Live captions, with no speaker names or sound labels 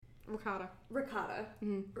Ricotta.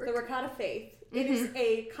 The Ricotta faith. It is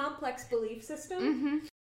a complex belief system.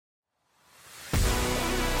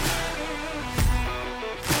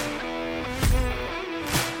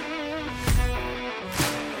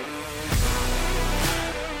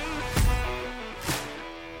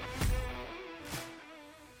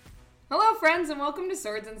 Hello friends and welcome to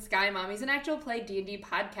Swords and Sky Mommies, an actual play D&D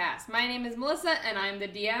podcast. My name is Melissa and I'm the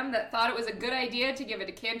DM that thought it was a good idea to give a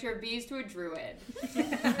decanter of bees to a druid.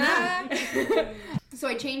 So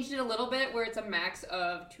I changed it a little bit where it's a max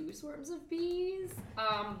of 2 swarms of bees,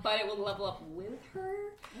 but it will level up with her.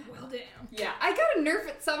 Well, damn. Yeah, I gotta nerf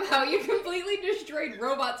it somehow. You completely destroyed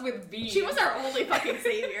robots with bees. She was our only fucking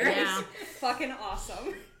savior. Yeah. Fucking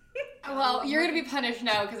awesome. Well, you're gonna be punished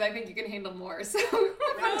now because I think you can handle more, so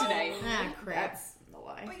have fun today. Ah, crap. That's the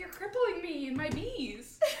lie. But you're crippling me and my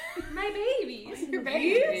bees. My babies. Your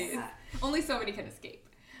babies. Only so many can escape.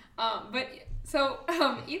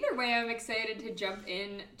 Either way, I'm excited to jump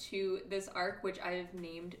into this arc, which I've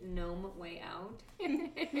named Gnome Way Out.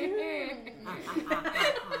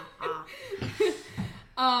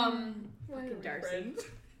 Fucking Darcy.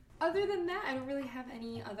 Other than that, I don't really have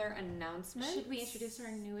any other announcements. Should we introduce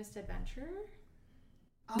our newest adventurer?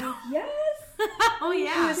 Oh, yes! Oh,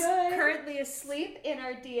 yeah. She's currently asleep in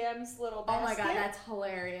our DM's little basket. Oh my god, that's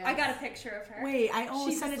hilarious. I got a picture of her. Wait,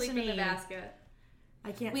 She's send it to asleep me. in the basket.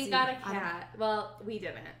 I can't We see. got a cat. Well, we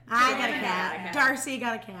didn't. I got a Joanna cat. Darcy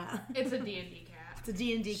got a cat. It's a D&D cat. It's a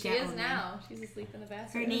D&D She cat. is woman. now. She's asleep in the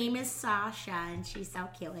basket. Her name is Sasha, and she's so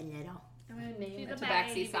cute and little. I'm gonna name She's a a Tabaxi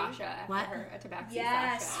baby. Sasha after What? her. A Tabaxi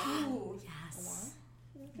Yes. Sasha. Ooh. Yes.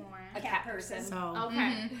 A cat person. So,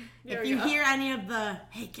 Okay. if you hear any of the,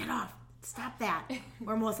 hey, get off, stop that,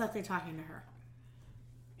 we're most likely talking to her.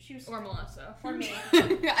 She was Or Melissa. for me. I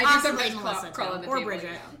do Possibly sometimes Melissa, crawl too. on the Or table.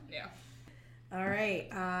 Bridget. Yeah. All right,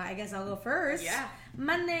 I guess I'll go first. Yeah.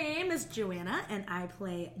 My name is Joanna, and I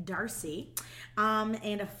play Darcy.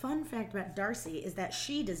 And a fun fact about Darcy is that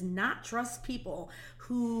she does not trust people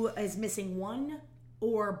who is missing one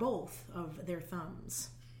or both of their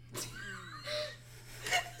thumbs.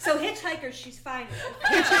 So hitchhikers, she's fine with.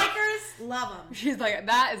 Hitchhikers, love them. She's like,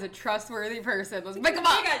 that is a trustworthy person. Let's pick them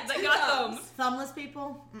up. They got thumbs. Thumbless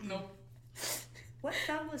people? Nope. What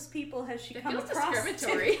thumbless people has she It come feels across?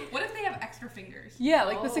 discriminatory. What if they have extra fingers? Yeah,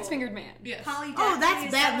 like the 6-fingered man. Yes. Polydactyly, Oh, that's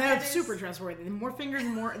is bad. what That's is? super trustworthy. The more fingers,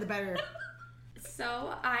 the better.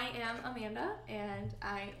 So, I am Amanda, and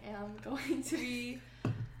I am going to be,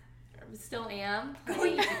 still am,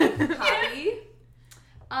 playing Poppy.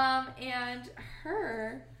 And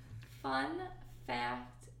her fun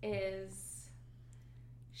fact is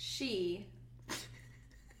she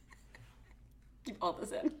Keep all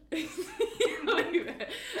this in. Drum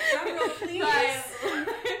roll, please.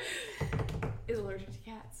 is allergic to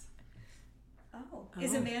cats. Oh.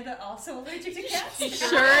 Is Amanda also allergic to cats?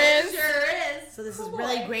 Sure is. Sure is. So this is a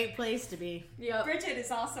really great place to be. Yep. Bridget is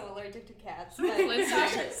also allergic to cats. But Lindsay.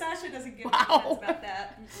 Sasha doesn't give Wow. a shit about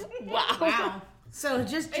that. Wow. So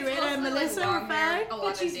just Joanna and Melissa are fine? A lot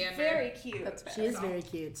But of she's damage. very cute. That's fair. She is very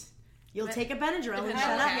cute. You'll take a Benadryl and Depends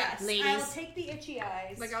shut on up, the Yes, ladies. I will take the itchy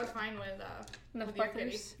eyes. Like, I was fine with, Enough with your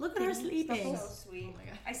buckers. kitty. Look at her sleeping. So sweet. Oh my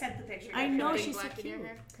god. I sent the picture. I know Big she's so black in your cute.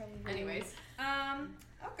 hair. Anyways. I'll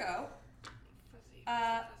go.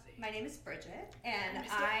 My name is Bridget, and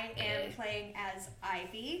I am playing as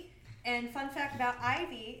Ivy. And fun fact about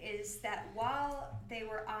Ivy is that while they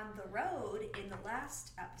were on the road in the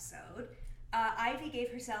last episode, Ivy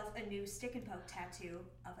gave herself a new stick and poke tattoo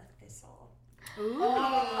of a thistle. Ooh.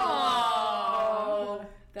 Oh.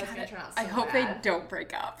 That's God, gonna turn out I so hope bad. they don't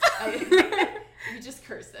break up. You just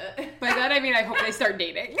cursed it. By that I mean I hope they start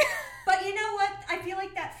dating. But you know what? I feel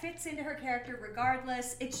like that fits into her character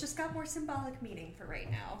regardless. It's just got more symbolic meaning for right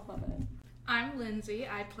now. Love it. I'm Lindsay.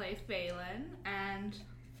 I play Phelan. And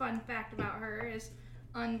fun fact about her is,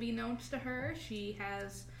 unbeknownst to her, she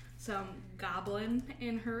has some goblin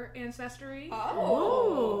in her ancestry.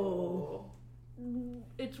 Oh.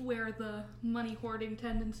 It's where the money hoarding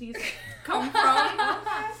tendencies come from.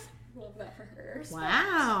 Love that for her.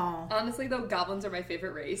 Wow. Honestly, though, goblins are my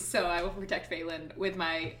favorite race, so I will protect Phelan with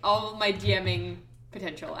all of my DMing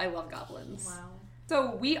potential. I love goblins. Wow.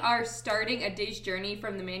 So we are starting a day's journey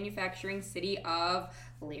from the manufacturing city of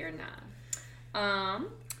Lyrna.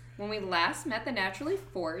 When we last met the Naturally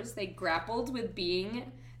Fours, they grappled with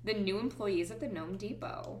being the new employees of the Gnome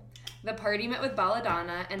Depot. The party met with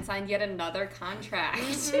Belladonna and signed yet another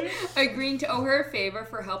contract, agreeing to owe her a favor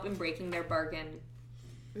for help in breaking their bargain.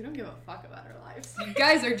 We don't give a fuck about our lives. You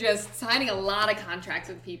guys are just signing a lot of contracts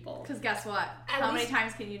with people. Because guess what? How many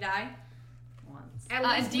times can you die? Once. At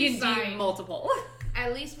least we D&D signed. multiple.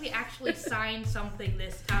 At least we actually signed something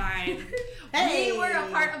this time. Hey! We were a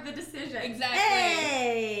part of the decision. Exactly.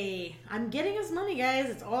 Hey! I'm getting us money, guys.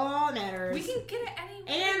 It's all that matters. We can get it any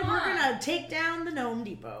way and we we're want. gonna take down the Gnome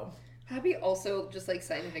Depot. Happy also just like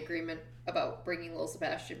signed an agreement about bringing Lil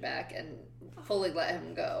Sebastian back and fully let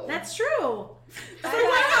him go. That's true. So I'm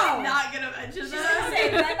wow. not gonna mention She's gonna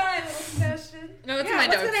say bye-bye, little Sebastian. No, it's Yeah, in my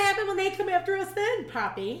what's notes. gonna happen when they come after us then,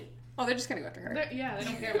 Poppy? Oh, they're just gonna go after her. Yeah, they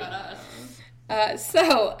don't care about us.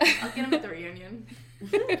 So I'll get him at the reunion.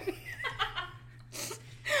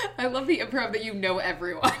 I love the improv that you know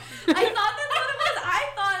everyone. I thought that's what it was. I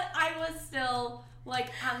thought I was still like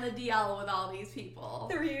on the DL with all these people.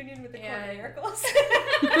 The reunion with the Yeah. Corner Miracles.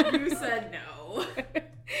 You said no.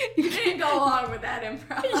 You didn't go along with that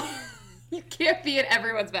improv. You can't be in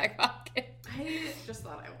everyone's back pocket. I just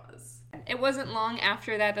thought I was. It wasn't long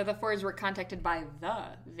after that the Fours were contacted by the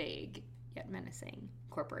vague yet menacing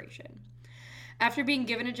corporation. After being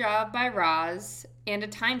given a job by Roz and a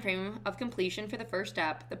time frame of completion for the first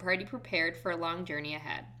step, the party prepared for a long journey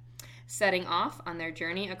ahead. Setting off on their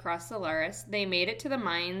journey across Solaris, they made it to the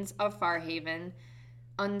mines of Farhaven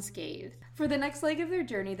unscathed. For the next leg of their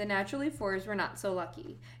journey, the Naturally Fours were not so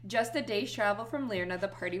lucky. Just a day's travel from Lyrna, the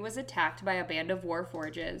party was attacked by a band of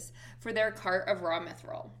Warforges for their cart of raw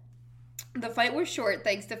mithril. The fight was short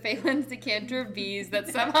thanks to Phelan's decanter of bees that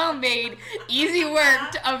somehow made easy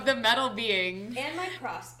work of the metal beings. And my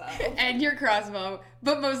crossbow. And your crossbow,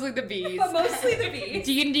 but mostly the bees. But mostly the bees.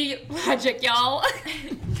 D&D logic, y'all.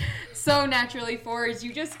 So Naturally Fours,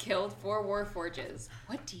 you just killed 4 Warforges.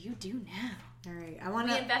 What do you do now? All right, I We want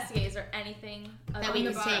to. investigate. Is there anything That we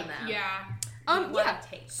on can the take. them? Yeah, We wanna Yeah.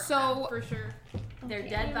 take from So for sure. Their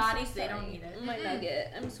dead bodies, they don't need it. My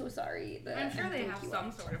nugget. I'm so sorry. that I'm sure they broke have you some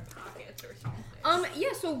up. sort of pockets or something.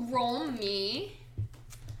 Yeah, so roll me.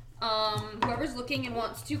 Whoever's looking and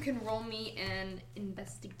wants to can roll me an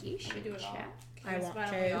investigation We do it all. check. I want Why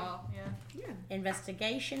don't we to. all? Yeah.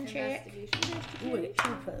 Investigation check. Ooh, it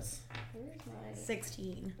plus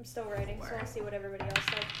 16. I'm still writing, so I'll see what everybody else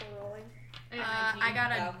does for rolling. I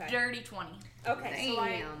got a Okay. dirty 20. Okay, so I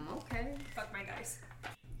Damn, okay. fuck my dice.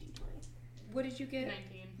 What did you get?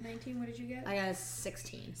 19. 19, what did you get? I got a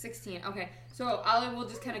 16. 16, okay. So I will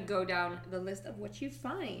just kind of go down the list of what you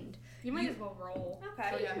find. You might as well roll. Okay.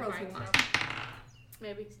 So yeah, roll if find you want. stuff.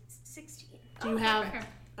 Maybe. 16. Do you have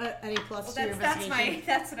any plus Well, to your that's investigation?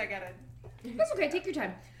 that's what I got. That's okay, take your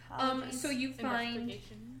time. Apologies. So you find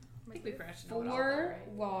Investigation. I think we pretty much know it all, 4 though,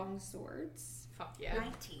 right? long swords, Fuck yeah.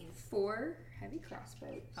 19. 4 heavy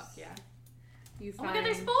crossbows. Fuck yeah. You Oh my find god,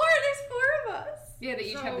 there's 4! There's 4 of us! Yeah, they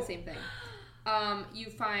each have the So- same thing. You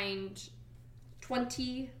find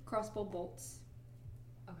 20 crossbow bolts.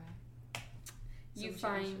 Okay. You So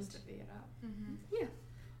find just divvy it up. yeah.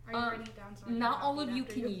 Are you writing it down so I can Not all copy of it you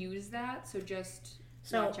after can use that, so just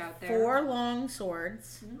So watch out there. 4 long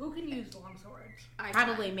swords. Who can use long swords?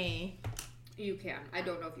 Probably me. You can. I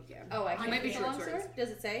don't know if you can. Oh, I You can might be use a short long swords. sword? Does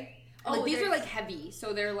it say? Like, these are there's- like heavy,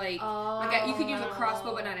 so they're like Oh. like you could use a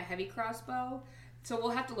crossbow but not a heavy crossbow. So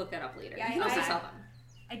we'll have to look that up later. Yeah, you can also I- sell them.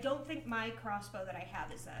 I don't think my crossbow that I have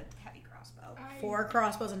is a heavy crossbow. 4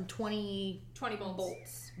 crossbows and 20 20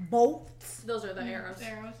 bolts. bolts. Those are the arrows.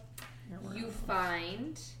 Arrows. You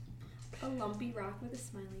find a lumpy rock with a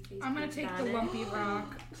smiley face. I'm gonna painted take on the it. lumpy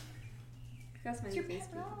rock. Got a smiley your face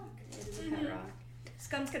pet painted. rock. It is a pet rock.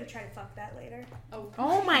 Scum's gonna try to fuck that later.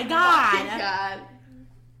 Oh my Oh god. god.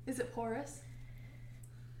 Is it porous?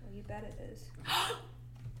 Well, you bet it is.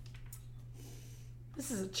 This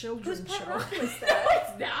is a children's Whose pet show. rock was that?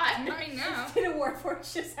 It's not. Right now. Did a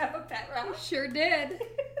Warforged just have a pet rock? Sure did.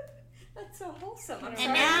 That's so wholesome. I'm And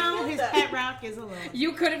sorry now to his hear that. pet rock is alone.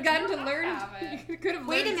 You could have gotten to learn. have it. You could have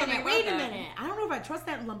Wait a learned something minute, wait a about that. minute. I don't know if I trust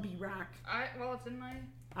that lumpy rock. Well, it's in my.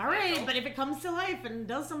 All right, but if it comes to life and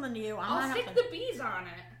does something to you, I'm I'll not stick helping. the bees on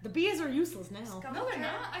it. The bees are useless now. Scum No, they're check.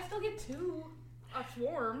 not. I still get 2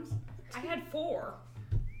 swarms. I had 4.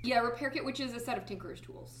 Yeah, repair kit, which is a set of tinkerer's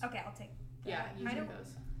tools. Okay, I'll take. Yeah, I using don't-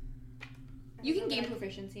 those. You can gain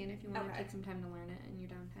proficiency in if you want to Okay. take some time to learn it in your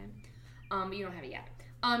downtime. But you don't have it yet.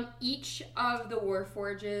 Each of the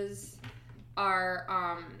Warforges are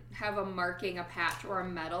have a marking, a patch, or a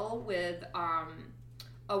medal with a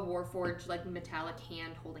Warforged like metallic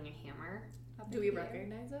hand holding a hammer. up Do in we the air.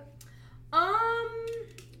 recognize it? Roll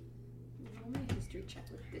me a history check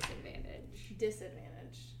with disadvantage,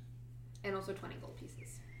 Disadvantage. and also 20 gold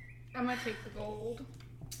pieces. I'm gonna take the gold.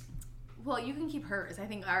 Well, you can keep hers. I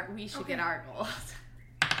think we should Okay. get our gold.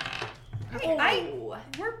 Hey,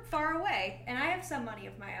 we're far away, and I have some money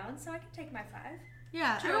of my own, so I can take my 5.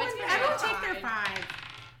 Yeah, True, everyone, it's pretty everyone good. take their 5.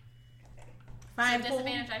 So 5 gold.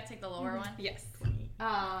 disadvantage, I take the lower one. Yes. So I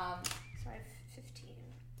have 15.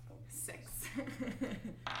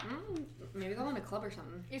 Maybe go in a club or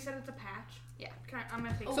something. You said it's a patch? Yeah. I'm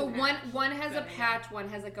gonna take So the patch. one has a patch, one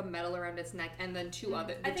has like a medal around its neck, and then two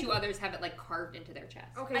others have it like carved into their chest.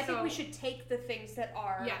 Okay, I think we should take the things that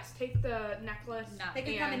are. Yes, take the necklace. They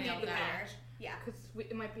can come in and handy the later. patch. Yeah. Because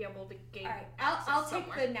it might be able to gain. All right. access I'll take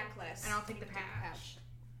somewhere. the necklace. And I'll take the patch.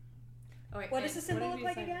 Oh, wait, What does the symbol look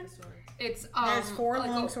like again? It's There's 4 like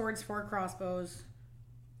long swords, 4 crossbows.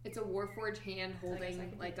 It's a warforged hand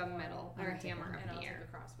holding like a medal or a hammer and up I'll in the take air.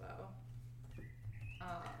 a crossbow.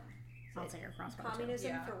 I'll take a crossbow. Too.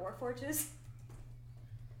 Communism Yeah. for warforges.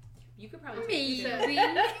 You could probably Maybe.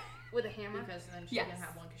 take With a hammer. because then she Yes. can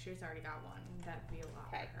have one because she's already got one. That'd be a lot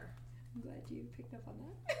for her. I'm glad you picked up on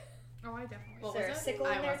that. Oh, I definitely. What there was a it? sickle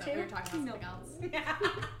I in there wasn't. We too? were talking about something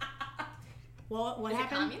else. Well, what Is it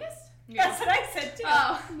happened? communist? That's what I said too.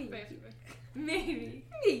 Oh, Basically. maybe.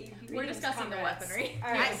 We're Greetings, discussing the comrades. weaponry.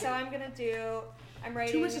 All right, so I'm gonna do. I'm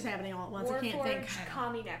writing. Too much is happening all at once. I can't think. Warforged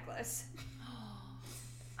commie necklace.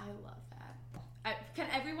 I love that. Can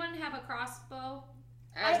everyone have a crossbow?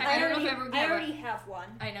 I don't know if everyone I can have already have one.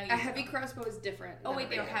 I know you. a heavy crossbow is different. Oh, than wait, a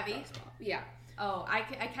they're regular heavy? crossbow. Yeah. Oh, I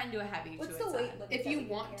can do a heavy. What's too, the it's weight a- limit? If that you we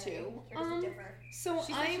can want carry? to, Or does it differ? So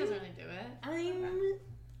She said she doesn't really do it.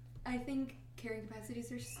 I think carrying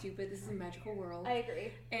capacities are stupid. This is a magical world. I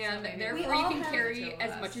agree. And So maybe therefore we you all can have carry the two of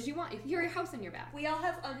as us. much as you want. You can carry a house on your back. We all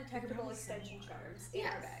have undetectable extension charms in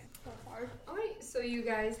our Yes. bag so far. Alright, so you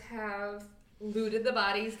guys have looted the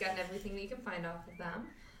bodies, gotten everything that you can find off of them.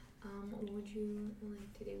 What would you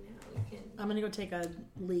like to do now? You can. I'm gonna go take a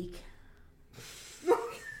leak.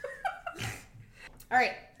 All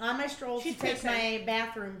right, on my stroll She's to take pissing. my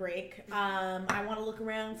bathroom break. I want to look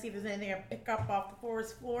around, see if there's anything I pick up off the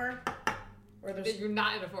forest floor, or there's You're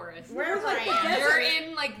not in a forest. wherever I like the am. You're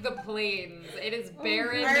in like the plains. It is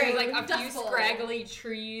barren. Alright. There's like a few Dust bowl. scraggly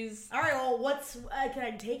trees. All right, well, what's can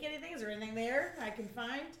I take anything? Is there anything there I can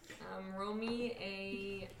find? Roll me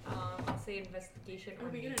a let's say investigation. Are or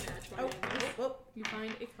we gonna nature. natural? Oh, You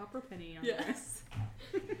find a copper penny on Yes.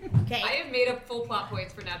 okay. I have made up full plot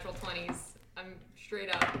points for natural 20s. I'm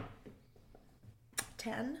straight up.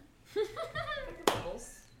 10.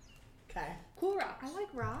 Okay. Cool rocks. I like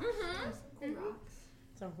rocks. Cool rocks.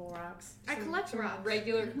 Some cool rocks. I collect Some rocks.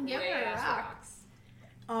 regular gray ass rock. rocks.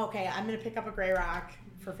 Okay, I'm gonna pick up a gray rock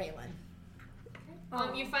for Phelan.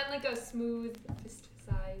 You find like a smooth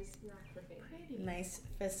fist-sized rock for Faith. Nice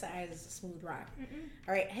fist-sized smooth rock.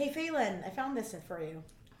 All right, hey Phelan, I found this for you.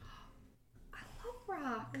 I love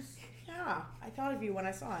rocks. Yeah, I thought of you when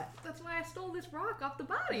I saw it. That's why I stole this rock off the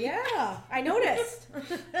body. Yeah, I noticed. Off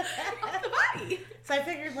the body. So I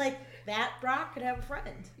figured like that rock could have a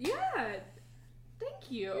friend. Yeah. Thank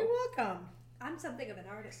you. You're welcome. I'm something of an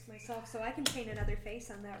artist myself, so I can paint another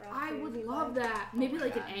face on that rock. I for you would if you'd love like. that. Maybe my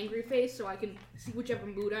like God. an angry face so I can see whichever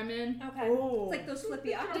mood I'm in. Okay. Ooh. It's like those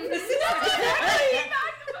flippy octopuses.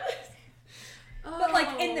 Oh. But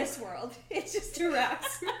like in this world, it's just two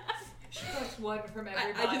rocks. She collects one from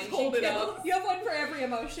every I body just she hold it kills. up. You have one for every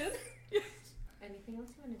emotion. Anything else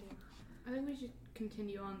you want to do? I think we should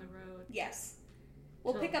continue on the road. Yes.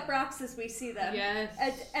 We'll pick up rocks as we see them. Yes.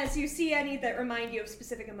 As you see any that remind you of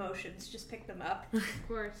specific emotions, just pick them up. Of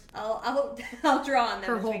course. I'll draw on them.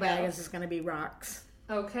 Her as whole we bag go. is just gonna be rocks.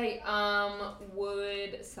 Okay,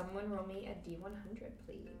 would someone roll me a D100,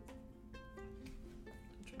 please?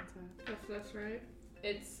 Which one's that? That's right.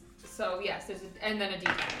 It's, so yes, there's a, and then a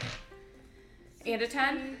D10. And a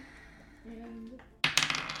 10? And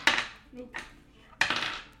nope.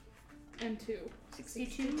 And 2.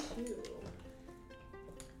 62.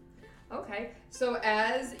 Okay, so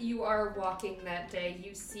as you are walking that day,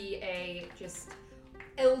 you see a just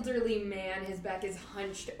elderly man. His back is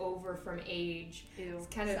hunched over from age. Ew. It's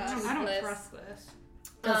kind of So, toothless. I don't trust this.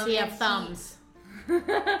 Does he and have thumbs?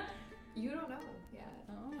 You don't know yet.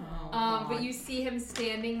 Oh. But you see him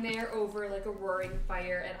standing there over like a roaring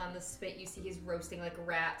fire, and on the spit you see he's roasting like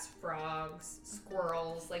rats, frogs,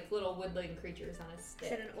 squirrels, like little woodland creatures on a Is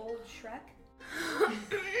stick. it an old Shrek?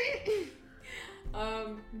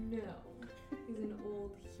 No. He's an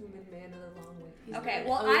old human man with a long wig. Okay,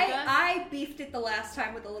 well, I beefed it the last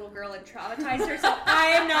time with the little girl and traumatized her, so I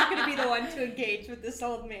am not going to be the one to engage with this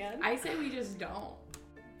old man. I say we just don't.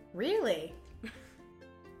 Really?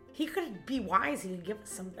 He could be wise. He could give us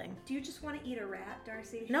something. Do you just want to eat a rat,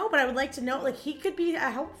 Darcy? No, but I would like to know. Like he could be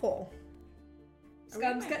helpful.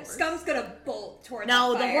 Scum's gonna bolt toward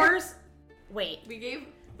No, the the fire. horse. Wait, We gave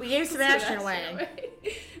we gave Sebastian away.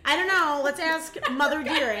 I don't know. Let's ask Mother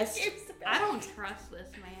Dearest. I don't trust this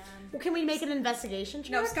man. Well, can we make an investigation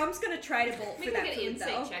check? No, Scum's gonna try to bolt Make for like that an food,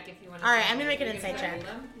 insight though. check if you want. All right, I'm gonna make an insight check.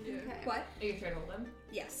 Yeah. What? Are you trying to hold him?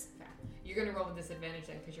 Yes. Okay. You're gonna roll with disadvantage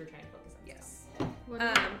then because you're trying to focus on Yes. What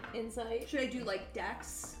Insight. Should I do like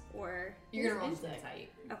Dex or? You're gonna roll insight.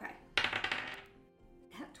 Okay.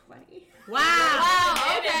 At 20.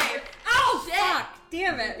 Wow. Okay. Oh fuck!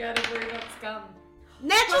 Damn You it! gotta worry about scum.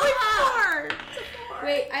 Naturally 4.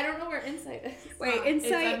 Wait, I don't know where insight is. Wait, It's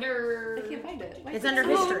insight. under. I can't find it. It's under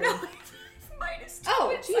history. -2.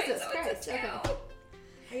 Oh, insight, Jesus so Christ. It's a 2. Okay.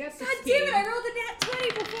 I got 16. God damn it! I rolled a nat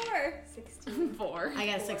 20 before. 16. 4. I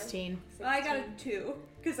got a 16. Well, I got a 2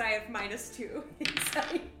 because I have -2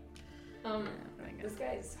 insight. This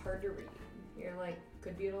guy's hard to read. You're like,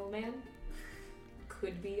 could be an old man,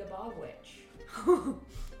 could be a bog witch. Who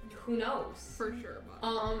knows? For sure,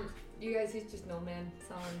 but. You guys, he's just an old man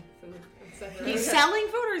selling food, etc. He's selling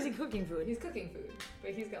food or is he cooking food? He's cooking food,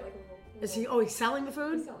 but he's got like a little. Is he? Oh, he's selling the He's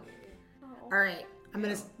food. selling it. All right, I'm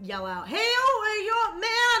gonna yell out, "Hey, oh, hey,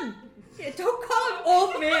 man! Yeah, don't call him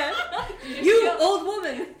old man. You old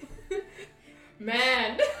woman.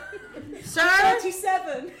 Man. Sir,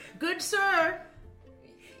 27. good sir.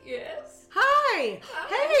 Yes. Hi.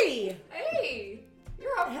 Hey. Hey.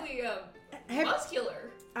 You're awfully Have-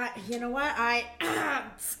 muscular. You know what? I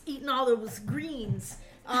eating all those greens.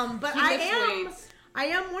 But He I lifts am. weights. I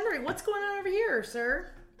am wondering what's going on over here,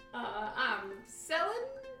 sir. I'm selling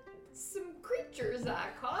some creatures I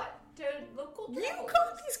caught to local You travelers.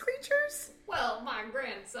 caught these creatures? Well, my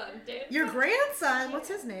grandson did. Your grandson? What's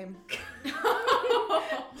his name?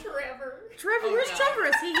 Trevor. Trevor. Oh, Where's no. Trevor?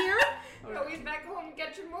 Is he here? Oh, he's back home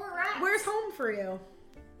catching more rats. Where's home for you?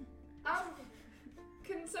 I'm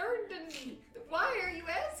concerned, and why are you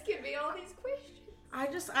asking me all these questions? I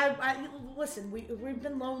listen. We've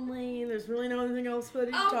been lonely. There's really nothing else for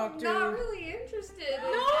you to I'm talk to. not really interested in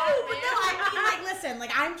No, that, but no, I mean, like, listen,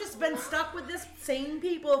 like, I've just been stuck with this same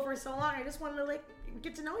people for so long. I just wanted to, like,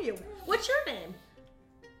 get to know you. What's your name?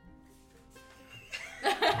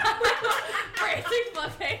 Crazy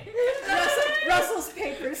flipping. Russell's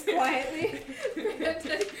papers quietly.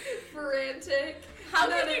 frantic. How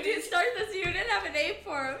did you start this? You didn't have a name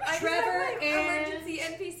for him. I just Trevor have, like, and- emergency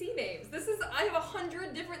NPC names. I have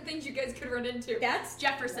 100 different things you guys could run into. That's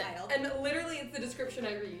Jefferson. wild. And literally, it's the description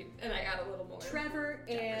I read, and I add a little more. Trevor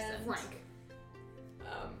and Frank.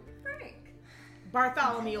 Frank. I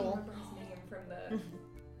Bartholomew. don't remember his name from the.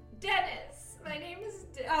 Dennis. My name is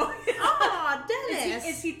Dennis. Oh. Aw, Dennis.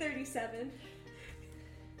 Is he 37?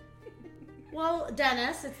 Well,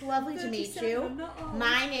 Dennis, it's lovely to meet 37, you. I'm not old.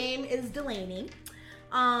 My name is Delaney.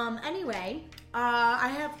 Anyway, I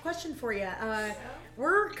have a question for you.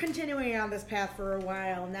 We're continuing on this path for a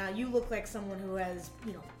while now. You look like someone who has,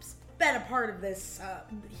 been a part of this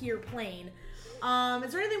here plane.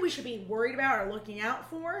 Is there anything we should be worried about or looking out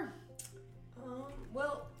for?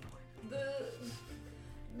 Well, the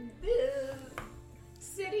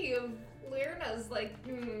city of Lyrna's like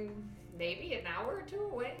maybe an hour or two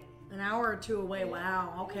away. An hour or two away.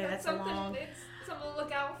 Wow. Okay, that's a something. long. It's something to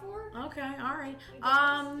look out for. Okay, all right.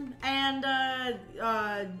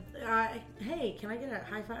 Hey, can I get a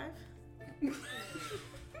high five?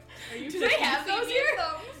 Do they have those here?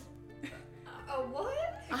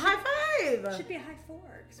 What? A high five! Should be a high 4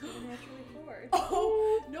 because we're naturally 4.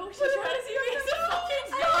 Oh, no, she's trying to see me as a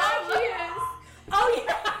fucking Yes. Oh,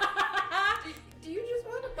 yeah. Do you just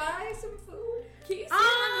want to buy some food? Can you see him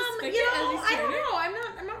on the spigot as he's I don't turning? know.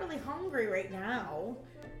 I'm not really hungry right now.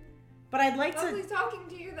 But I'd like to. Nobody's talking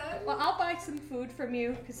to you then. Well, I'll buy some food from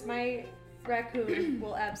you because my raccoon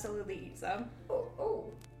will absolutely eat some. Oh,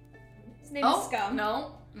 His name is Oh, Scum.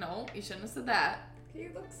 no, you shouldn't have said that. he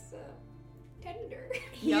looks tender.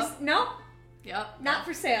 Nope, Yep. not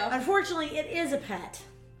for sale. Unfortunately, it is a pet.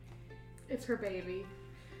 It's her baby.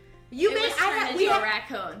 You It may. was turned into a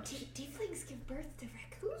raccoon. Tieflings give birth to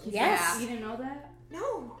raccoons? Yes. You didn't know that?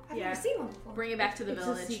 No, I've Yeah. never seen one before. Bring it back to the It's a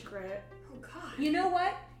village. secret. Oh God. You know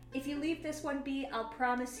what? If you leave this one be, I'll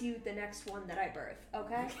promise you the next one that I birth.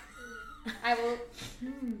 Okay? I will.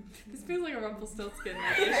 This feels like a Rumpelstiltskin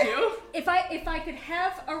issue. If I could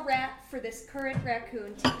have a rat for this current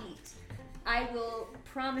raccoon to eat, I will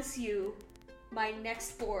promise you my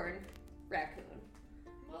next born raccoon.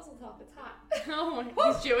 Mazel tov, it's hot. Oh,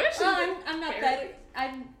 he's Jewish? I'm not Barely. that.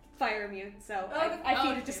 I'm fire immune, so Oh, I feed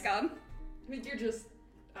okay. it to scum. I mean, you're just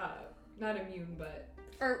not immune, but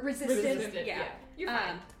Or resistant. resistant. Yeah. You're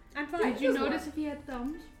fine. I'm fine. Did you notice if he had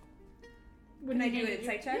thumbs? Can I do an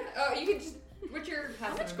insight check? Oh, you can just. What's your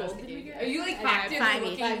passive much gold did we investigating? get? Are you like I got actively 5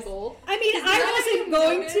 looking? each. 5 gold. I mean, None of you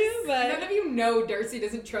notice- but none of you know Darcy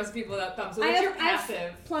doesn't trust people without thumbs. So I what's have, your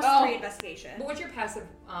passive? plus Oh. 3 investigation. But what's your passive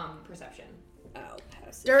perception? Oh,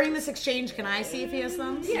 passive. During this exchange, can I see if he has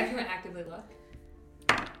thumbs? Yeah, if you want to actively look.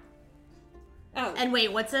 Oh, And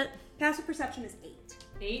wait, what's it? passive perception is 8.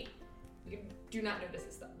 8. You can do not notice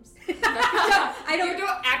his thumbs. I You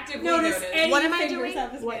don't actively notice notice. any What am I fingers doing?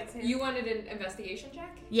 of this What- man's hand. You wanted an investigation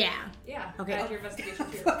check? Yeah. Yeah. Okay. That's your investigation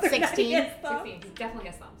too. 16. Yes, though. 16. He definitely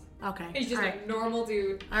has thumbs. Okay. He's just All a right. normal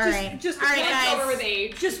dude. All right. just All right, Left guys. over with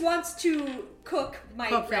age. Just wants to cook my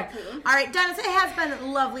Cook Phil. raccoon. All right, Dennis, it has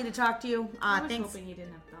been lovely to talk to you. I was Thanks. hoping he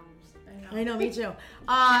didn't have thumbs. I know, me too.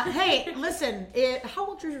 Hey, listen, how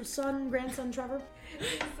old's your grandson Trevor?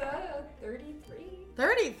 He's 33.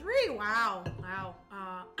 33. Wow.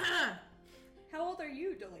 How old are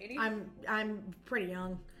you, Delaney? I'm pretty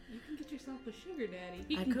young. You can get yourself a sugar daddy.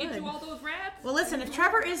 He I can get could. you all those rats. Well, listen, if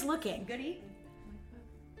Trevor is looking, good eating.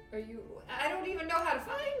 Are you? I don't even know how to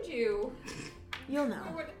find you. you'll I know.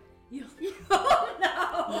 would- Oh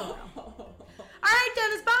no! All right,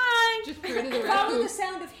 Dennis, bye. Just pray to the Follow raccoon. the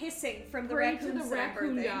sound of hissing from the Pray to raccoon the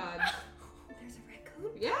raccoon birthday. god. There's a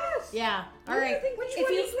raccoon. Yes. Yeah. All Where do you right. think Which if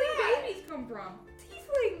one you does the babies come from?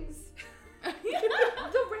 tieflings?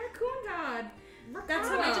 The raccoon god. That's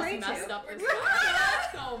what I Ricotta. prayed Messed to. up this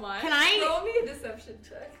so much. Can I? Roll me a deception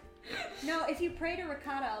check. No, if you pray to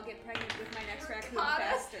Ricotta, I'll get pregnant with my next raccoon Ricotta?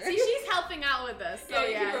 faster. See, she's helping out with this. So Yeah,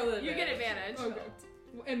 you yeah, roll an you get advantage. advantage. Okay.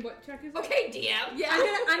 And what check is it? Okay, DM. Yeah.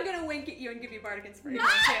 I'm gonna wink at you and give you bardic inspiration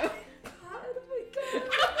too. God, oh my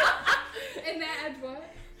God. And that adds what?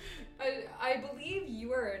 I believe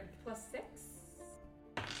you are +6.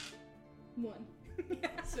 1.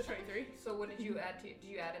 So 23. So what did you add to? Did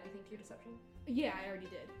you add anything to your deception? Yeah, I already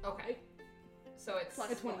did. Okay. So it's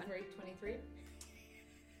Plus 23. 23.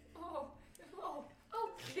 Oh.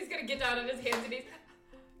 He's gonna get down on his hands and knees.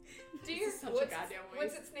 Dear, This is such a what's, goddamn waste.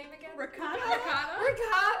 what's its name again? Ricotta?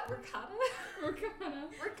 Ricotta?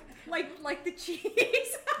 Like the cheese.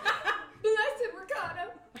 Blessed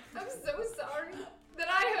Ricotta, I'm so sorry that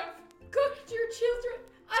I have cooked your children.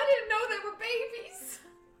 I didn't know they were babies.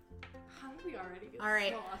 How did we already get All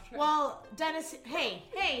right. so off track? Well, Dennis, hey,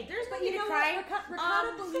 there's no But need you to know cry. what?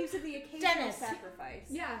 Ricotta believes in the occasional Dennis. sacrifice.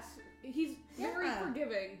 Yes, he's very Yeah.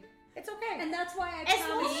 forgiving. It's okay. And that's why I As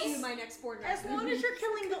promised long you as- my next born As raccoon. long as you're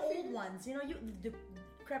killing the old ones, you know, the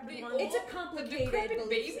crappy The ones. old- It's a The complicated decrepit belief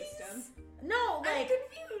babies? system. No, I'm like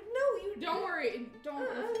confused. No, you Don't worry. Don't.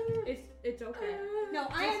 It's okay. No,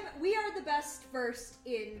 we are the best versed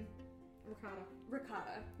in Ricotta.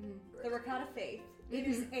 ricotta, Mhm. the ricotta faith. It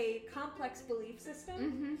is a complex belief system,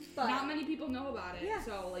 Mm-hmm. but Not many people know about it, Yeah.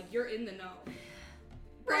 so like you're in the know.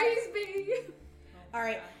 praise me. all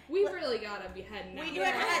right. We really gotta be heading out. We do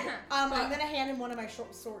have to head. I'm gonna hand him one of my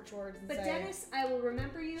short swords and but say, Dennis, I will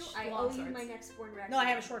remember you. I Long owe you swords. my next born raccoon. No, I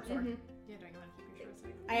have a short sword. Mhm. Yeah, don't you want to keep your short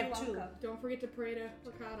sleeve? I have You're 2. welcome. Don't forget to pray to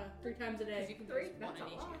Ricotta 3 times a Because you day. can Three? use one That's in a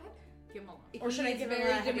each. lot. Give him a long. Or should I He's give him very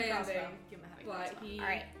a heavy demanding, crossbow? Give him a heavy but crossbow. he All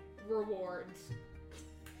right. rewards.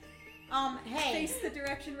 Hey, Face the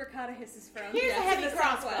direction ricotta hisses from. here's a Yes, heavy in the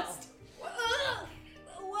crossbow. southwest.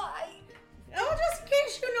 Why? Oh, just in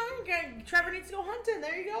case you know, Trevor needs to go hunting.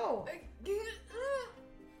 There you go.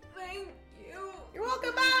 Thank you. You're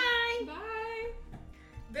welcome. Bye. Bye.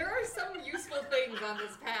 There are some useful things on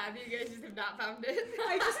this path. You guys just have not found it.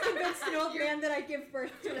 I just convinced an old man that I give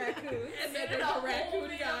birth to raccoons. And then There's a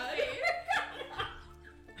raccoon god.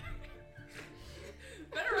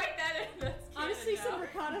 Better write that in. That's Honestly, canon some now.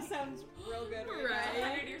 ricotta sounds real good right, Right.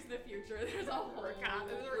 100 years in the future, there's a whole Ricotta.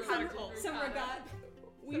 There's a now. ricotta cult. Some ricotta.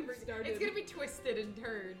 We've started. It's gonna be twisted and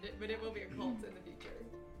turned, but it will be a cult in the future.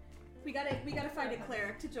 We gotta find a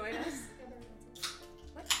cleric to join us.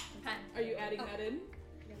 pen. Are you adding that in?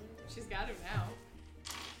 She's got him now.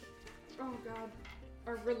 Oh God,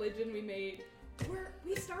 our religion we made.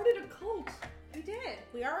 We started a cult. We did.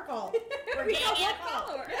 We are a cult. We're We got getting one a cult.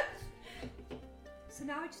 follower. So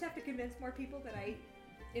now I just have to convince more people that I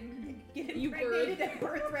am get You impregnated and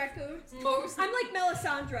birth raccoons. Most I'm like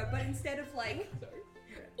Melisandre, but instead of like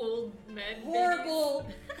old men. horrible,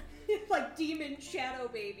 like demon shadow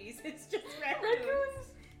babies, it's just raccoons.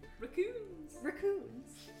 Raccoons. Raccoons.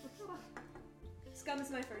 Scum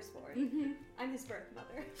is my firstborn. Mm-hmm. I'm his birth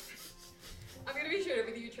mother. I'm gonna be sure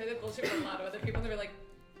with you try that bullshit with a lot of other people and they're like,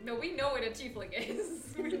 no, we know what a tiefling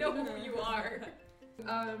is. We know who you are.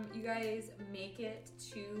 You guys make it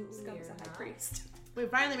to Scum's a high Lyrna. priest. We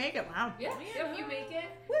finally make it. Wow. Yeah, yep, you make it.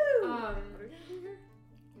 Woo!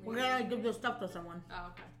 We're gonna give this stuff to someone.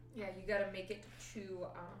 Oh, okay. Yeah, you gotta make it to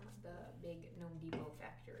the big Gnome Depot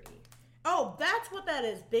factory. Oh, that's what that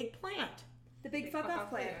is. Big plant. The big fuck off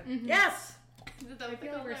plan. Mm-hmm. Yes. I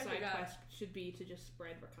feel like our side quest should be to just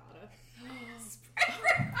spread ricotta.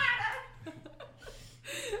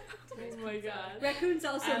 Oh my god. Raccoons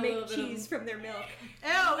also I make love cheese from their milk. Ew,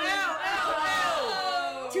 ew,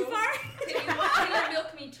 ew, Too far? Can you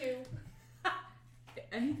milk me too?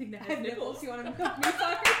 Anything that I has have nipples. nipples. You want to cook me,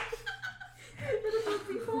 fucker?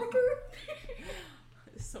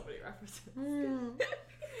 So many references.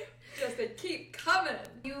 Just they keep coming.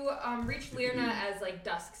 You reach Lyrna as like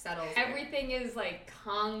dusk settles. Everything is like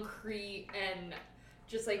concrete and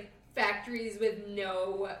just like factories with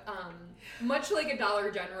no, much like a Dollar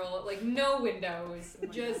General, like no windows.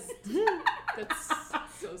 Just That's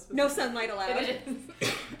so specific. No sunlight allowed. it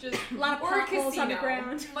is just A lot of or a potholes on the casino.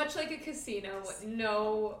 ground. Much like a casino,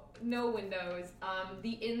 no windows.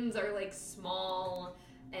 The inns are like small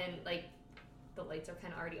and like the lights are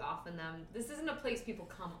kind of already off in them. This isn't a place people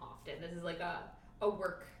come often. This is like a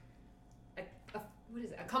work, what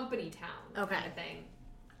is it? A company town kind of thing.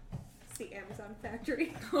 It's the Amazon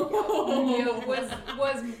factory. Yeah, was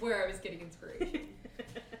where I was getting inspiration.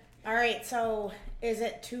 All right, so is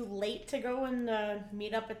it too late to go and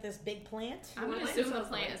meet up at this big plant? I'm gonna assume the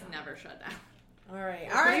plant is never shut down. All right,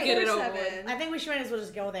 Get it over 7. with. I think we should might as well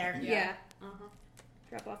just go there. Yeah. Uh-huh.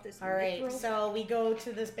 Drop off this. All right, mithril. so we go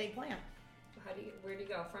to this big plant. Where do you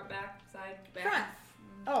go? Front, back, side, back? Front.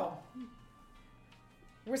 Oh,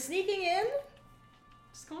 we're sneaking in.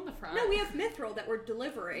 Just go in the front. No, we have mithril that we're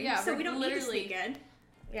delivering. Yeah, so we're we don't need to literally- sneak in.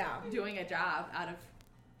 Yeah. doing a job out of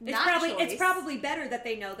It's probably better that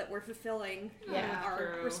they know that we're fulfilling Yeah,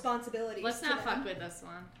 our true. responsibilities. Let's to not them. fuck with this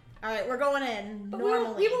one. All right, we're going in. But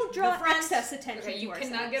normally. we will draw The front- excess attention Okay, to you ourselves.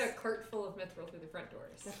 cannot get a cart full of mithril through the front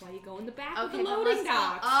doors. That's why you go in the back Okay, with the then loading let's go.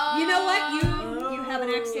 docks. Oh. You know what? You have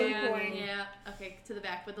an excellent yeah, point. Yeah. Okay, to the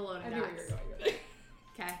back with the loading I knew where you docks. were going with it.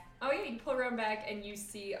 Okay. Oh yeah, you pull around back and you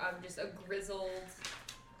see just a grizzled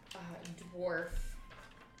dwarf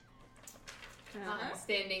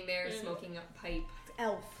standing there smoking a pipe.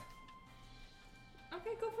 Elf.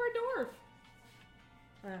 Okay, go for a dwarf.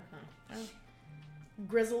 Uh-huh.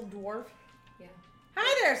 Grizzled dwarf. Yeah.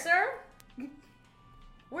 Hi there, sir.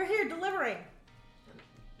 We're here delivering.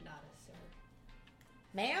 Not a sir.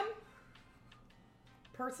 Ma'am?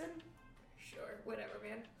 Person? Sure, whatever,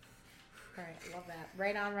 man. All right, love that.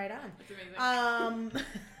 Right on, right on. That's amazing.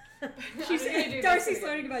 She's I'm gonna do Darcy's this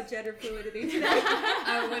learning about gender fluidity today.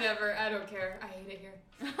 Whatever, I don't care. I hate it here.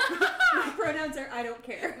 My pronouns are I don't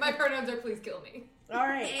care. My pronouns are please kill me. all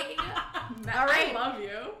right. All right. I love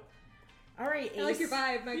you. All right, Ace. I like your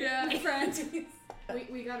vibe, my friend.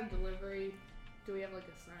 We got a delivery. Do we have like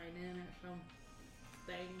a sign in or some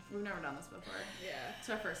thing? We've never done this before. Yeah. It's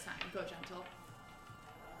our first time. Go gentle.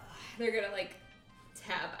 They're gonna like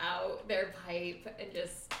tap out their pipe and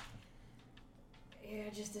just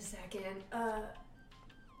just a second.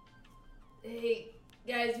 Hey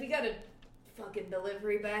guys, we got a fucking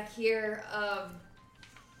delivery back here. I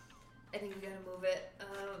think we gotta move it.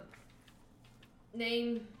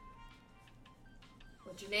 Name?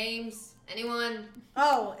 What's your names? Anyone?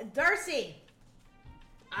 Oh, Darcy.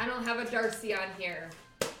 I don't have a Darcy on here.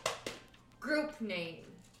 Group name.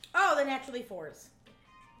 Oh, the Naturally Fours.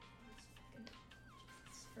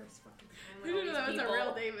 First fucking time. We with didn't know all that these was a people.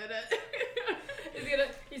 real name in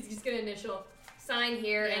it. He's just gonna initial. Sign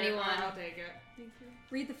here, anyone. I'll take it.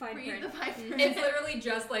 Read the fine Read print. the pipe. It's literally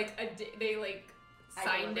just like they like I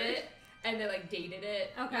signed delivered. it and they like dated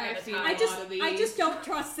it. Okay. at a I've seen time. a lot of these. I just don't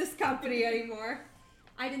trust this company anymore.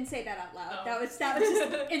 I didn't say that out loud. Oh. That was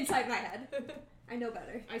just inside my head. I know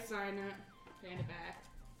better. I sign it. Hand it back.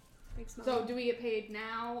 Thanks, Mom. So do we get paid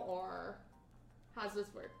now or how's this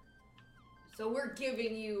work? So we're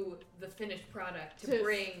giving you the finished product to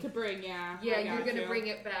bring. Yeah. Yeah, I you're got gonna you. bring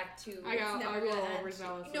it back to. I got. never I'll go gonna end.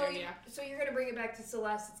 overzealous. No, there, you- yeah. so you're gonna bring it back to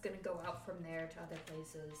Celeste. It's gonna go out from there to other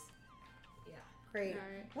places. Yeah, Great.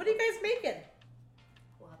 Alright. What are you guys making?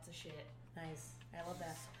 lots of shit. Nice. I love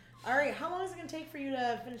that. All right, how long is it going to take for you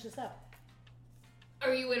to finish this up?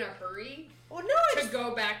 Are you in a hurry Oh, no, I to just...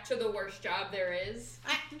 go back to the worst job there is?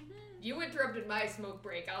 I... You interrupted my smoke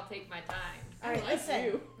break. I'll take my time. All right, I like listen.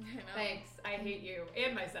 you. I know. Thanks. I hate you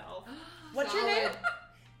and myself. What's your name?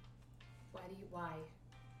 Solid. Why?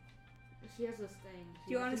 She has this thing.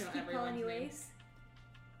 Do you want us know to keep calling you everyone's Ace?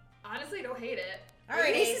 Honestly, I don't hate it. All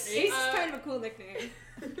right, Ace, Ace. Ace is kind of a cool nickname.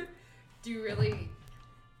 Do you really?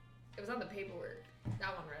 It was on the paperwork.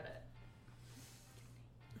 That one read it.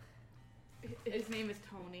 His name is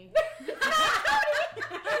Tony. I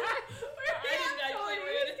didn't actually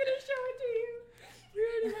read it. Gonna show it to you. We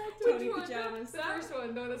already have Tony Which one? pajamas. The first one.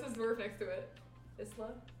 No, this is dwarf next to it. Isla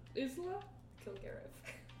Isla? Kilgariff.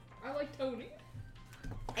 I like Tony.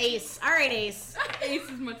 Ace. All right, Ace. Ace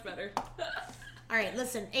is much better. All right,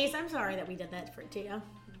 listen, Ace, I'm sorry that we did that to you.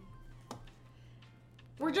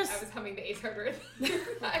 We're just... I was humming the Ace Hardware.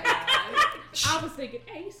 I was thinking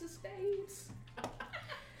Ace of Spades.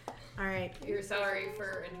 All right. You're sorry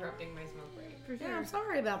for interrupting my smoke break. For Yeah, I'm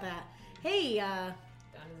sorry about that. Hey, Done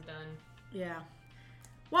is done. yeah.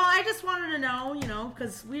 Well, I just wanted to know,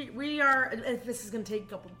 because we are, if this is going to take a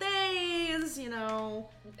couple days,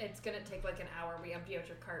 It's gonna take like an hour. We empty out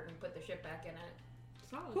your cart and put the shit back in it.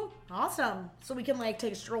 Solid. Cool. Awesome. So we can,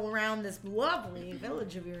 take a stroll around this lovely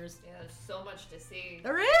village of yours. Yeah, there's so much to see.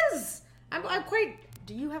 There is! I'm quite,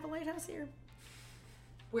 do you have a lighthouse here?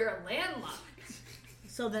 We're landlocked.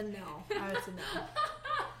 So then no. I would say no.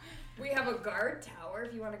 We have a guard tower.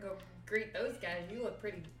 If you want to go greet those guys, you look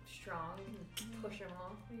pretty strong. You can push them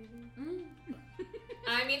off, maybe.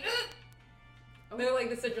 I mean, they're like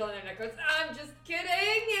the sigil on their neck goes, I'm just kidding.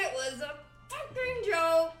 It was a fucking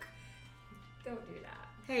joke. Don't do that.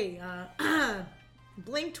 Hey,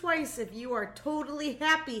 blink twice if you are totally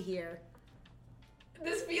happy here.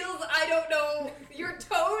 This feels, I don't know, your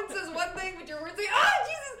tone says one thing, but your words say,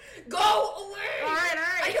 Jesus, go away. All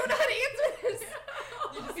right. I don't know how to answer this.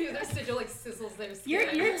 You just see their sigil sizzles their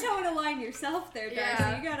skin. You're tone align yourself there, Darcy.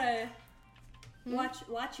 Yeah. You gotta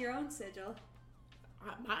watch your own sigil.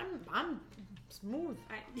 I'm smooth.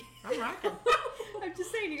 I'm rocking. I'm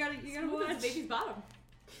just saying, you gotta watch. Baby's bottom.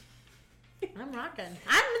 I'm rocking.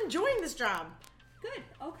 I'm enjoying this job. Good.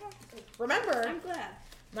 Okay. Remember, I'm glad.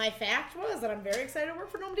 my fact was that I'm very excited to work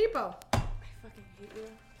for Gnome Depot. I fucking hate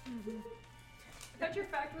you. I thought your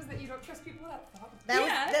fact was that you don't trust people without thought. That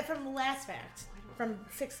Yeah. was that from the last fact, from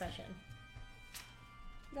 6th session.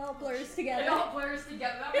 It all blurs together. It all blurs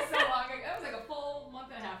together. That was so long ago. That was like a full month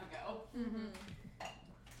and a half ago.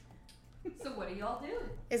 So what do y'all do?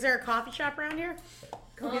 Is there a coffee shop around here,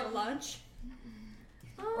 Go get lunch.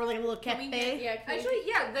 or like a little Can we cafe? get, can we Actually,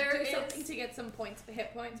 yeah, there do is. something to get some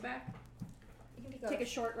hit points back? You can Take a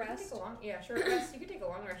short you can rest. take a long, short rest. You can take a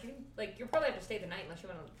long rest. You can, you'll probably have to stay the night unless you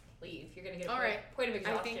want to leave. You're gonna get a All right. point of I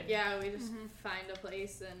exhaustion. think, we just find a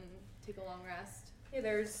place and take a long rest. Yeah,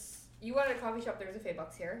 there's. You wanted a coffee shop. There's a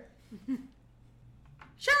Faybucks here.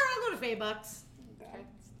 Sure, I'll go to Faybucks. Okay.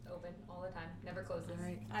 It's open all the time. Never closes. All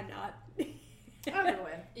right. I'm not. I'll go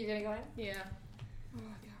in. You're gonna go in? Yeah. Oh, I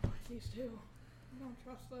gotta watch these two. I don't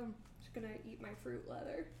trust them. Just gonna eat my fruit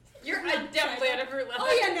leather. You're definitely at a fruit level.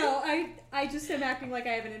 Oh yeah, no, I just am acting like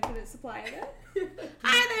I have an infinite supply of it.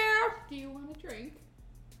 Hi there. Do you want a drink?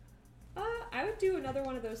 I would do another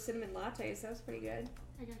one of those cinnamon lattes. That was pretty good.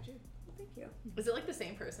 I got you. Thank you. Is it like the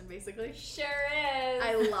same person, basically? Sure is.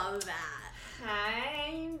 I love that.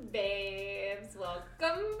 Hi, babes. Welcome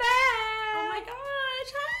back. Oh my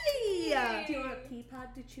gosh. Hi. Do you want a pea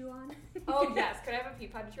pod to chew on? Oh yes, could I have a pea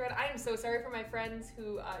pod to chew on? I am so sorry for my friends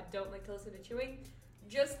who don't like to listen to chewing.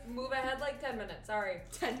 Just move ahead like 10 minutes. Sorry.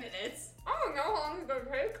 10 minutes. Oh, no, how long is it gonna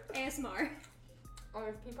take? ASMR. Oh,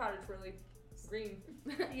 this pea pod is really green.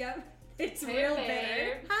 Yep. It's Hey, real babe.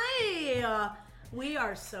 bitter. Hi. We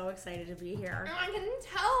are so excited to be here. I can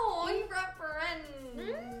tell you brought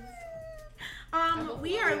friends.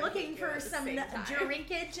 We are really looking good for at the some same time.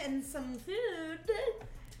 drinkage and some food.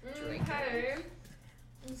 Okay.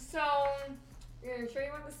 So, you're sure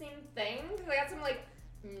you want the same thing? Because I got some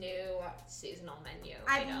new seasonal menu.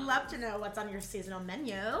 I'd items. love to know what's on your seasonal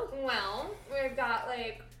menu. Well, we've got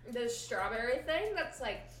this strawberry thing that's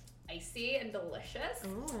icy and delicious.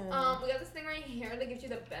 Ooh. We got this thing right here that gives you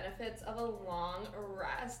the benefits of a long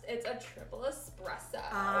rest. It's a triple espresso.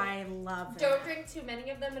 I love it. Don't drink too many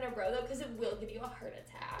of them in a row though, because it will give you a heart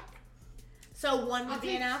attack. So one I'll would be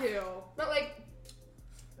take enough? 2. But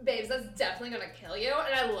babes, that's definitely gonna kill you,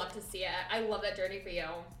 and I love to see it. I love that journey for you.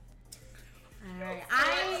 Alright.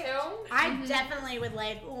 Two? I definitely would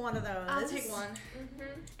like one of those. I'll take one.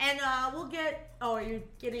 Mm-hmm. And we'll get. Oh, are you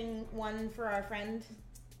getting one for our friend?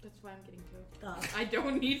 That's why I'm getting 2. Oh. I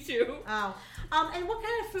don't need to. Oh. And what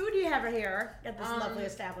kind of food do you have here at this lovely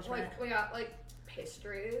establishment? We got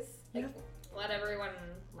pastries. What everyone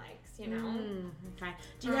likes, you know. Okay.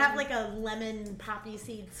 Do you have a lemon poppy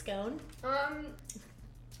seed scone? I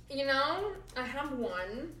have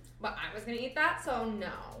one, but I was gonna eat that, so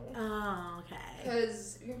no. Oh, okay.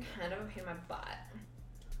 Because you're kind of a pain in my butt.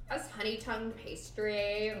 As honey tongue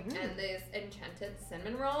pastry and these enchanted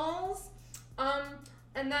cinnamon rolls.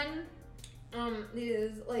 And then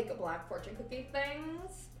these black fortune cookie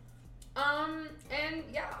things. And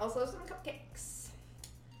yeah, also some cupcakes.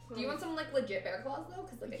 Do you want some legit bear claws though?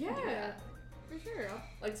 Because I can do Yeah. that. For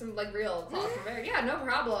sure. Some real claws from bear. Yeah, no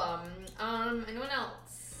problem. Anyone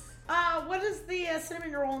else? What is the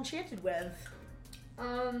cinnamon roll enchanted with?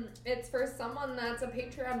 It's for someone that's a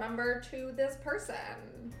Patreon member to this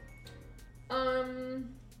person.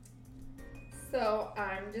 So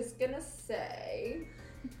I'm just gonna say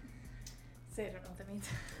Say I don't know what that means.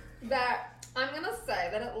 that I'm gonna say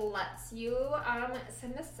that it lets you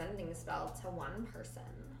send a sending spell to one person.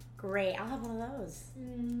 Great. I'll have one of those.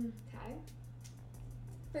 Okay.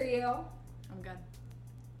 For you. I'm good.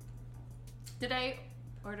 Did I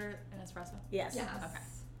order an espresso? Yes. Yes. Okay.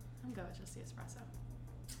 I'm good with just the espresso.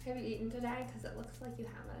 Have you eaten today? Because it looks like you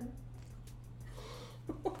haven't.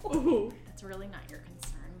 That's really not your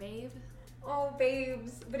concern, babe. Oh,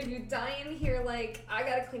 babes. But if you die in here, like, I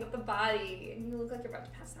gotta clean up the body, and you look like you're about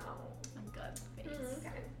to pass out. I'm good, babes. Okay.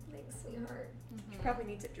 Thanks, sweetheart. She probably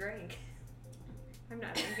needs a drink. I'm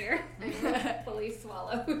not in here. I fully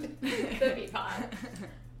swallowed the bee pot.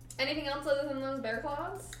 Anything else other than those bear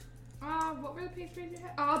claws? What were the pastries you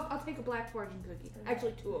had? I'll take a black fortune cookie.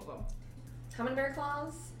 Actually, 2 of them. How many bear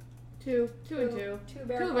claws? 2 and 2. 2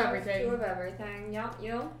 bear 2 of claws. everything. 2 of everything. Yep,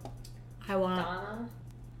 you. I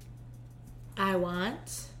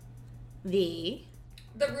want the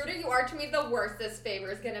The ruder you are to me, the worse this favor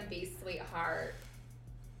is gonna be, sweetheart.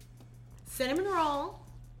 cinnamon roll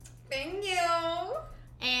Thank you.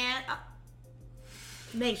 and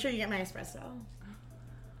make sure you get my espresso.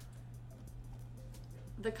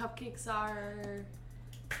 The cupcakes are...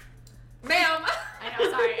 Ma'am. I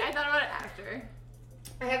know, sorry. I thought about it after.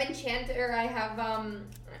 I have enchanted, or I have,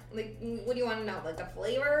 like, what do you want to know? Like, the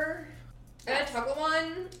flavor? I got a chocolate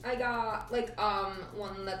one. I got, like,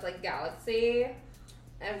 one that's, like, galaxy.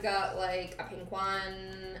 I've got, like, a pink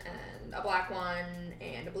one, and a black one,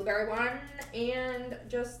 and a blueberry one, and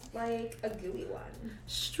just, like, a gooey one.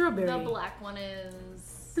 Strawberry. The black one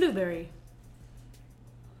is... Blueberry.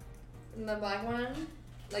 And the black one,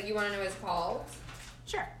 like, you want to know what it's called?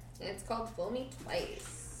 Sure. It's called Fool Me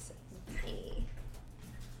Twice. Tiny.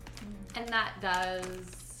 And that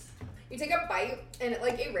does... You take a bite, and it,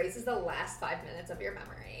 like, erases the last 5 minutes of your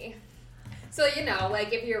memory. So, you know,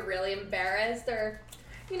 like, if you're really embarrassed or,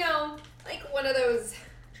 you know, like, one of those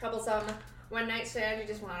troublesome one-night stands you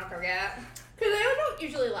just want to forget. Because they don't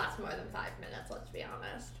usually last more than 5 minutes, let's be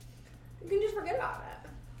honest. You can just forget about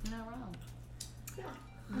it. No wrong. Yeah.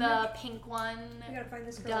 The pink one I gotta find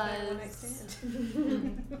this girl a better one-night does...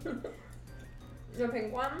 stand. The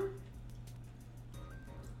pink one.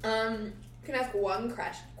 You can ask one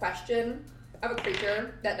question of a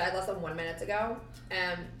creature that died less than 1 minute ago,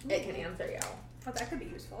 and it can answer you. Oh, that could be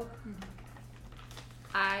useful.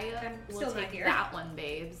 I I'm will still not take here. that one,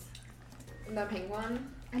 babes. The pink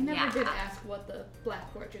one. I never Yeah. did ask what the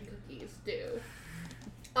black fortune cookies do.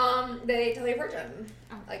 They tell you a fortune.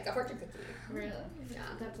 Oh. Like a fortune cookie. Really? Yeah.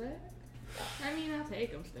 That's it? I mean, I'll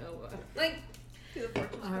take them still, but Like, Do the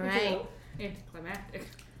fortune. All it's a right. little anticlimactic.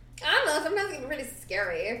 I don't know, sometimes it can be pretty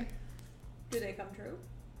scary. Do they come true?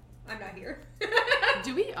 I'm not here.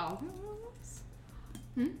 Do we all get one of those?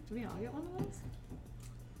 Do we all get one of those?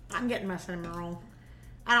 I'm getting my cinnamon roll.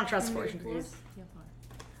 I don't trust You fortune get four? cookies. Yeah,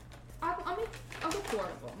 I'll get 4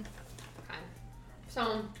 of them. Okay.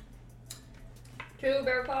 So, 2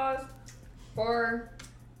 bear claws, 4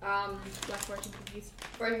 Black fortune cookies.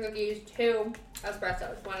 fortune cookies, 2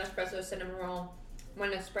 espressos. 1 espresso cinnamon roll,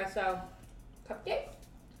 1 espresso cupcake.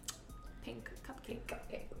 Pink cupcake.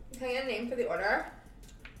 Cupcake. Can I get a name for the order?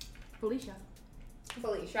 Felicia.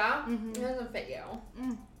 Felicia. Mhm. It doesn't fit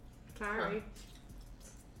you. Sorry.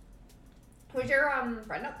 Who's your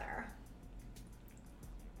friend up there?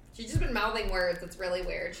 She's just been mouthing words. It's really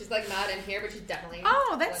weird. She's like not in here, but she's definitely.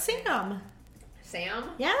 Oh, that's listening. Sam. Sam?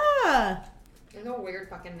 Yeah. It's a weird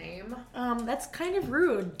fucking name. That's kind of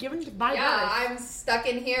rude. Given by Yeah, birth. I'm stuck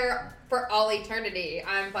in here for all eternity.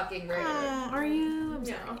 I'm fucking rude. Are you? I'm No.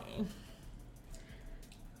 sorry.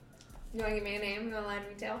 You want to give me a name? You want to lie to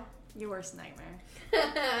me too? Your worst nightmare.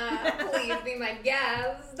 Please be my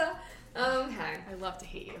guest. Okay. I love to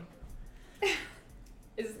hate you.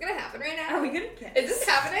 Is this gonna happen right now? Are we gonna kiss? Is this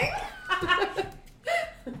happening? I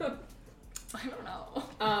don't know.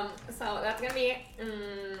 So that's gonna be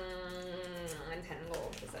 10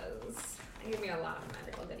 gold pieces. Give me a lot of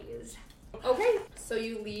magical goodies. Okay, so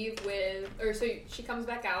you leave with, or so she comes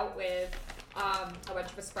back out with a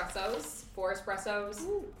bunch of espressos, 4 espressos,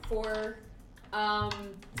 4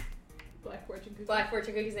 Black fortune cookies. black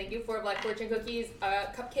fortune cookies. Thank you. 4 black fortune cookies,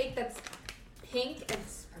 a cupcake that's pink and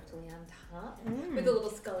sparkly on top with a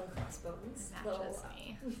little skull and crossbones. Matches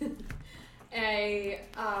me. A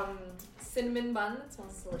cinnamon bun that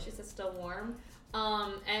smells delicious. It's still warm.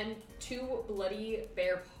 And 2 bloody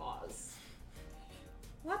bear paws.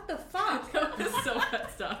 What the fuck? That was so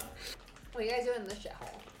messed up. What are you guys doing in this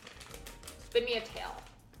shithole? Spin me a tail.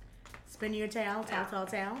 Spin your tail,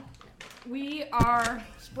 tail. We are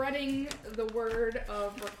spreading the word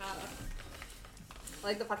of ricotta,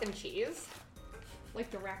 Like the fucking cheese.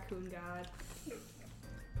 like the raccoon god.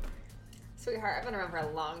 Sweetheart, I've been around for a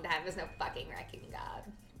long time. There's no fucking raccoon god.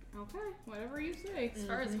 Okay, whatever you say. As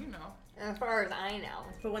far as you know. As far as I know.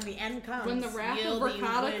 But when the end comes, When the wrath of you'll be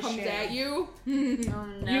ricotta comes wishing. at you, Oh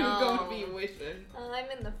no. you're going to be wishing. I'm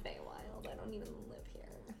in the Feywild. I don't even live here.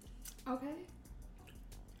 Okay.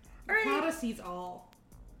 Alright. Ricotta sees all.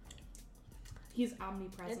 He's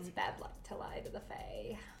omnipresent. It's bad luck to lie to the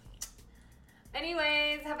Fae.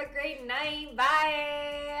 Anyways, have a great night.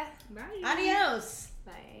 Bye. Bye. Adios.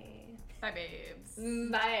 Bye. Bye, babes.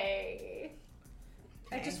 Bye.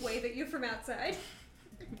 I just wave at you from outside.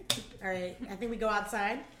 All right, I think we go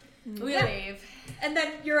outside. We Yeah. leave. And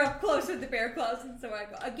then you're up close with the bear claws, and so I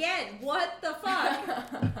go, again, what the fuck?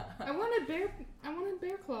 I wanted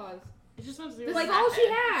bear claws. It just wants to This do is with all she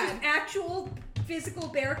nothing. had. Just actual physical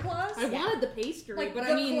bear claws? I wanted the pastry, Like but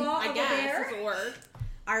the I mean, claw I of a guess bear? this will work.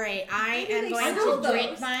 All right, I Where do am they going sell to drink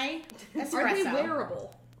those? my espresso. Are they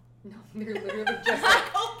wearable? No, they're literally just like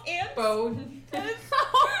Oh, and bone.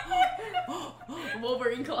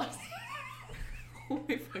 Wolverine claws. Oh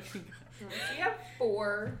my fucking god. So you have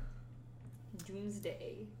 4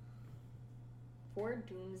 doomsday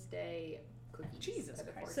cookies. Jesus for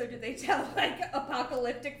the Christ. so do they tell, like,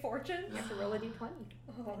 apocalyptic fortunes? You have to roll a d20.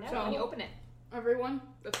 Oh, No, So- when you open it. Everyone,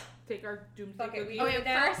 let's take our doomsday Fuck it, cookie. we- Okay,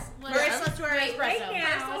 now? first Let's do our wait, espresso. right First,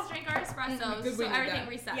 now. let's drink our espressos Good so we need everything that.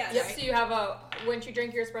 resets. Yes. Yep, Right? so you have once you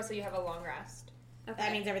drink your espresso, you have a long rest.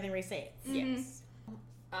 That means everything resets. Yes.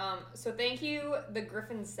 So thank you, the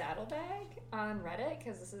Griffin Saddlebag on Reddit,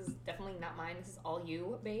 because this is definitely not mine. This is all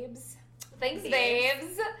you, babes. Thanks,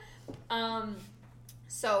 babes. Roll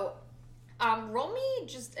me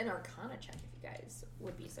just an Arcana check if you guys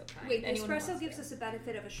would be so kind. Wait, the Anyone who espresso wants gives to. us a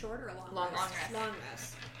benefit of a short or a long Long rest? rest. Long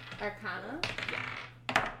rest. Arcana.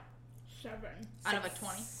 7. Out of a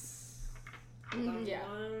 20. Hold on Yeah,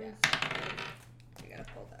 one yeah. second. I gotta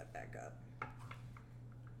pull that back up.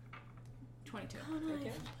 22.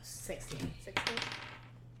 Okay. 16. 16.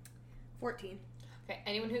 14. Okay,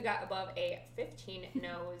 anyone who got above a 15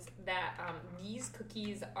 knows that these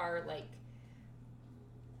cookies are like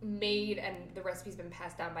made and the recipe's been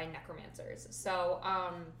passed down by necromancers. So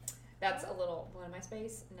that's a little one of my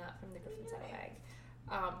space, not from the Griffin Saddlebag.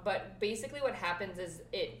 But basically what happens is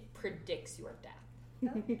it predicts your death.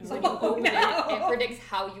 So when you open it predicts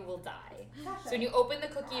how you will die. So when you open the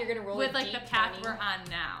cookie, you're gonna roll With a like d20. the path we're on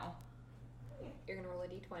now. You're gonna roll a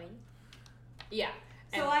d20. Yeah.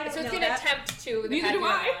 So I don't so it's know gonna that. attempt to. The Neither path do you're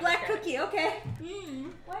on. Black Okay. cookie, okay.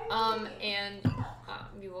 And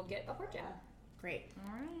you will get a fortune. Great.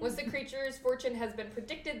 Once the creature's fortune has been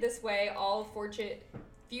predicted this way, all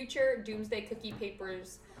future Doomsday Cookie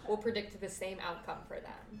papers will predict the same outcome for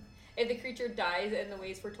them. If the creature dies in the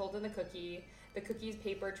ways foretold in the cookie's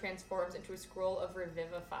paper transforms into a scroll of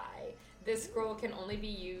Revivify. This scroll can only be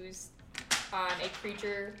used on a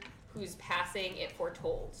creature who's passing it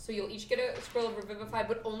foretold. So you'll each get a scroll of Revivify,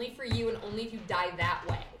 but only for you and only if you die that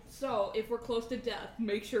way. So, if we're close to death,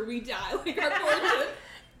 make sure we die like our fortune.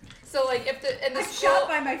 So like if the I'm scroll, shot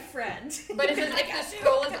by my friend. but it says if the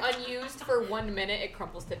scroll is unused for 1 minute, it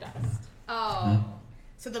crumbles to dust. Oh.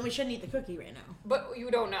 So then we shouldn't eat the cookie right now. But you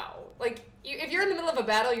don't know. Like, if you're in the middle of a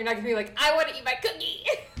battle, you're not gonna be like, I want to eat my cookie.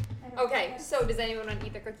 Okay, so does anyone want to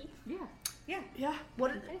eat their cookie? Yeah. Yeah.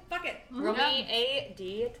 What? Fuck it. Roll me a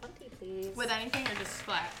d20, please. With anything or just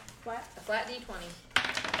flat? What? A flat d20.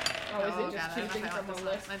 Oh, is Oh, it just God, I don't know choosing if I from want a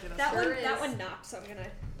this list? one. I do this That Sure one. That is. one knocked. So I'm gonna.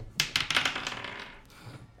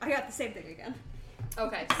 I got the same thing again.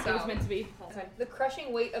 Okay, It was so meant to be. okay. The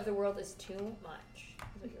crushing weight of the world is too much.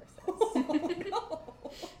 Is what yours says.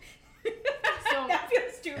 So that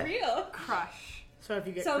feels too real. Crush. So if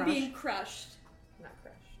you get So I'm crushed. being crushed. Not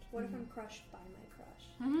crushed. What if I'm crushed by my crush?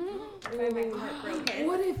 Mm-hmm. What if my heart broken?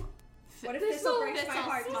 What if What if This'll- Thistle breaks my this'll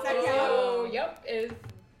heart? Does fall. that count? Oh, yep.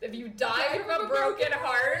 If you die from a broken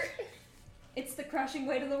heart, It's the crushing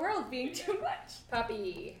weight of the world being too much.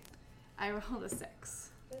 puppy. I rolled a 6.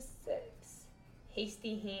 The 6.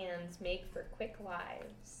 Hasty hands make for quick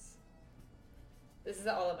lives. This is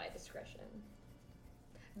all at my discretion.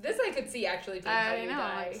 This I could see actually being how I you know,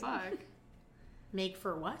 die. like, fuck. Make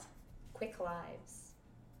for what? Quick lives.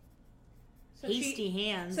 So Hasty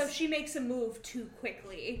hands. So she makes a move too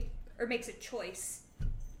quickly, or makes a choice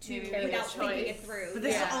Maybe make a without thinking it choice. through. But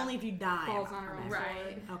this Yeah. is only if you die. falls on her own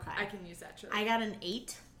Right. sword? Okay. I can use that choice. I got an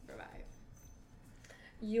 8. Revive.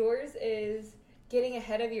 Yours is getting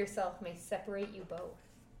ahead of yourself may separate you both.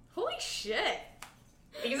 Holy shit.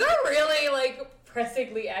 These are really like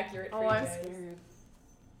pressingly accurate for Oh, you I'm guys. scared.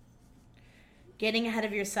 Getting ahead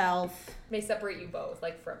of yourself. May separate you both,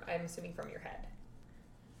 like from I'm assuming from your head.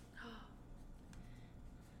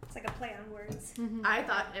 It's like a play on words. I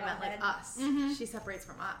thought it meant like Head. us. Mhm. She separates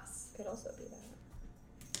from us. Could also be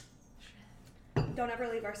that. Don't ever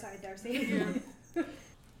leave our side, Darcy.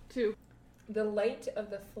 2. The light of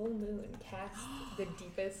the full moon casts the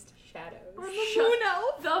deepest shadows.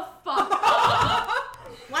 Shut the fuck up.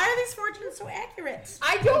 Why are these fortunes so accurate?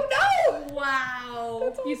 I don't know!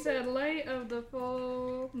 Wow. You said light of the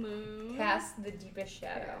full moon. Cast the deepest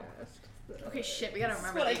shadow. Okay, shit, we gotta That's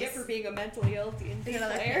remember what I these. get for being a mentally ill D&D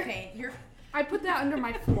Another player. paint. You're I put that under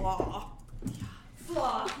my flaw.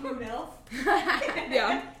 Flaw, moon elf.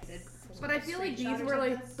 Yeah. But I feel like Screenshot these or were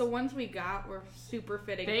like something? the ones we got were super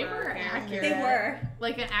fitting. They for our were character. accurate. They were.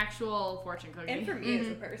 like an actual fortune cookie. And for me as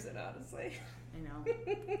a person, honestly. I know.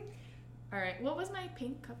 Alright, what was my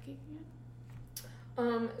pink cupcake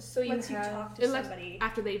again? So you Once you have talk to It lets- somebody.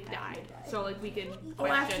 after they've died. So like we can Oh,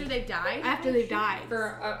 after question- they've died? after they've died.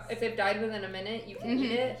 for if they've died within a minute, you can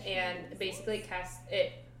eat it and basically cast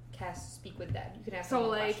speak with dead. You can ask So, them a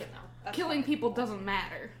like, question now. Killing people doesn't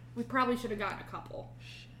matter. We probably should have gotten a couple.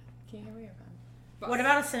 Can't hear where you're from. What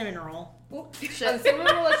about a cinnamon roll?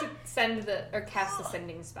 Someone will let you send or cast the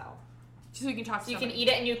sending spell. So you can talk to So you can somebody. eat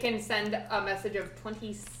it and you can send a message of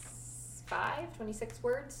 26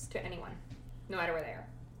 words to anyone, no matter where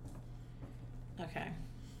they are. Okay.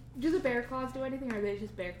 Do the bear claws do anything, or are they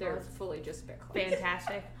just bear They're claws? fully just bear claws.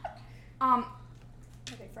 Fantastic. Are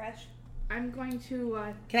they fresh? I'm going to.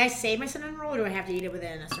 Can I save my cinnamon roll, or do I have to eat it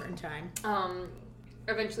within a certain time?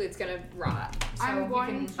 Eventually it's gonna rot. So I'm you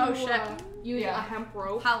going can- to Oh, shit. use Yeah. a hemp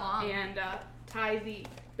rope How long? and tie the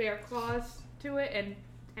bear claws to it and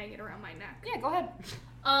hang it around my neck. Yeah, go ahead.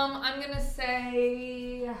 I'm gonna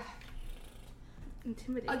say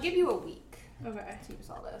Intimidate. I'll give you a week Okay. to use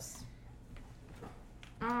all this.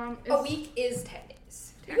 Um, A week is 10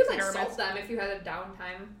 days. You could like Taxidermist. salt them if you had a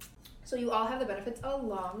downtime. So you all have the benefits of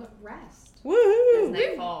long rest as Woohoo!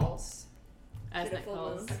 night falls. As night Beautiful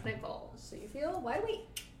falls. moon. As night falls. So you feel wide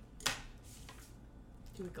awake.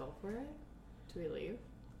 Do we go for it? Do we leave?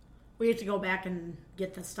 We have to go back and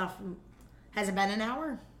get the stuff. Has it been an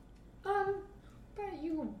hour? But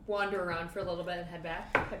you wander around for a little bit and head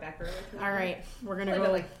back early. All right, we're gonna Probably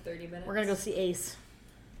go. like 30 minutes. We're gonna go see Ace.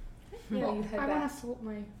 Yeah, well, you head I back. want to salt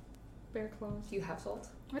my bear claws. Do you have salt?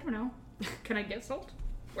 I don't know. Can I get salt?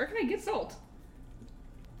 Where can I get salt?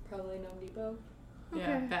 Probably Gnome Depot.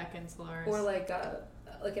 Yeah, Okay. back in Solaris. Or like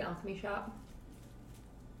an alchemy shop.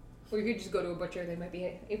 Or you could just go to a butcher. They might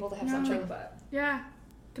be able to have No. something, but Yeah.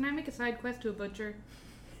 Can I make a side quest to a butcher?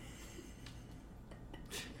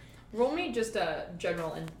 roll me just a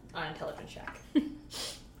general intelligence check.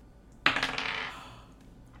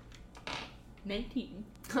 19.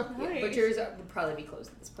 Yeah, Nice. butchers would probably be closed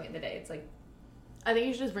at this point in the day. It's like I think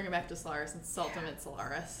you should just bring it back to Solaris and salt them at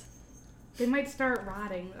Solaris. They might start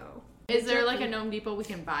rotting though. Is there like a Gnome Depot we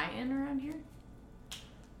can buy in around here?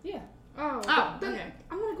 yeah, Oh. Oh, then okay.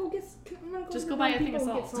 I'm gonna go get. I'm gonna go Just to go the buy a Home thing of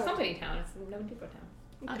Depot and get salt. it's company town. It's Gnome Depot town.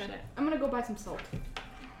 Oh, Okay. shit. I'm gonna go buy some salt.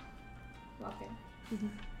 Walk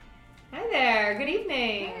in. Hi there. Good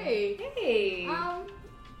evening. Hey. Hey.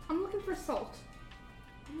 I'm looking for salt.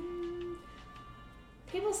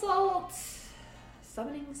 Table salt.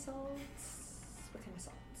 Summoning salt. What kind of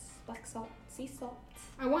salt? Black salt. Sea salt.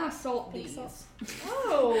 I want to salt Pink these. salt.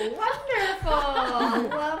 Oh, wonderful!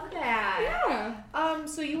 Love that. Yeah.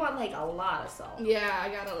 So you want like a lot of salt? Yeah, I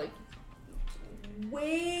gotta like.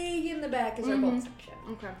 Way in the back is our Mhm. gold section.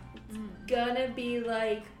 Okay. Gonna be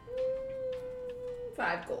like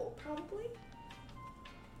 5 gold probably.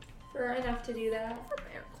 For enough to do that. For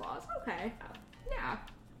bear claws. Okay. Yeah.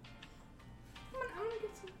 I'm gonna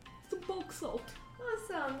get some bulk salt.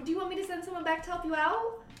 Awesome. Do you want me to send someone back to help you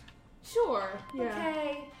out? Sure. Yeah.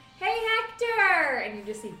 Okay. Hey Hector! And you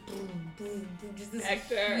just see boom, boom, boom, just this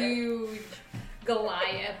Hector. huge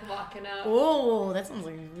Goliath walking up. Oh, that sounds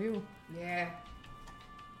like a review. Yeah.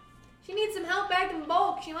 She needs some help back in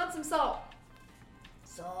bulk. She wants some salt.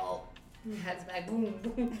 Salt. Heads back. Boom,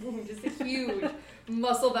 boom, boom. Just a huge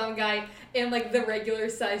muscle-bound guy in like the regular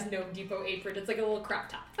size Gnome Depot apron. It's like a little crop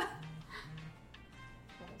top.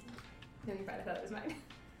 No, you're fine. I thought it was mine.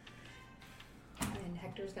 And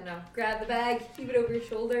Hector's gonna grab the bag, keep it over his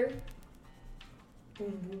shoulder.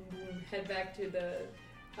 Boom, boom, boom. Head back to the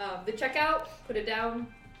checkout. Put it down.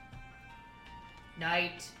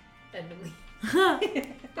 Night. And leave. Hi,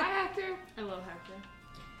 Hector. I love Hector.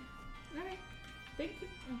 Alright. Thank you.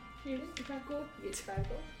 Oh, here's the gold. It's 5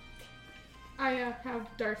 gold. I have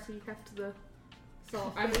Darcy heft the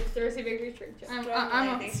salt. I'm Thursday Bakery Church. I'm Strong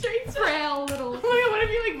a lady. frail little. Oh my god, what if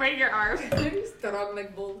you like break your arm? Strong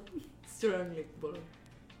like bull. Strong like bull.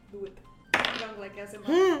 Do it. Strong like as a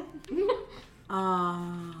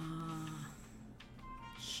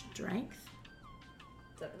Strength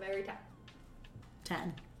It's at the very top.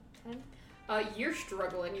 10. You're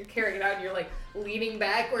struggling. You're carrying it out. And you're like leaning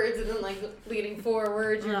backwards and then like leaning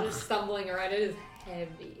forwards. You're Ugh. just stumbling around. It is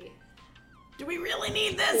heavy. Do we really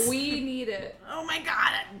need this? We need it. Oh my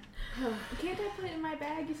god! Can't I put it in my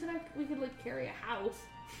bag? You said we could like carry a house.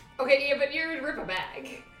 Okay, yeah, but you're gonna rip a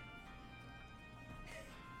bag.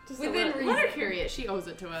 Just Within let her reason. carry it. She owes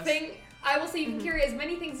it to us. I will say you can carry as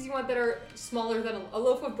many things as you want that are smaller than a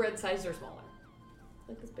loaf of bread size or smaller.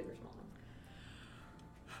 Like this big or smaller.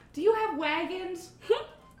 Do you have wagons?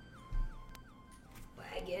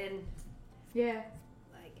 Wagon. Yeah.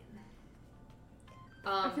 Wagon.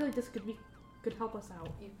 I feel like this could help us out.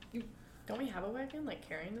 You Don't we have a wagon, like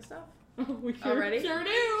carrying the stuff? We Already? Sure do.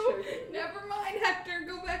 Sure do. Never mind, Hector.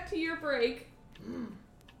 Go back to your break.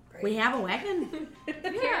 We have a wagon?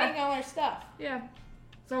 Carrying all our stuff. Yeah.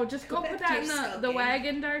 So just go Back put to that your in skull the game.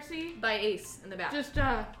 wagon, Darcy. By Ace in the back. Just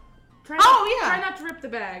try Oh, yeah. not to rip the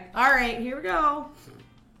bag. All right, here we go.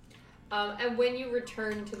 And when you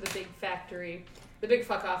return to the big factory, the big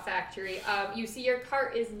fuck off factory, you see your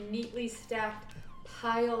cart is neatly stacked,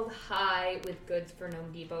 piled high with goods for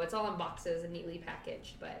Gnome Depot. It's all in boxes and neatly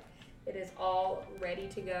packaged, but it is all ready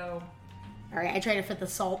to go. All right, I try to fit the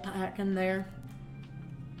salt pack in there.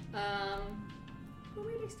 Who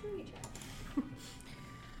made dexterity check?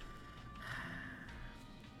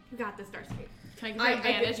 We got this, Darcy. Can I give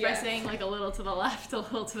you advantage by yes. saying like a little to the left, a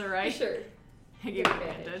little to the right? Sure. I give you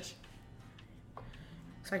advantage.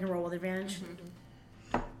 So I can roll with advantage.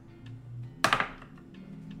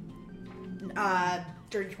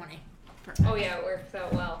 Dirty 20. Oh yeah, it worked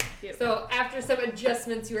out well. Yep. So after some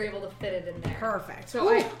adjustments, you were able to fit it in there. Perfect. So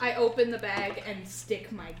I open the bag and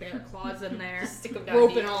stick my bear claws in there. Just stick them down Rope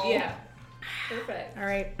deep. and all. Yeah. Perfect. All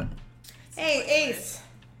right. Hey, Ace.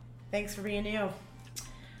 Thanks for being you.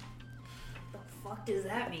 The fuck does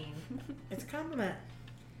that mean? It's a compliment.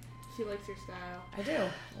 She likes your style. I do.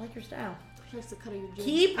 I like your style. Tries to cut your jeans.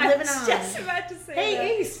 Keep I living was on. just about to say Hey, that.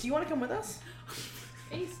 Ace, do you want to come with us?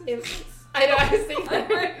 Ace is If, I know, I was thinking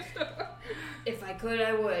that. If I could,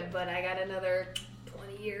 I would, but I got another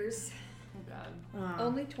 20 years. Oh god.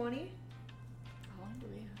 Only 20? How long do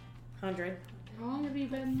we have? 100. How long have you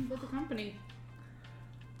been with the company?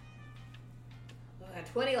 Well, I got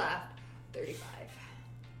 20 left. 35.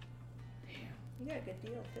 You got a good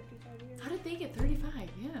deal, 55 years. How did they get 35?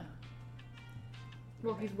 Yeah.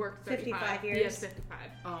 Well, he's worked 35. 55 He years. has 55.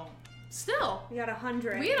 Oh. Still. You got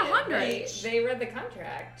 100. We had 100. They read the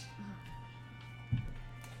contract.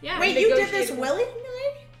 Yeah. Wait, they you did negotiated- this willingly?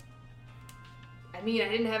 I mean, I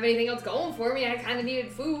didn't have anything else going for me. I kind of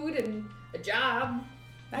needed food and a job.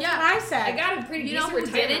 That's Yeah, what I said. I got a pretty You know decent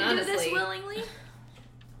who retirement, didn't do honestly. this willingly?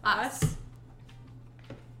 Us.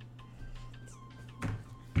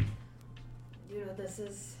 You know, this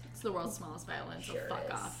is... It's the world's smallest violin, so Sure fuck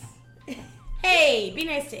is. off. Hey, be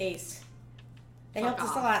nice to Ace. They Fuck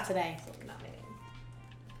helped us a off. lot today. Not my name.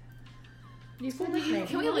 You said nickname. you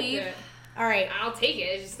Can we loved leave? it. All right. I'll take it.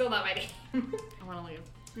 It's just still not my name. I want to leave.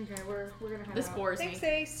 Okay, we're gonna head This out. bores Thanks, me.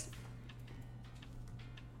 Ace.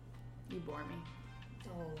 You bore me.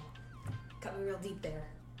 Oh, got me real deep there.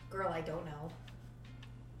 Girl, I don't know.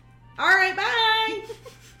 All right, bye.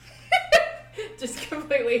 Just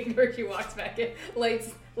completely ignores you, walks back in,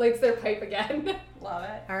 lights their pipe again. Love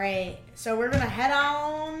it. All right, so we're gonna head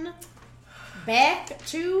on back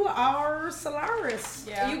to our Solaris.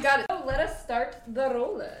 Yeah. You got it. So let us start the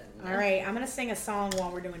rolling. All right, I'm gonna sing a song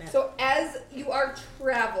while we're doing it. So as you are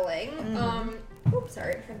traveling, oops,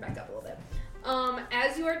 sorry, I'm trying to back up a little bit.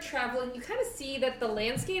 As you are traveling, you kind of see that the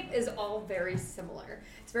landscape is all very similar.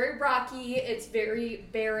 It's very rocky. It's very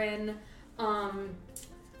barren.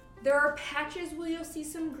 There are patches where you'll see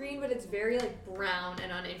some green, but it's very like brown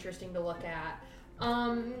and uninteresting to look at.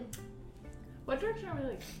 What direction are we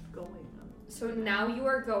like going? So now you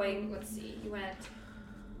are going. Let's see. You went.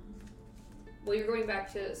 Well, you're going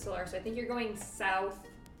back to Solaris. So I think you're going south,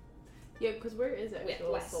 Yeah, because where is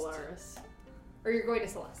actual west. Solaris? or you're going to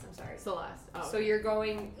Celeste. I'm sorry. Celeste. Oh. So you're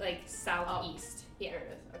going like southeast. Yeah. There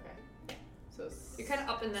it is. Okay. So You're kind of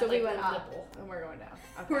up in that so like we went little up nipple. and we're going down.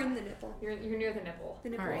 Okay. We're in the nipple. You're near the nipple. The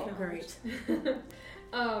nipple. All right, great.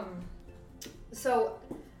 So,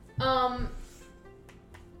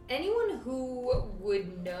 anyone who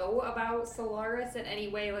would know about Solaris in any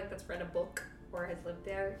way, like that's read a book or has lived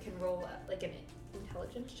there, can roll like an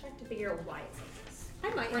intelligence check to figure out why it's like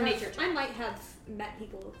this. Or nature check. I might have met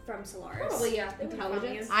people from Solaris. Probably, yeah.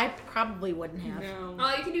 Intelligence. I probably wouldn't have. No.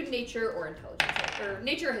 You can do nature or intelligence, or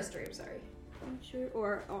nature or history. I'm sorry. Nature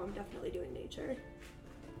or I'm definitely doing nature.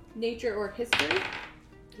 Nature or history?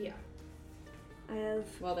 Yeah. I have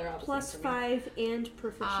Well, they're all the plus same for me. 5 and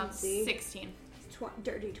proficiency. 16.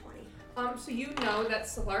 Dirty 20. So you know that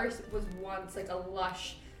Solaris was once like a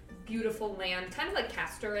lush, beautiful land, kind of like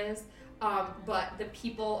Castor is. But the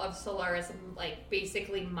people of Solaris like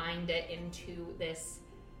basically mined it into this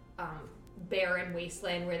barren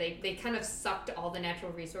wasteland where they kind of sucked all the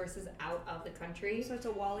natural resources out of the country. So it's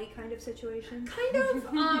a Wall-E kind of situation? Kind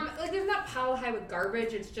of. Like, there's not pile high with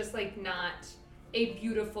garbage. It's just, like, not a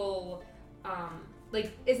beautiful,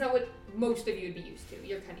 like, it's not what most of you would be used to.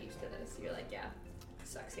 You're kind of used to this. You're like, yeah,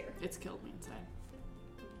 sucks here. It's killed me inside.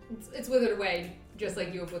 It's withered away, just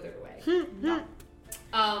like you have withered away.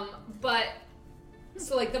 But,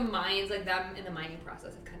 so, like, the mines, like, them in the mining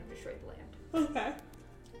process have kind of destroyed the land. Okay.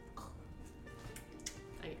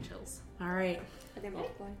 I get chills. All right. Are they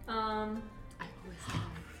multiplying?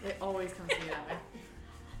 It always comes to me that way.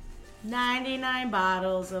 99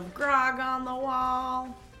 bottles of grog on the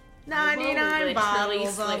wall. 99 literally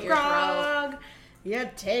bottles slit of your grog. You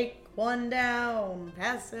take one down,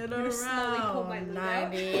 pass it gonna slowly pull my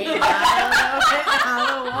around. lute out. 98 bottles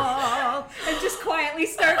on the wall. And just quietly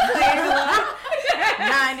start playing along.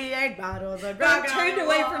 98 bottles of grog. I'm turned on the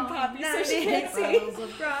away wall. from Poppy so she 98 can't see. bottles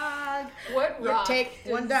of grog. What You rock take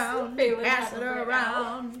one does down, Phelan pass have it right now?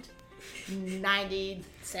 around.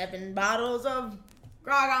 97 bottles of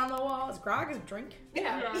grog on the wall. Is grog a drink?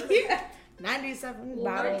 Yeah. Yeah. 97 Well,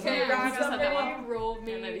 bottles okay, of grog on the somebody wall. roll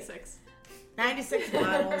me. Yeah, 96. 96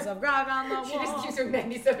 bottles of grog on the She just wall. used her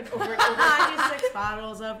 97 over and over. 96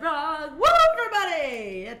 bottles of grog. Woo,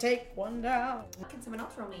 everybody! You take one down. Can someone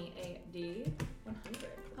else roll me a D100?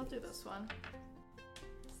 I'll do this one.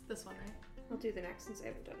 It's this one, right? I'll do the next since I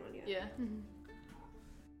haven't done one yet. Yeah.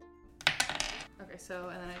 Okay, so,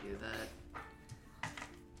 and then I do the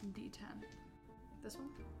D10. This one?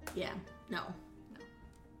 Yeah, no.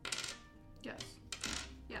 Yes.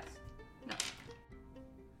 Yes. No.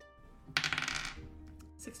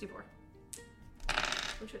 64.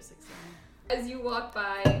 Which is 69. As you walk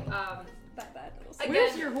by, That bad little again,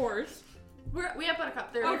 Where's your horse? We have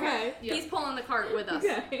Buttercup. There. Okay. Yeah. He's pulling the cart with us.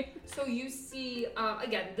 Okay. so you see,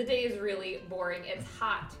 again, the day is really boring. It's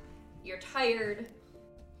hot. You're tired,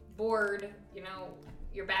 bored, you know,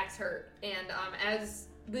 your back's hurt. And as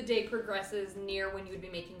the day progresses near when you would be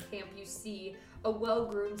making camp, you see a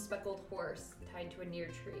well-groomed speckled horse tied to a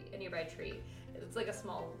nearby tree. It's like a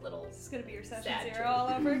small little. This is gonna be your session sad 0 tree. all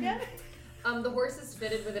over again. The horse is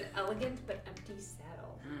fitted with an elegant but empty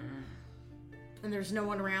saddle. And there's no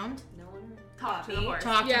one around? No one. Talk to the horse.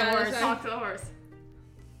 Talk to the Yeah, horse. let's talk to the horse.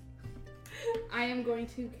 I am going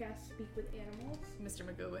to cast Speak with Animals Mr.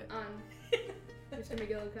 McGowitt. on Mr.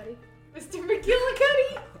 McGillicuddy. Mr.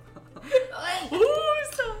 McGillicuddy. I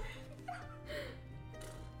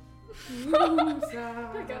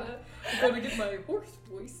gotta get my horse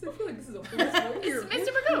voice. I feel like this is a horse voice. Mr.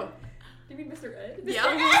 McGo. Do you mean Mr. Ed? Yeah.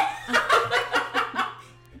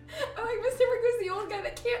 I'm like, Mr. McGo's the old guy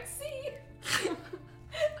that can't see.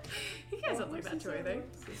 He has something like that too, I think.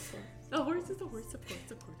 The horse is the horse, of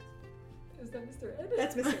course, of course. Is that Mr. Ed?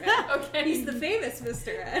 That's Mr. Ed. Okay. He's the famous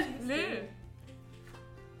Mr. Ed. Yeah.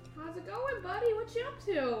 How's it going, buddy? What you up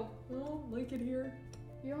to? Oh, like it here.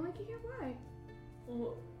 You don't like it here? Why?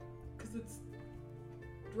 Oh, because it's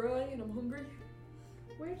dry and I'm hungry.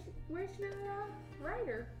 Where's your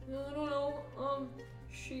rider? I don't know.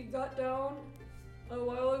 She got down a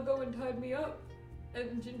while ago and tied me up,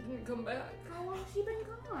 and she didn't come back. How long has she been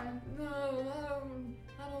gone? No,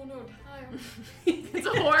 I don't know time. It's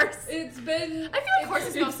a horse. It's been. I feel like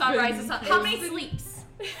horses know sunrise to sun. How many sleeps?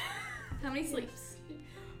 How many sleeps?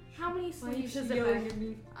 How many Why sleeps is has she it yelling been? at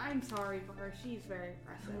me? I'm sorry for her. She's very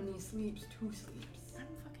How aggressive. many sleeps? 2 sleeps. I'm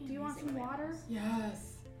fucking Do you want amazing some with water? animals.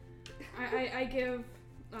 Yes. I give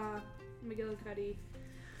McGillicuddy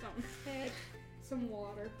some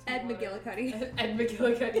water. Ed McGillicuddy. Ed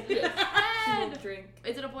McGillicuddy. Yes. She won't drink.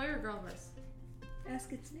 Is it a boy or a girl horse?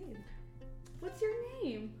 Ask its name. What's your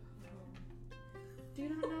name? Do you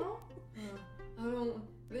not know? I don't.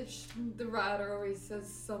 The rider always says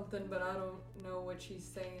something, but I don't know what she's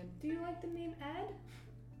saying. Do you like the name Ed?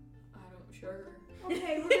 I don't. Sure.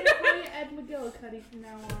 Okay, we're gonna call you Ed McGillicuddy from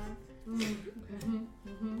now on.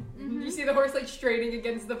 You see the horse like straining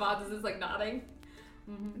against the vase as it's like nodding.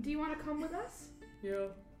 Do you want to come with us? Yeah.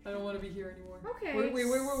 I don't want to be here anymore. Okay.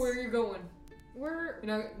 Where are you going? We're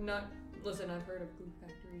You're not. Listen, I've heard of glue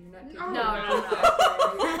factory. You're not. taking No, me no, to no.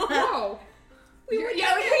 glue factory. no. We would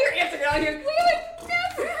your answer out here. We would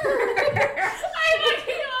never. I'm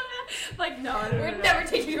looking on that. Like, no, We'd never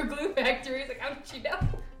take you to a glue factory. He's like, how did you know?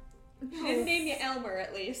 She didn't name you Elmer,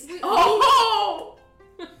 at least. Oh!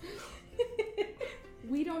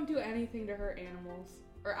 We don't do anything to hurt animals.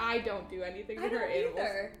 Or I don't do anything to I hurt don't animals.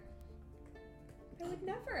 either. I would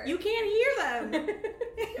never. You can't hear them.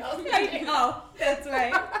 Oh, that's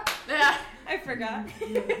right. Yeah. I forgot.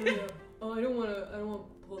 Yeah. Oh, I don't want to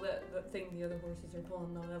pull that thing the other horses are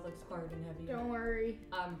pulling though. That looks hard and heavy. Don't worry.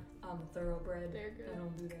 I'm a thoroughbred. They're good. I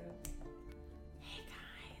don't do that.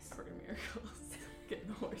 For miracles. Getting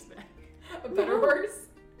the horse back. A better horse.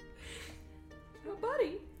 Oh,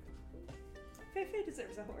 buddy. Feifei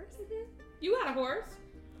deserves a horse. You got a horse.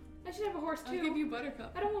 I should have a horse too. I'll give you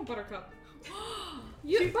Buttercup. I don't want Buttercup.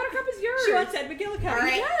 Buttercup is yours. She wants Ed McGillicuddy. All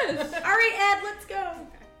right. Yes. All right, Ed, let's go.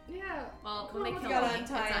 Yeah. Well, when they let's kill go him,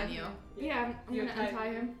 untie it's on him. you. Yeah, I'm You gonna untie-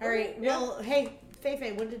 untie him. All right. Well, hey,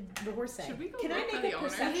 Feifei, what did the horse say? Should we go Can I wait for make the a owner?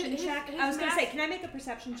 perception His- check? his I was gonna mas- say, can I make a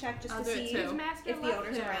perception check just I'll to do it see too. His master if the left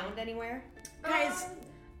owner's him. around anywhere? Guys,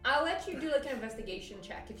 I'll let you do like an investigation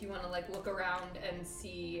check if you want to like look around and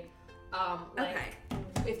see, like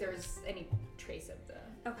if there's any trace of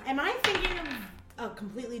the. am I thinking of a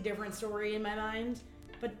completely different story in my mind?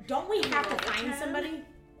 But don't we have to find somebody?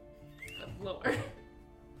 Lower.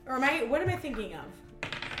 Or what am I thinking of?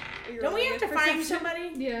 Don't we have to find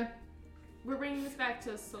somebody? Yeah. We're bringing this back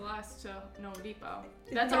to Celeste to No Depot.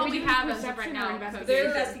 That's Are all we we doing have as of perception right or now. investigation?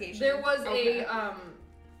 Investigation. There was Okay.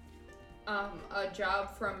 a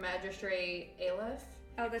job from Magistrate Aleph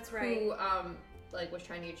Oh, that's right. who like was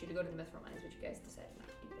trying to get you to go to the Mithril Mines, which you guys decided not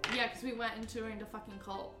to do that. Yeah, because we went into the fucking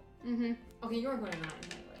cult. Mm-hmm. Okay, you weren't going to the mines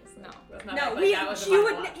anyways. So No. that's not No, like that was the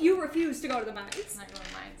final option. you refused to go to the mines. It's not going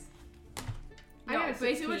to mines. I No, got a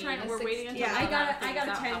basically we're 16. we're waiting until Yeah, I got a figures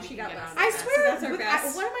out 10, how we she can got get less. out of I that. swear, that's our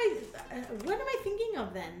best. what am I thinking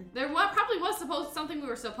of then? There probably was something we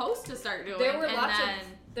were supposed to start doing. There were and lots then,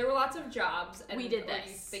 there were lots of jobs, and We did are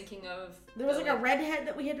you this. thinking of There was like a redhead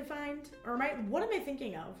that we had to find, or what am I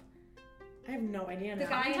thinking of? I have no idea The now.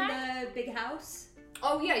 guy in the big house.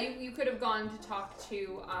 Oh yeah, you could have gone to talk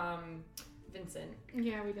to Vincent.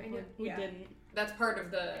 Yeah, we definitely Yeah. didn't. That's part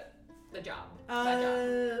of the job. That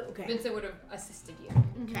job. Okay. Vincent would have assisted you.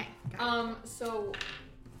 Okay. So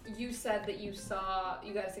you said that you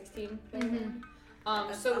got a 16. Mhm.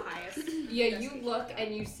 That's So the highest. yeah, you look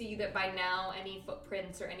and you see that by now any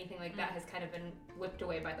footprints or anything like that has kind of been whipped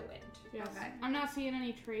away by the wind. Yes. Okay. I'm not seeing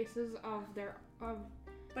any traces of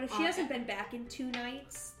But if she hasn't been back in 2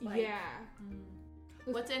 nights, yeah.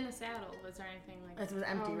 What's in the saddle? Was there anything like That was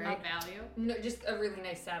empty, Oh, right? of value? No, just a really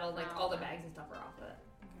nice saddle. Like Oh, all the okay. bags and stuff are off of it.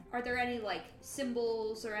 are there any like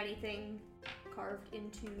symbols or anything carved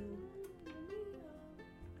into?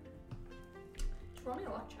 Just roll me a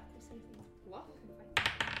luck check. We'll see if you What?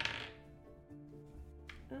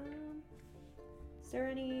 Is there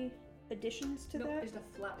any additions to Nope, that? just a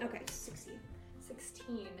flat. Okay, 16.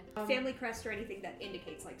 16. Family crest or anything that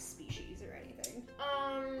indicates like species or anything.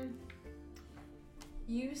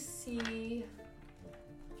 You see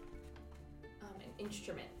an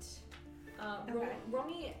instrument. Roll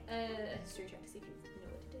me a history check to see if you know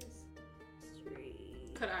what it is. 3.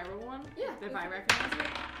 Could I roll one? Yeah. If I recognize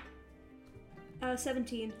it?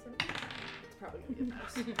 17. It's probably gonna be a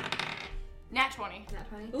pass. Nat 20. Nat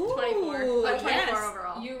 20. Ooh, 24. 24 yes.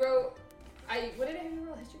 overall. You wrote. What did I have you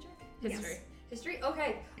roll? A history check? History. Yes. History.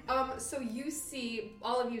 Okay. So you see,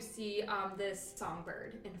 all of you see this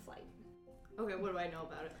songbird in flight. Okay, what do I know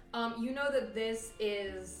about it? You know that this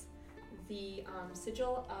is the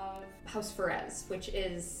sigil of House Ferez, which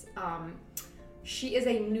is she is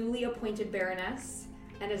a newly appointed baroness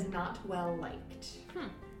and is not well liked.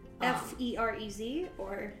 Ferez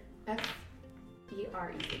or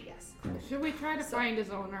Ferez, yes. Should we try to find his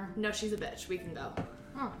owner? No, she's a bitch. We can go.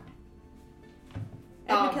 Oh.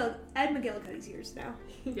 Ed McGillicuddy's yours now.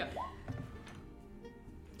 Yep.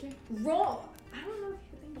 Roll. I don't know if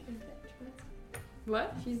you think she's a bitch, but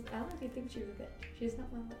What? I don't know if you think she's a bitch. She's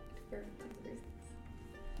not well liked for lots of reasons.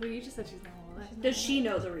 Well, you just said she's not well liked. Does she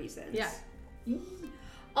know the reasons? Yeah.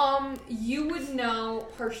 You would know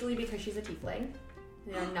partially because she's a tiefling.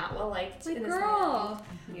 They're not well liked My in this girl.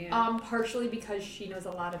 Yeah. partially because she knows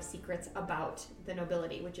a lot of secrets about the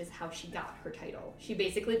nobility, which is how she got her title. She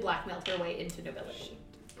basically blackmailed her way into nobility.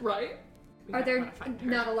 Right? We Are might there wanna find her.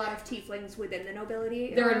 not a lot of tieflings within the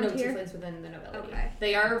nobility? There are around no here? tieflings within the nobility. Okay.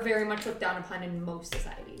 They are very much looked down upon in most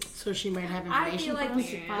societies. So she might have I information feel like for we us?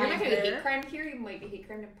 should You're find not going to her. hate crime here. You might be hate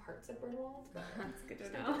crime in parts of Brynwald. But That's good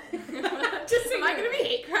to know. just Am I gonna be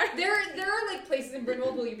hate crime? There are like places in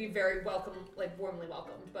Brynwald where you'd be very welcome, like warmly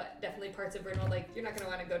welcomed, but definitely parts of Brynwald, like you're not gonna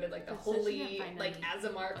want to go to like the So she holy can't find like any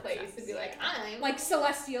Azamar place and be like, I'm Like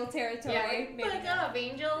celestial territory. yeah, like, maybe fuck not. off,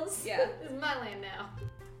 angels. Yeah. This is my land now.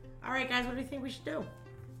 All right, guys, what do you think we should do?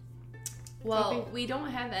 Well, we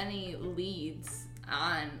don't have any leads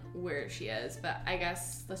on where she is, but I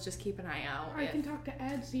guess let's just keep an eye out. I If can talk to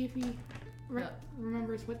Ed, see if he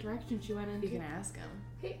remembers what direction she went into. you can ask him.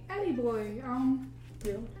 Hey, Eddie boy,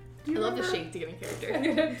 do you I love the remember- shake to get in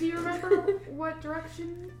character. Do you remember what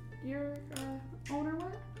direction your owner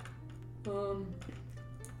went?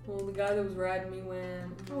 Well, the guy that was riding me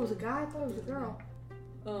went. Oh, it was a guy? I thought it was a girl.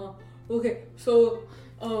 Okay, so,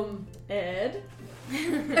 Ed?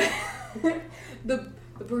 the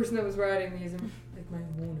person that was riding these, like my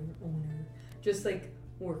owner, just like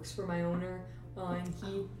works for my owner, and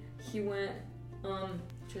he went,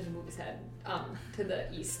 tries to move his head, to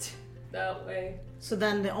the east, that way. So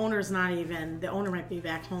then the owner might be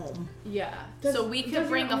back home. Yeah. So we could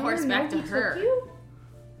bring the horse back to her.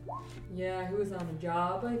 Yeah, he was on a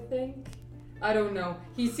job, I think. I don't know.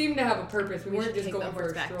 He seemed to have a purpose. We weren't just take the going for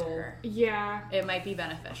horse a back to stroll. her. Yeah. It might be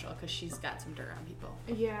beneficial because she's got some dirt on people.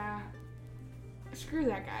 Yeah. Screw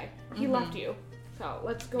that guy. He left you. So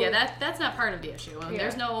let's go. Yeah, that's not part of the issue. And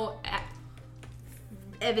there's no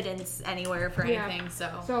evidence anywhere for anything,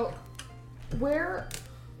 so. So, where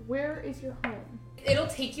is your home? It'll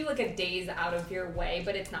take you like a days out of your way,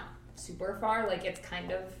 but it's not super far. Like it's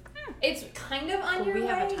kind of on your we way.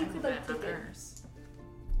 have a You time could, limit like, on take it. ours.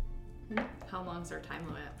 How long's our time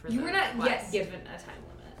limit for You the were not yet quest? given a time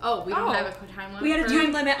limit. Oh, we don't Oh. have a time limit. We had a for-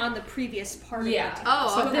 time limit on the previous part Yeah. of the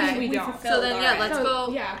Oh, so okay. then We we don't. fulfilled So then, our yeah, end. let's So,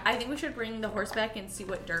 go. yeah. I think we should bring the horse back and see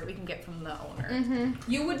what dirt we can get from the owner.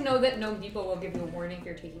 Mm-hmm. You would know that no depot will give you a warning if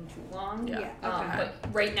you're taking too long. Yeah. Okay.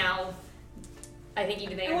 But right now, I think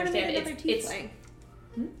even they I want to meet understand another it's. tiefling.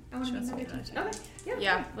 I want to meet another tiefling. Okay.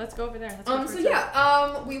 Yeah, let's go over there. Let's go So through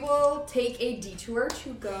yeah, we will take a detour to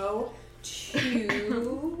go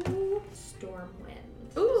to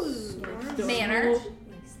Stormwind. Ooh, manor.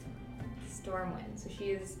 Stormwind. So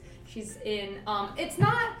she's in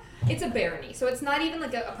it's a barony. So it's not even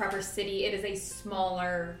like a proper city. It is a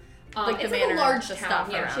smaller Like the it's manor, like a large the town. stuff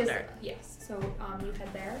Yeah, around she has, there. yes. So you head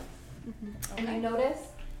there. And you notice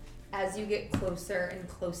as you get closer and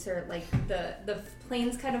closer, like the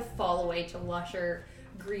plains kind of fall away to lusher,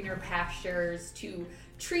 greener pastures, to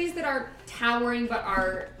trees that aren't towering but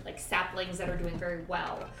are like saplings that are doing very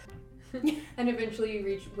well. And eventually you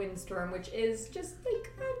reach Windstorm, which is just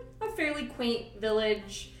like a fairly quaint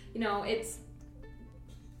village. You know, it's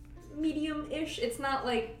medium-ish. It's not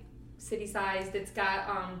like city-sized. It's got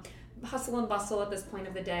hustle and bustle at this point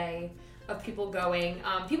of the day of people going.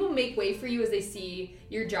 People make way for you as they see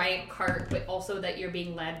your giant cart, but also that you're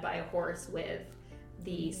being led by a horse with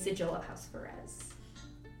the sigil of House Perez.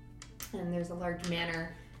 And there's a large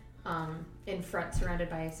manor in front, surrounded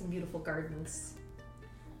by some beautiful gardens.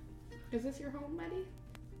 Is this your home, Maddie?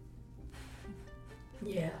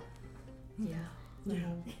 Yeah.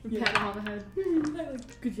 Pat him on the head.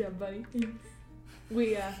 Good job, buddy.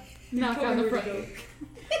 We knock on the front gate.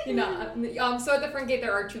 You know, so at the front gate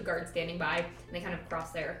there are two guards standing by, and they kind of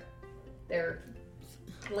cross their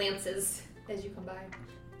lances as you come by.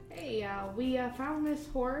 Hey, we found this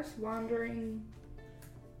horse wandering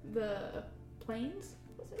the plains.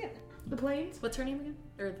 Yeah. The plains. What's her name again?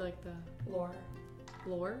 Or like the Lore.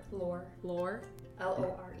 lore? Lore.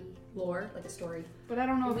 L-O-R-E. Lore. Like a story. But I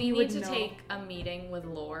don't know if We you need would to know. take a meeting with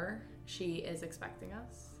Lore. She is expecting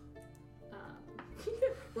us.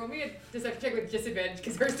 Roll me a deception check with disadvantage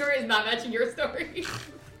because her story is not matching your story.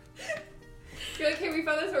 You're like, hey, we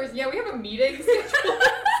found this horse. Yeah, we have a meeting scheduled.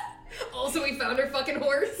 Also, we found her fucking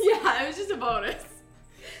horse. Yeah, it was just a bonus.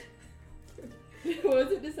 What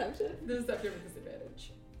was it? Deception? The deception with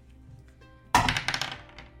disadvantage.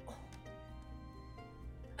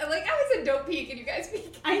 I like how I said don't peek and you guys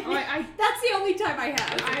peek. I That's the only time I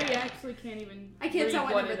have. I actually can't even. I can't Read tell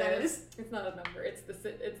what number it that is. It's not a number. It's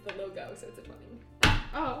the logo, so it's a 20.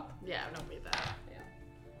 Oh. Yeah, don't beat that.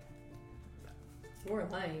 You're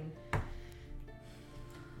lying.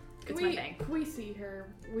 It's my thing. Can we see her?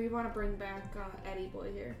 We want to bring back Eddie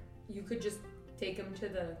Boy here. You could just take him to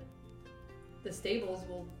the stables.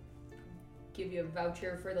 We'll give you a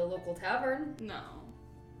voucher for the local tavern. No.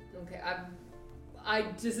 Okay,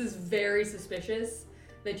 this is very suspicious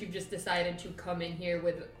that you've just decided to come in here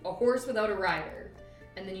with a horse without a rider,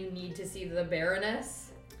 and then you need to see the Baroness.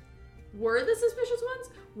 We're the suspicious ones?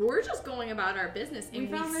 We're just going about our business and We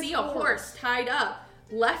we found see this a horse tied up,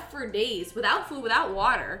 left for days, without food, without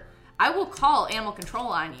water. I will call animal control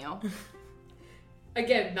on you.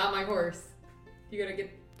 Again, not my horse. You gonna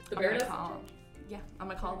get the I'm gonna Baroness? call. Yeah, I'm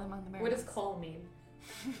gonna call them on the What Baroness. does call mean?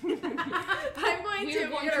 I'm going We to. are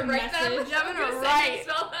going You're to gonna write that? message. I'm gonna write.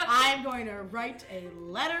 spell that. I'm going to write a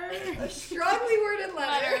letter. A strongly worded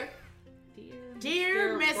letter.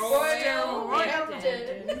 Dear Mr. Royal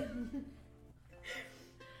Royalton.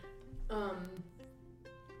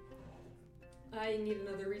 I need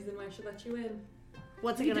another reason why I should let you in.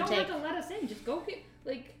 What's it You gonna don't take? have to let us in. Just go get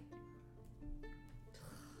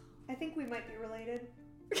I think we might be related.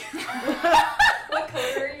 What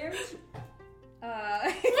color are you?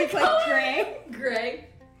 It's like gray. Gray.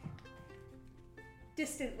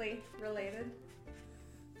 Distantly related.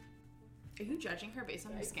 Are you judging her based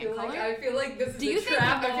on her I skin feel color? I feel like this is Do you a think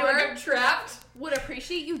trap. I feel like I'm trapped. Would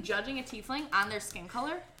appreciate you judging a tiefling on their skin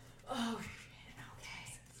color? Oh shit.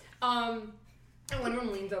 Okay. And one of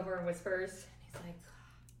them leans over and whispers. He's like,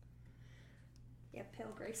 Yeah,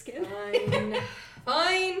 pale gray skin. fine. Go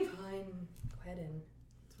ahead and.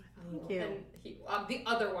 Thank you. And the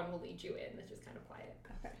other one will lead you in. It's just kind of quiet.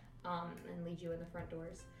 Okay. And lead you in the front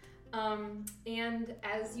doors. And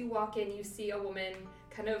as you walk in, you see a woman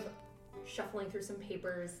kind of shuffling through some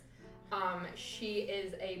papers. She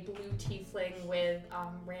is a blue tiefling with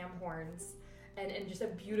ram horns and just a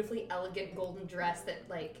beautifully elegant golden dress that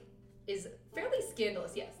is fairly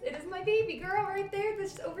scandalous. Yes, it is my baby girl right there,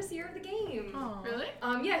 the overseer of the game. Oh. Really?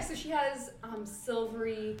 Yeah, so she has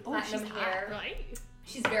silvery platinum hair. hot, right?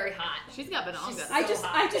 She's very hot. She's got banana. She's- I so just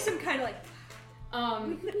hot. am kind of like,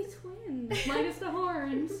 We could be twins, minus the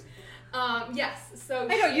horns. Yes, so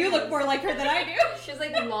I know you she look is- more like her than I do. She has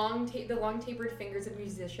the long tapered fingers of a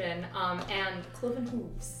musician, and cloven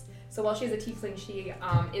hooves. So while she's a tiefling, she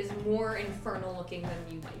is more infernal looking than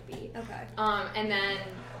you might be. Okay. And then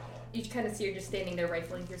you kind of see her just standing there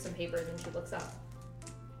rifling through some papers, and she looks up.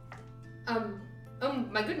 Oh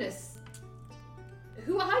my goodness.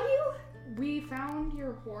 Who are you? We found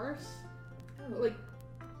your horse. Oh. Like,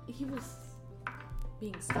 he was,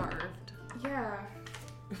 Being starved. yeah,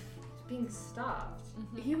 Being starved.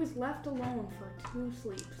 he was left alone for 2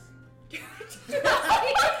 sleeps.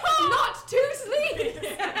 Not 2 sleeps.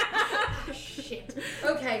 Shit.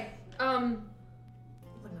 Okay. 1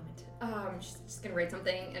 moment. She's just gonna write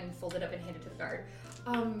something and fold it up and hand it to the guard.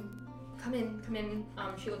 Come in.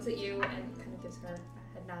 She looks at you and kind of gives her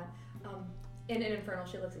a head nod. In an infernal,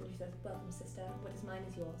 she looks at you and she says, "Welcome, sister. What is mine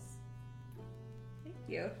is yours." Thank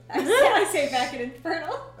you. I say back in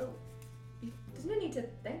Infernal. There's no need to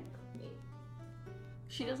thank me.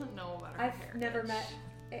 She doesn't know about her I've heritage. never met.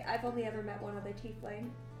 I've only ever met one other tiefling.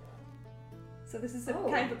 So this is Oh.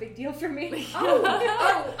 kind of a big deal for me.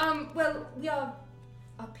 Well, we are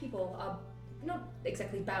people, not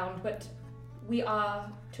exactly bound, but we are,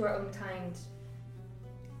 to our own kind,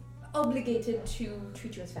 obligated to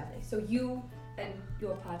treat you as family. So you and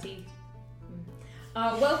your party,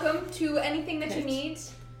 welcome to anything that you need.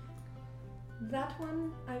 That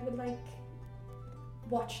one I would like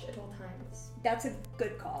watched at all times. That's a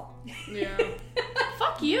good call. Yeah.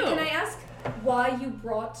 Fuck you. Can I ask why you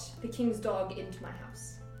brought the king's dog into my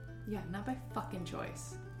house? Yeah, not by fucking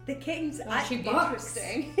choice. The king's Well, she barks.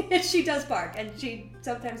 interesting. She does bark, and she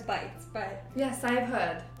sometimes bites, but Yes, I have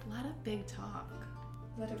heard. A lot of big talk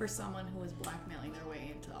for someone who is blackmailing their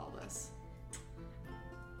way into all this.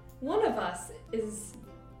 One of us is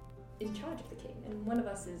in charge of the king, and one of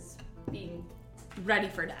us is being... Ready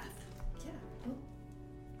for death. Yeah. Well,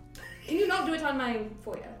 can you not do it on my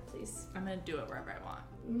foyer, please? I'm gonna do it wherever I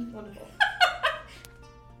want. Wonderful.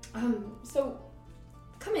 So,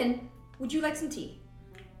 come in. Would you like some tea?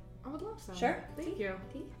 I would love some. Sure. Thank you.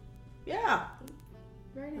 Tea? Yeah.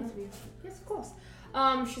 Very nice of you. Yes, of course.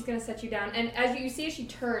 She's gonna set you down, and as you see, as she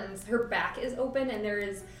turns, her back is open, and there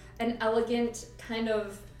is an elegant kind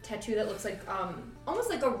of tattoo that looks like almost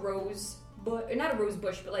like a rose bush, not a rose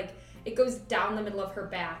bush, but like it goes down the middle of her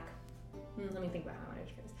back. Let me think about how I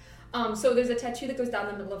describe this. So there's a tattoo that goes down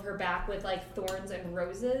the middle of her back with like thorns and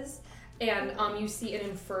roses, and you see an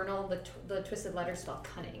infernal, the twisted letter spelled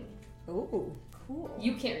cunning. Ooh. cool.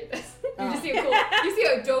 You can't read this. You just see a cool, you see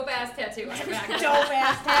a dope ass tattoo on her back. Dope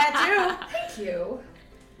ass tattoo. Thank you.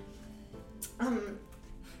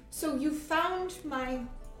 So you found my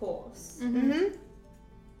horse, Mm-hmm.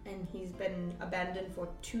 and he's been abandoned for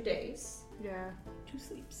 2 days. Yeah. 2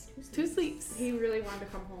 sleeps. 2 sleeps. He really wanted to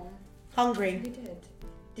come home. Hungry. You did.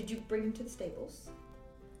 Did you bring him to the stables?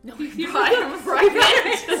 No, you brought him right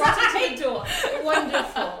Brought him to the door.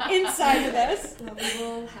 Wonderful. Inside of this. Well, we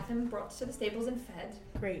will have him brought to the stables and fed.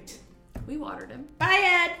 Great. We watered him. Bye,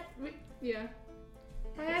 Ed. Yeah.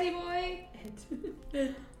 Hi, Eddie boy.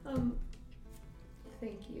 And,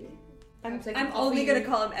 thank you. I'm Perhaps I can offer only you- going to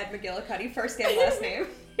call him Ed McGillicuddy, first and last name.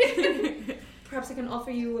 Perhaps I can offer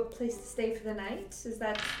you a place to stay for the night. Is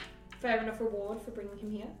that fair enough reward for bringing him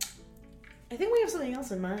here? I think we have something else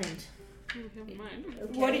in mind. Never mind.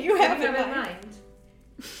 Okay. What do you have in in mind?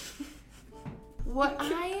 What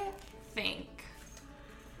I think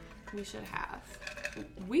we should have,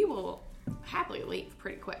 we will happily leave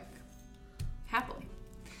pretty quick. Happily.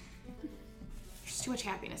 There's too much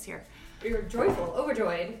happiness here. You're joyful,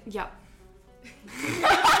 overjoyed. Yep.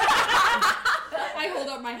 I hold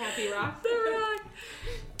up my happy rock.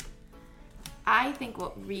 I think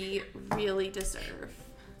what we really deserve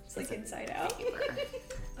It's like Inside Out. favor.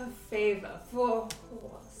 A favor for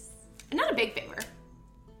horse. Not a big favor.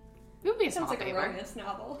 It would be a small Sounds like favor. a romance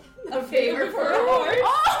novel. A favor for a horse.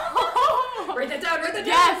 Oh! Write that down. Write that down.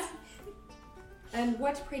 Yes. And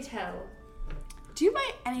what, pray tell? Do you by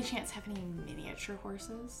any chance have any miniature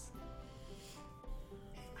horses?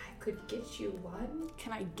 I could get you one.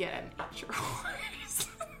 Can I get a miniature horse?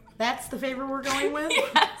 That's the favor we're going with?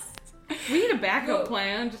 Yes. We need a backup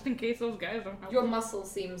plan just in case those guys don't help. Your muscle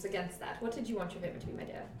seems against that. What did you want your favor to be, my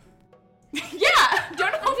dear? Yeah.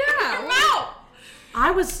 Don't open your mouth.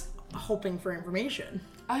 I was hoping for information.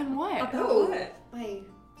 On what? what? My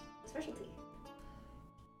specialty.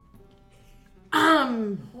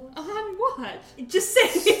 On what? Just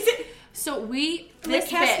say So we like this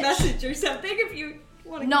cast bitch. message or something if you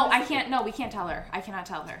want to. No, I can't. No, we can't tell her. I cannot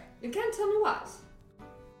tell her. You can't tell me what.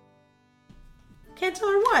 Can't tell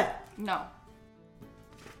her what. No.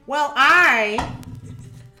 Well, I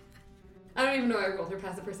don't even know I rolled her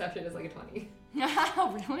passive perception as like a 20. Really? It's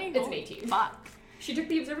an Holy 18. Fuck. She took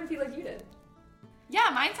the observer fee like you did. Yeah,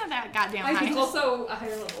 mine's not that goddamn I high. think Also a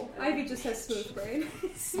higher level. Ivy just has smooth brain.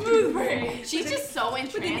 Smooth brain. She's just so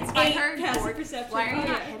entranced by 8 her. passive perception. Why are you Oh,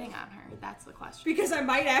 not yeah. hitting on her? That's the question. Because I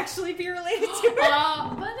might actually be related to her.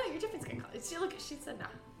 But no, you're different skin color. She look. She said no.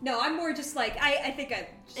 No, I'm more just like I think I'm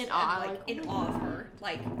In I'm, awe, like like, in awe of her.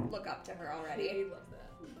 Like look up to her already. I love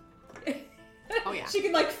that. Oh yeah. She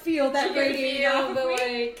can like feel that She can radiating feel off of the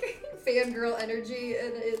me. like fangirl energy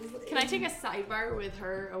and it is. Can I take a sidebar with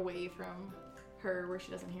her away from her where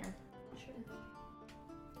she doesn't hear? Sure.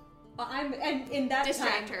 I'm and in that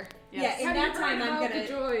Distract time. her. Yeah, Yes. in Have that you time heard I'm about gonna. the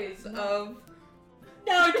joys of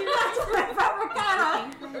No, do not talk about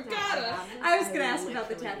Ricotta. Ricotta. I was gonna ask about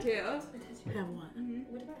the tattoo. have what?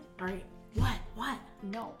 What about All right. What? What?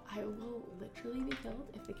 No, I will literally be killed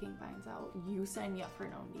if the king finds out you sign me up for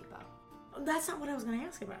Gnome Depot. That's not what I was gonna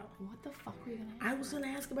ask about. What the fuck were you gonna ask? I was gonna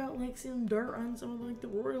ask about like some dirt on some of like the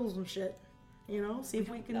royals and shit. You know, see if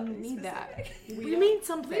we can Need that. We need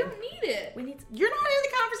something. we don't need it. We need. You're not in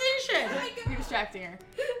the conversation. You're distracting her.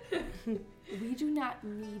 We do not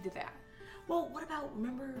need that. Well, what about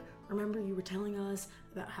remember you were telling us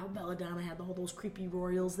about how Belladonna had all those creepy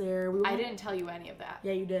royals there. I didn't tell you any of that.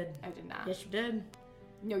 Yeah, you did. I did not. Yes, you did.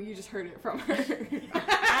 No, you just heard it from her.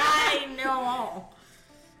 I know all.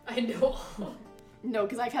 I know. No,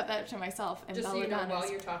 because I kept that to myself, and Just so you know, Belladonna's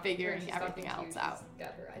while you're talking, figuring she's everything talking else to you, out. She's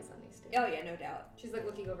got her eyes on these two. Oh yeah, no doubt. She's like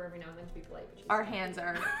looking over every now and then to be polite. But she's Our hands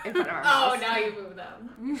are in front of our Oh, mouths. now you move them.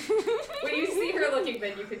 When you see her looking,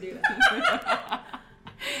 then you can do that.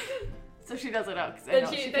 So she doesn't know, because I Then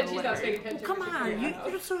know she she then can she's not literally- paying attention. Come but she on, figured it out.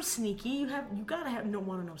 you're so sneaky. You gotta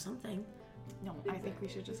want to know something. No, I think we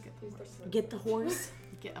should just get the horse. Get the horse.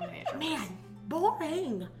 Get a miniature. Man,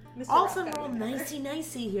 boring. Mr. All of a Rock sudden got we're all me better.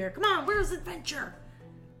 nicey here. Come on, where's adventure?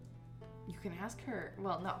 You can ask her.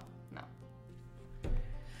 Well, no.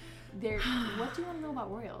 There. What do you want to know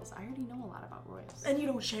about royals? I already know a lot about royals. And you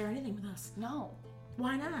don't share anything with us. No,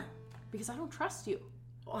 Why not? because I don't trust you.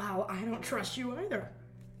 Wow, I don't trust you either.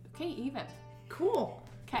 Okay, even. Cool.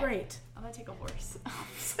 'Kay. Great. I'm gonna take a horse.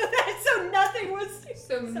 So nothing was.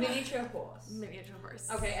 So miniature horse. Miniature horse.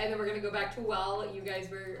 Okay, and then we're gonna go back to while you guys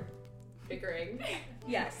were bickering.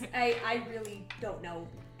 Yes, I really don't know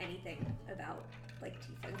anything about like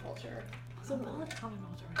tiefling culture. So Belladonna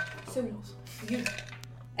knows already. So you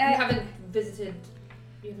Uh, haven't visited.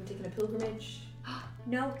 You haven't taken a pilgrimage.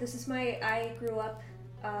 No, this is I grew up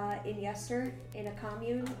in Yester in a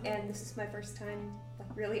commune, and this is my first time like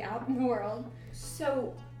really out in the world.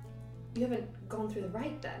 So you haven't gone through the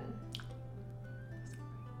rite then.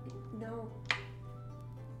 No.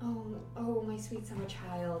 Oh, my sweet summer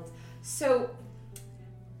child. So,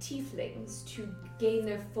 tieflings, to gain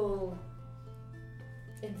their full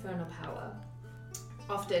infernal power,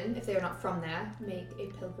 often, if they are not from there, make a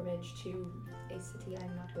pilgrimage to a city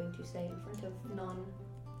I'm not going to say in front of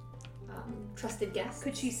trusted guests.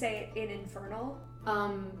 Could she say it in infernal?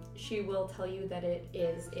 She will tell you that it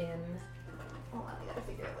is in... Hold on, I gotta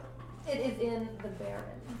figure it out. It is in the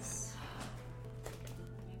Barrens.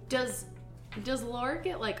 Does Laura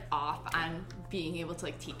get like off on being able to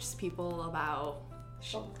like teach people about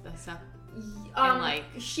the stuff? And, like-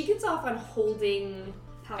 she gets off on holding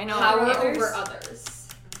I know. power others? over others.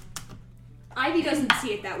 Ivy doesn't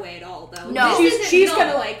see it that way at all, though. No. she's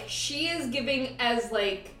gonna like She is giving as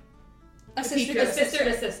like a sister a to sister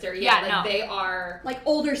to sister. Yeah, Yeah, like no. they are. like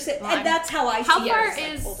older sister, Well, and that's how I How see far it as,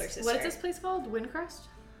 like, is older sister. what is this place called? Windcrest?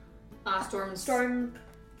 Stormwind.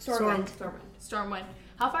 Stormwind.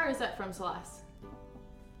 How far is that from Celeste?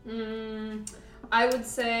 I would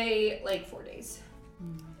say like 4 days.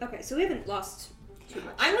 Okay, so we haven't lost too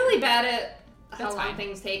much. I'm really bad at how long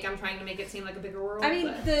things take. I'm trying to make it seem like a bigger world. I mean,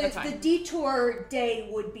 but that's the fine. detour day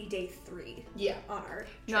would be day 3 yeah. on our trip.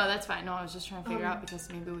 No, that's fine. No, I was just trying to figure out because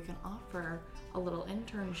maybe we can offer a little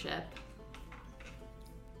internship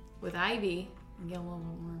with Ivy and get a little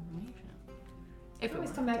bit more information. If we always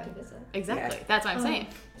want come back to visit. Exactly. That's what I'm saying.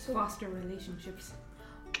 So Foster relationships.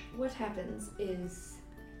 what happens is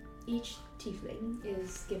each tiefling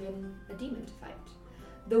is given a demon to fight.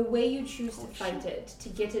 The way you choose to fight it, to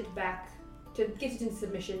get it back, to get it in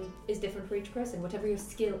submission, is different for each person. Whatever your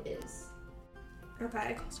skill is.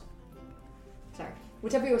 Okay. Sorry.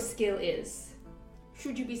 Whatever your skill is,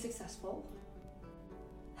 should you be successful,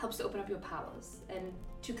 helps to open up your powers. And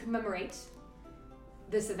to commemorate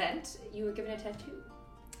this event, you are given a tattoo.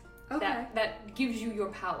 Okay. That gives you your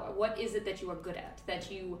power. What is it that you are good at,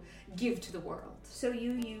 that you give to the world? So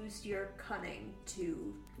you used your cunning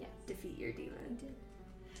to Yes. defeat your demon.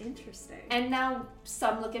 Interesting. And now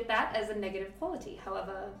some look at that as a negative quality.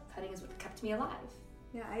 However, cunning is what kept me alive.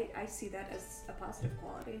 Yeah, I see that as a positive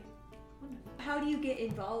quality. How do you get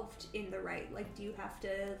involved in the rite? Like, do you have to,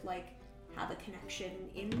 like, have a connection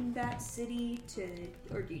in that city to,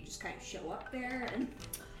 or do you just kind of show up there and...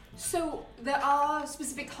 So there are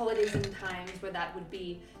specific holidays and times where that would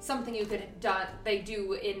be something you could they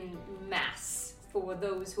do in mass for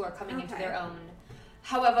those who are coming into Okay. their own.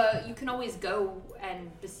 However, you can always go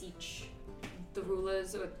and beseech the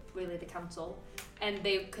rulers or really the council, and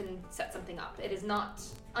they can set something up. It is not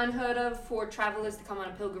unheard of for travelers to come on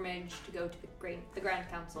a pilgrimage to go to the Grand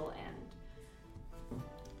Council and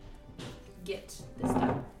get this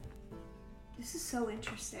done. This is so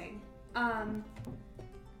interesting.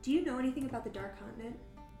 Do you know anything about the Dark Continent?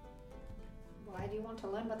 Why do you want to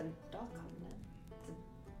learn about the Dark Continent? It's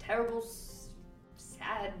a terrible,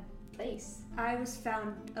 sad place. I was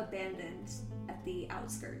found abandoned at the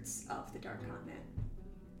outskirts of the Dark Continent.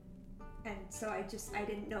 And so I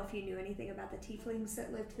didn't know if you knew anything about the tieflings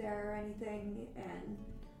that lived there or anything, and...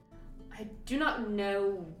 I do not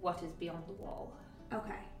know what is beyond the wall.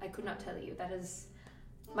 Okay. I could not tell you. That is...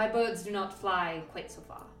 My birds do not fly quite so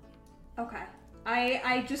far. Okay.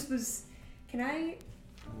 I just was... Can I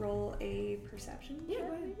roll a perception? Yeah, check,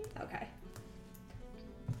 go ahead. maybe? Okay.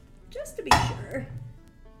 Just to be sure.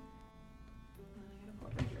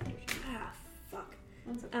 Ah, fuck.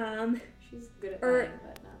 That's okay. She's good at or- lying,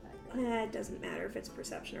 but not that good. It doesn't matter if it's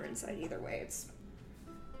perception or insight. Either way, it's...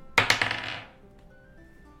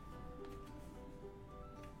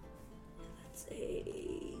 That's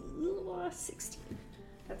a 16.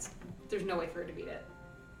 There's no way for her to beat it.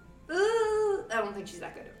 I don't think she's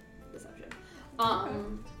that good at deception.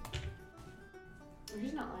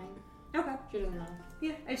 She's not lying. Okay. She doesn't know.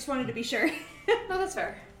 Yeah, I just wanted to be sure. No, that's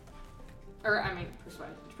fair. Or, I mean,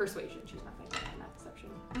 persuasion. She's not going to lie in that deception.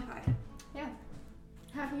 Okay. Yeah.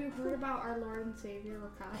 Have you heard about our Lord and Savior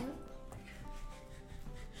Ricotta?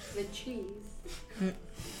 The cheese.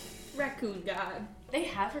 Raccoon God. They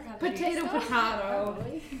have forgotten. Potato potato.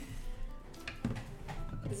 Probably.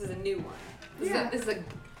 This is a new one. This is a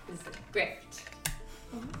grift.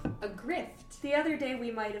 A grift. The other day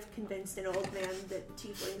we might have convinced an old man that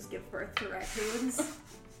tieflings give birth to raccoons.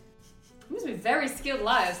 You must be very skilled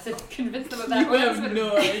liars to convince them of that. You have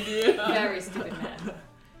no idea. Very stupid man.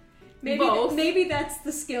 Maybe that's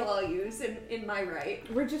the skill I'll use in my right.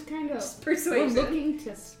 We're just kind of Persuasion. We're looking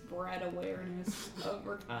to spread awareness of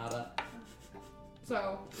Ricotta.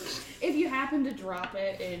 So, if you happen to drop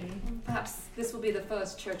it in... Perhaps this will be the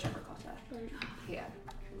first church of Ricotta. Here.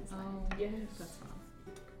 Oh, yes. That's fine.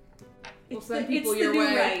 We'll It's send the people new your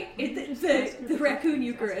way. rite. The raccoon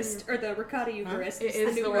Eucharist, or the ricotta Eucharist. It is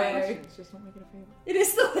is the the new way. rite. Just don't make it a favor. It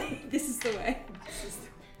is the way. This is the way.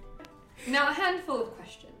 Now, a handful of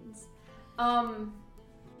questions.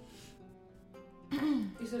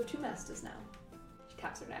 You sort of two masters now. She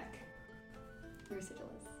taps her neck. Your sigil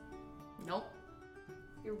is. Nope.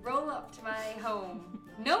 You roll up to my home,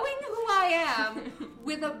 knowing who I am,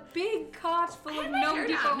 with a big cart full of gnome No,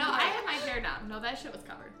 depot. I had my hair down. No, that shit was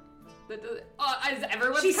covered. Is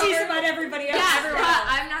everyone She covered? sees about everybody else. Yeah, everyone but else.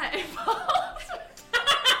 I'm not involved.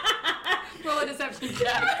 Roll a deception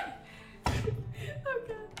check. I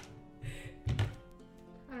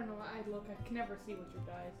don't know what I'd look. I can never see what your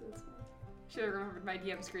dice is. Should have remembered my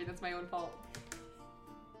DM screen. That's my own fault.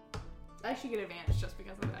 I should get advantage just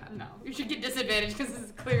because of that. No, you should get disadvantage because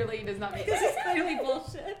this clearly does not make This sense. is clearly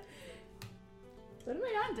bullshit. What am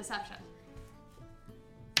I on? Deception.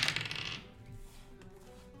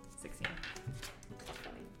 16.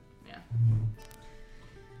 Funny. Yeah.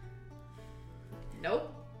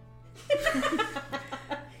 Nope.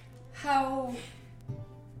 How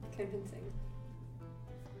convincing.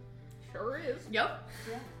 Sure is. Yep.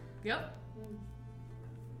 Yeah. Yep.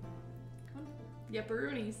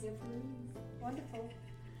 Yepperoonies. Wonderful.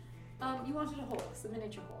 You wanted a horse, a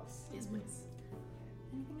miniature horse. Yes, please.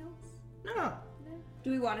 Anything else? No.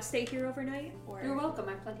 Do we want to stay here overnight? Or You're welcome.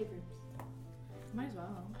 I have plenty of rooms. Might as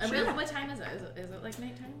well. Sure. What time is it? Is it like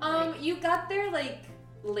nighttime? You got there like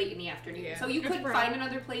late in the afternoon, Yeah. so you It's could probably- find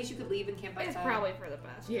another place. You could leave and camp outside. It's probably for the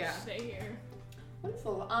best. Yeah. To stay here.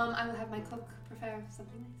 Wonderful. I will have my cook prepare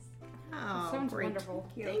something nice. Oh, Sounds great. wonderful.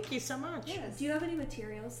 Thank you so much. Yes. do you have any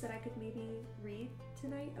materials that I could maybe read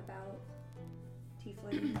tonight about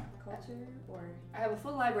tiefling culture? Or I have a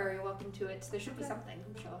full library. Welcome to it. There should be Okay. something,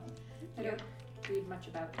 I'm sure. I you. don't read much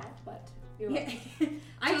about that, but you're Yeah.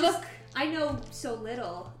 welcome. I know so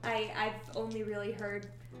little. I've only really heard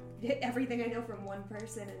everything I know from one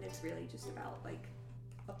person, and it's really just about like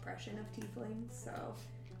oppression of tieflings. So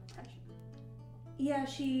yeah,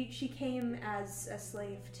 she came as a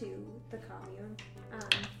slave to the commune.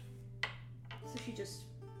 So she just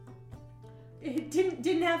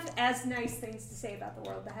didn't have as nice things to say about the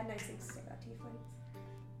world, but had nice things to say about tieflings.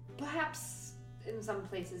 Perhaps in some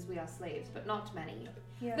places we are slaves, but not many.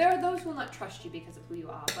 Yeah. There are those who will not trust you because of who you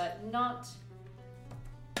are, but not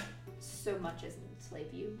so much as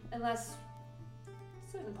enslave you, unless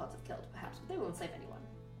certain parts have killed, perhaps, but they won't enslave anyone.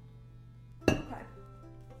 Okay.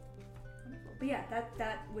 But yeah,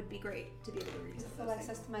 that would be great to be able to read some of Full those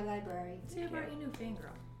access to my library. Say about your new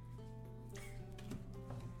fangirl.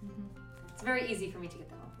 It's very easy for me to get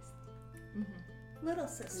them, obviously. things. Little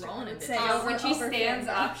sister. Rolling I it, would bitch. say, When she over stands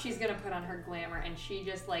fangirl. up, she's gonna put on her glamour, and she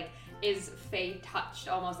just like is Faye touched,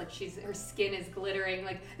 almost like her skin is glittering.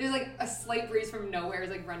 Like there's like a slight breeze from nowhere is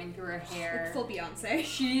like running through her hair. Like full Beyonce.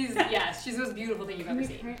 She's she's the most beautiful thing you've ever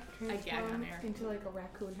seen. I gag on air. Into like a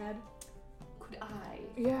raccoon head. Could I?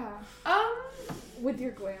 Yeah. With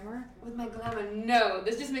your glamour. With my glamour, no.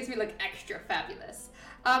 This just makes me look extra fabulous.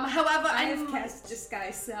 However, I have cast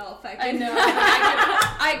disguise self. I know.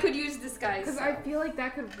 I could use disguise. Because I feel like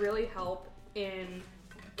that could really help in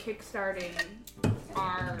kickstarting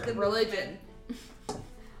our religion.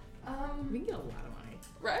 We can get a lot of money.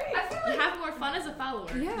 Right? I feel like you have more fun as a follower.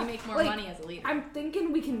 Yeah. You make more Like, money as a leader. I'm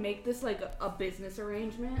thinking we can make this like a business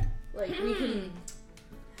arrangement. Like we can.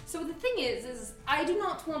 So the thing is I do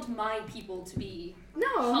not want my people to be No,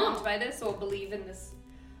 harmed no. by this or believe in this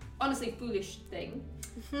honestly foolish thing.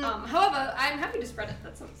 However, I'm happy to spread it.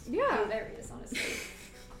 That sounds Yeah. hilarious, honestly.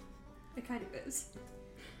 It kind of is.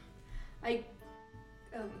 I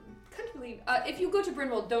can't believe. If you go to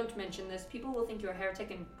Brynwald, don't mention this. People will think you're a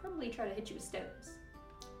heretic and probably try to hit you with stones.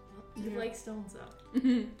 You like stones though.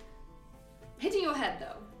 Hitting your head,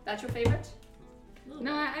 though. That's your favorite?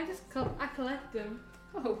 No, I just I collect them.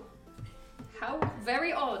 Oh. How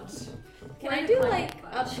very odd. Can I do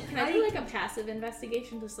like a passive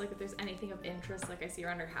investigation, just like if there's anything of interest, like I see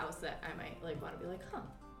around her house that I might like want to be like, huh?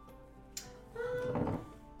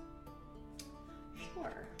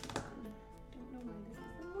 Sure. Don't know why this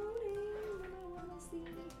is the loading, but I want to see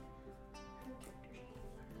her character sheet.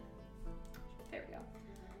 There we go.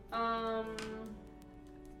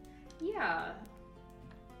 Yeah.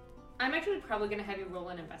 I'm actually probably gonna have you roll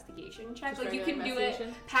an investigation check. Just Like you regular can do it.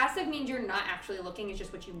 investigation? Passive means you're not actually looking; it's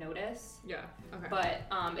just what you notice. Yeah. Okay. But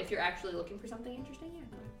if you're actually looking for something interesting,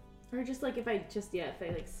 yeah. Or just like if I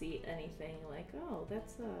like see anything like, oh,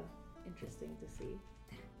 that's interesting to see.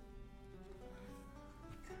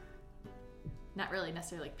 Not really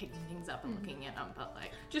necessarily like picking things up and looking at them, but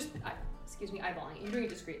like Just excuse me, eyeballing it. You're doing it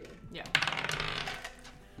discreetly. yeah.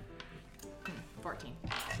 14.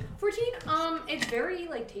 14. It's very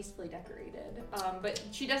like tastefully decorated. But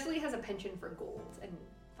she definitely has a penchant for gold and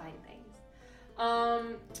fine things.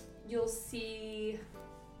 You'll see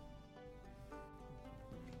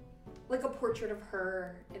like a portrait of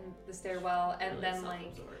her in the stairwell, and Really then like,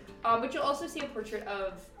 self-absorbed. but you'll also see a portrait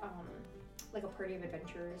of like a party of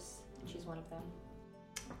adventurers, and she's one of them.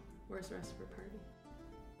 Where's the rest of her party?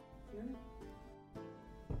 You don't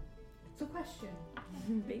know. So question.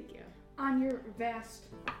 Thank you. On your vast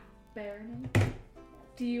barony,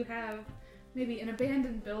 do you have maybe an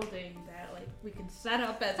abandoned building that like we can set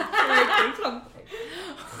up as a church or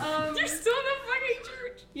something? You're still in a fucking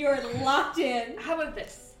church. You're locked in. How about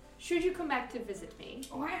this? Should you come back to visit me,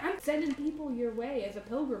 Oh, I'm sending people your way as a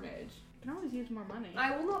pilgrimage. You can always use more money.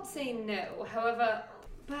 I will not say no. However,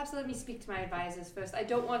 perhaps let me speak to my advisors first. I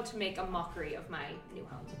don't want to make a mockery of my new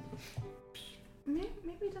home. Maybe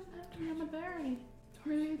it doesn't have to be on the barony.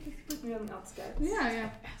 Maybe it just Maybe on the outskirts. yeah.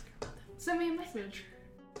 Send me a message.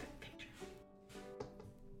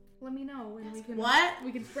 Let me know and we can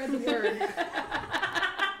we can spread the word.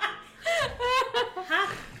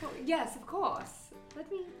 Well, yes, of course. Let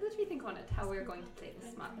me think on it. How we're going to play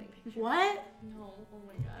this smartly. What? No. Oh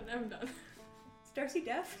my god. I'm done. Darcy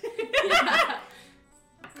deaf?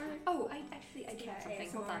 Oh, I do have something.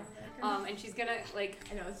 Hold on. And she's gonna like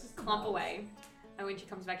I know it's just clump away, and when she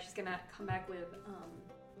comes back, she's gonna come back with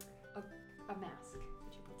a mask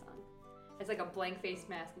that she puts on. It's like a blank face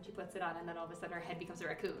mask, and she puts it on, and then all of a sudden her head becomes a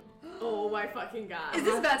raccoon. Oh my fucking god. Is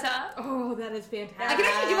this better? Oh, that is fantastic. I can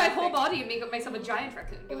actually do my whole body and make myself a giant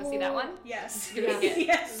raccoon. Do you want to see that one? Yes. Gonna make it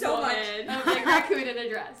Yes, so Love much. it. a big raccoon in a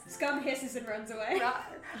dress. Scum hisses and runs away.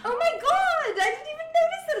 Oh my god! I didn't even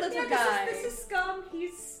notice the little guy. This is Scum.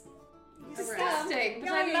 He's disgusting, but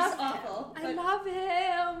No, I he's love awful. him. I love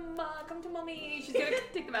him. Come to mommy. She's gonna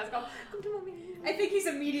take the mask off. Come to mommy. I think he's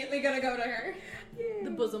immediately gonna go to her. The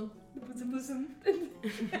bosom. The bosom.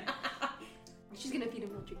 She's gonna feed him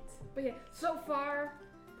little treats. But yeah, so far,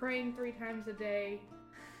 praying 3 times a day,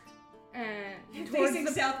 and Facing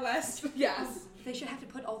southwest. yes, They should have to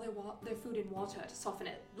put all their food in water to soften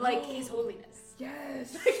it, like His Holiness.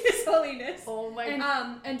 yes, His Holiness. Oh my and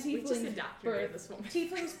god. and We just tieflings indoctrinated birth. this woman.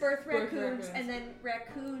 Tieflings birth raccoons, raccoons. and then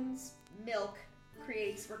raccoons' milk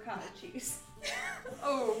creates ricotta cheese.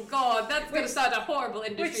 Oh god, that's gonna Which- start a horrible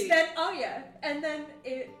industry. Which then, oh yeah, and then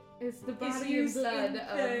it It's the is body and used blood in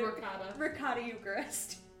of the ricotta. ricotta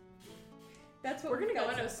Eucharist. That's what We're gonna we've go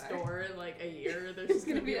got in a so far. store in like a year. There's just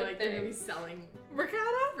gonna be a like they're gonna thing. be selling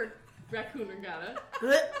Ricotta? raccoon ricotta.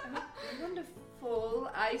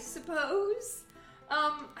 Wonderful, I suppose.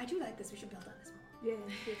 I do like this. We should build on this more.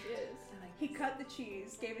 Yes, it is. I like He cut the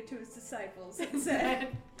cheese, gave it to his disciples, and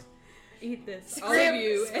said, Eat this, all of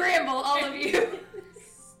you. Scramble, all of you.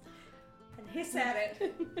 and hiss at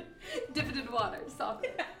it. Dip it in water,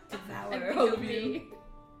 soften it. Devour And all think of of you. me.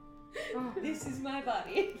 Oh, This is my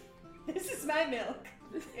body. This is my milk.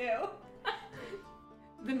 Ew.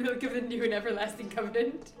 The milk of the new and everlasting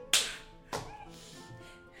covenant.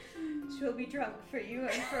 She'll be drunk for you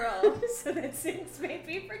and for all, so that sins may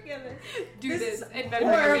be forgiven. Do This this is and then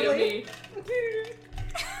marry me.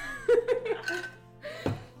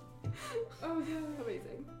 oh no.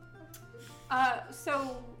 Amazing.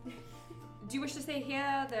 So, do you wish to stay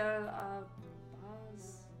here? There are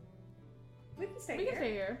bars. We can stay We here. can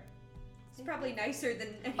stay here. It's probably nicer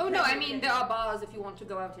than. Oh no, I mean there are bars if you want to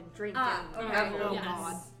go out and drink Ah, and okay. have Oh Yes.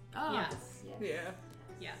 god. Oh. Yes. Yes. Yeah.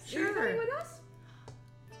 Yes. Are you coming Sure. with us?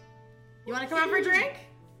 You want to come out for a drink?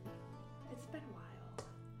 It's been a while.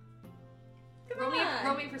 Come on.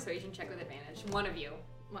 Roll me a persuasion check with advantage. One of you.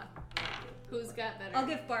 What? Who's got better? I'll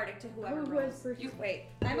give Bardic to whoever Who rolls. was first? You- Wait,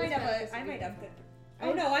 I might have good.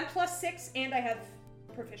 Oh no, I'm +6 and I have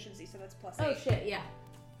proficiency, so that's +8. Oh shit, yeah.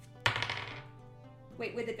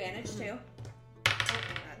 Wait, with advantage too.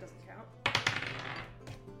 That doesn't count.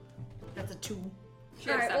 That's a 2. She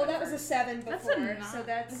All had right, well seven. that was a 7 before, That's a 9. so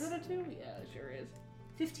that's Is it a 2? Yeah, it sure is.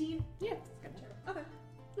 15. Yeah, that's good. Okay,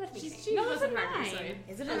 Let me She see. no, that's that's a a 9. 9.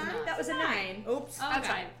 Is it a 9? that was a 9. Oops. That's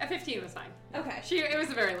fine. A 15 was fine. Okay, It was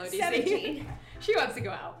a very low DC. 17. She wants to go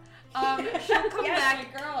out. She'll come Yes,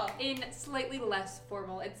 back girl. in slightly less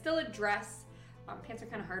formal. It's still a dress. Pants are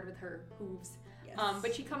kind of hard with her hooves. Yes.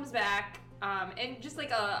 But she comes back in just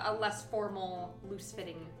like a less formal,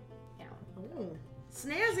 loose-fitting gown. Ooh.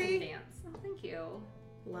 Snazzy. Dance. Oh, thank you.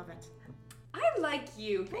 Love it. I like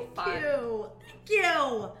you. You're Thank fun. you. Thank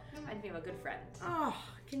you. Remind me of a good friend. Oh,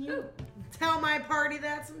 can you tell my party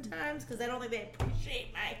that sometimes? Because I don't think they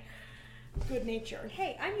appreciate my good nature.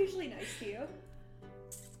 Hey, I'm usually nice to you.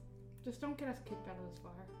 Just don't get us kicked out of this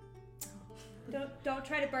bar. Don't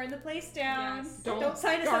try to burn the place down. Yes. Don't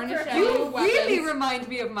sign us up garnish for a our You weapons. really remind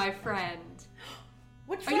me of my friend.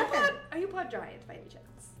 Which Are you weapon? part giant by any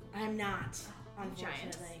chance? I'm not.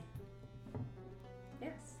 Giants. Unfortunately.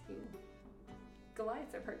 Yes.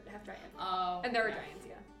 Goliaths are half giant. Oh. And there are giants,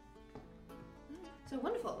 yeah. So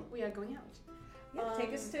wonderful. We are going out. Yeah,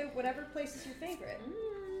 take us to whatever place is your favorite.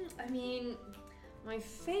 I mean, my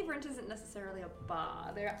favorite isn't necessarily a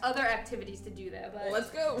bar. There are other activities to do there, but Let's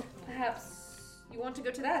go. perhaps you want to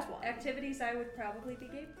go to that one. Activities I would probably be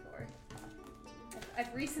game for.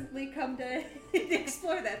 I've recently come to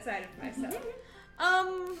explore that side of myself.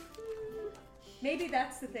 Maybe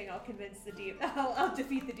that's the thing I'll convince the demon. I'll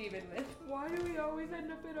defeat the demon with. Why do we always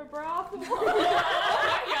end up in a brothel?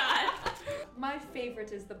 My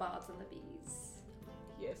favorite is the Bobs and the Bees.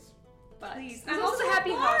 Yes. But Please, there's I'm also also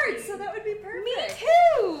Happy a Heart. bard, so that would be perfect. Me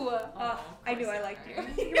too. I knew I liked you.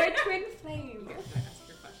 You're my twin flame. Ask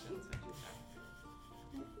your questions when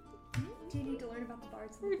she's Do you need to learn about the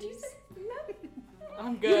bards and the Would you bees? say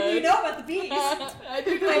I'm You good. know about the bees. I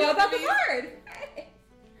do I know about the bard.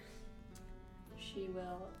 She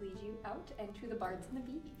will lead you out and to the Bards and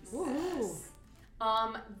the Bees. Ooh.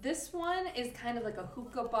 This one is kind of like a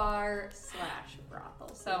hookah bar /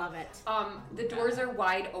 brothel. So Love it. The doors are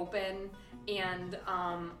wide open, and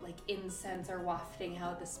like incense are wafting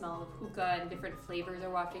out. The smell of hookah and different flavors are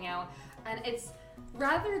wafting out. And it's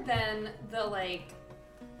rather than the like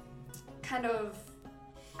kind of,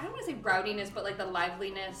 I don't want to say rowdiness, but like the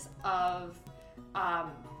liveliness of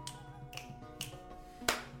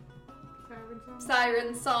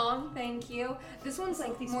Siren Song, thank you. This one's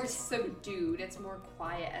like more subdued. It's more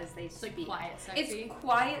quiet as they speak. Like quiet, sexy. It's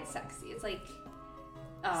quiet, sexy. It's like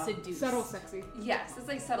Seduced. Subtle sexy. yes, it's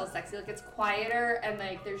like subtle, sexy. Like it's quieter and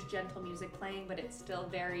like there's gentle music playing, but it's still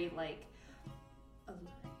very like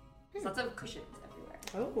lots of cushions everywhere.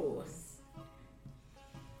 Oh.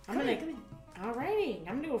 Alrighty.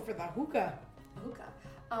 I'm gonna go for the hookah. Hookah.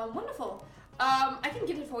 Wonderful. I can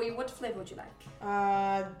get it for you. What flavor would you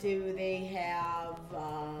like? Do they have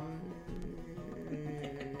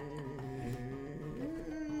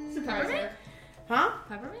Surprise her. Huh?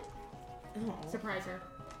 Peppermint? Oh. Surprise her.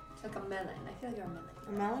 It's like a melon. I feel like you're a melon.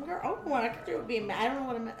 A melon girl? Oh, well, I could do it be I don't know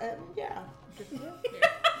what a yeah.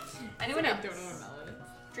 Anyone else? Don't know what melon is.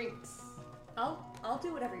 Drinks. I'll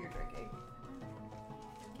do whatever you're drinking.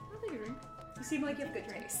 I'll take a drink. You seem like you have good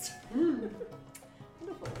taste.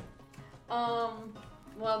 Wonderful.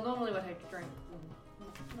 Well, normally what I drink,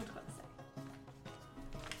 I'm not gonna say.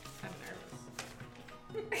 I'm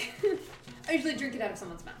nervous. I usually drink it out of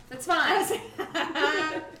someone's mouth. That's fine.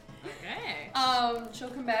 Okay. She'll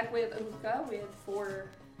come back with a hookah with 4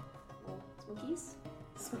 little smokies.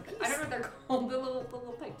 I don't know what they're called. The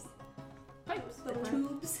little pipes. Little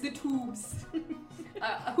tubes. The tubes.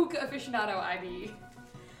 A hookah aficionado, IB.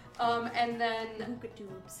 And then Hookah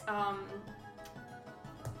tubes.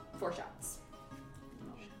 4 shots.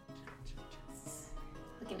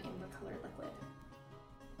 Like an amber colored liquid.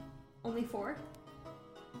 Only 4?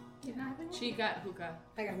 You not having one? She got hookah.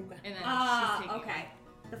 I got hookah. And then she's taking okay.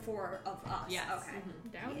 The 4 of us. Yes. Okay.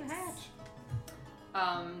 Down the hatch.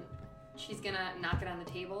 She's gonna knock it on the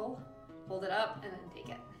table, hold it up, and then take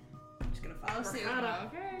it. I'm just gonna follow suit.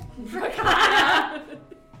 Okay.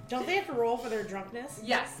 Don't they have to roll for their drunkenness?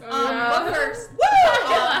 Yes. Yeah. But first,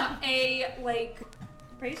 a like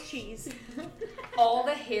Praise cheese. all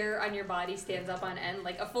the hair on your body stands up on end,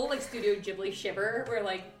 like a full like Studio Ghibli shiver, where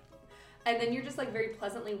like, and then you're just like very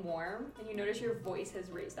pleasantly warm, and you notice your voice has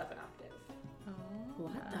raised up an octave.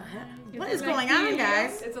 What the heck? What is going on,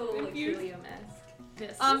 guys? It's a little like helium-esque.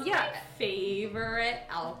 This is Yeah. my favorite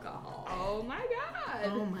alcohol. Oh my god.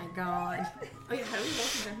 Oh my god. Oh yeah, how do we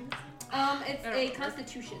both drink? It's a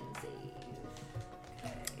Constitution save.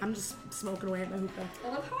 I'm just smoking away at my hookah. I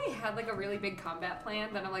love how I had like a really big combat plan,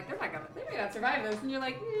 then I'm like, they may not survive this, and you're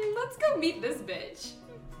like, let's go meet this bitch.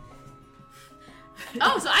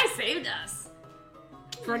 Oh, so I saved us.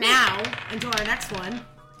 For now, until our next one.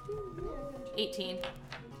 18.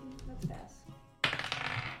 That's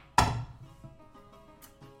fast.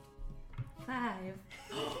 5.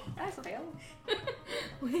 That's a fail.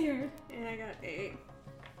 Weird. And I got 8.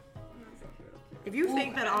 If you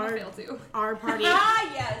think that I fail too. our party,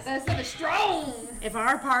 Yes. That's so strong. if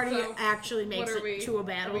our party So, actually makes what are it we- to a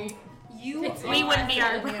battle, You we wouldn't be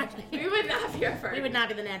our party. We would not be our first. We would not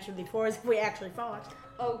be the naturally fours if we actually fought.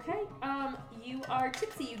 Okay. You are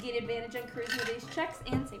tipsy. You get advantage on charisma-based checks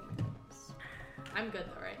and saving throws. I'm good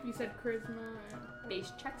though, right? You said charisma and...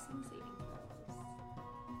 Based checks and saving throws.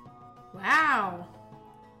 Wow.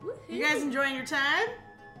 You guys enjoying your time?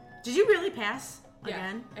 Did you really pass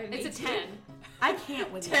again? It's a 10. I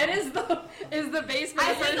can't with 10 you. is the base for the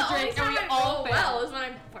I think first the only drink, and time we I all roll fail. well is when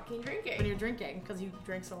I'm fucking drinking. When you're drinking, because you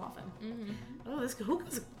drink so often. Mm-hmm. Oh, this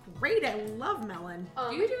hookah's great. I love melon.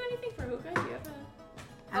 Do you do anything for hookah? Do you have a...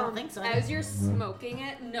 I don't think so. As you're smoking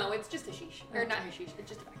it, no, it's just a sheesh. Or not a sheesh, it's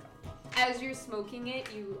just tobacco. As you're smoking it,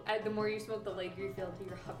 the more you smoke, the lighter you feel until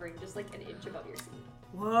you're hovering just like an inch above your seat.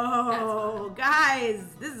 Whoa, guys,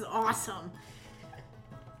 this is awesome.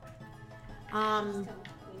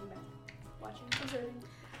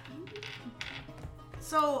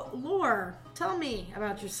 So, Lore, tell me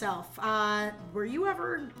about yourself. Were you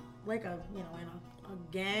ever like in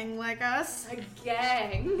a gang like us? A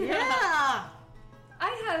gang. Yeah.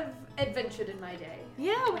 I have adventured in my day.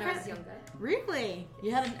 Yeah. When I was younger. Really?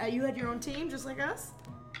 You had your own team just like us?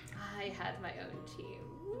 I had my own team.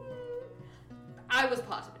 I was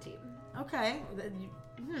part of a team. Okay.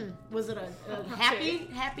 Was it a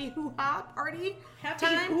happy hoo-ha party? Happy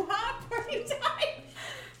time? hoo-ha party time.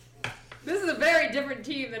 This is a very different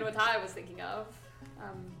team than what I was thinking of.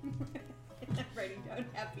 Writing down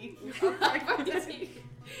happy hoo-ha party.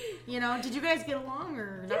 Did you guys get along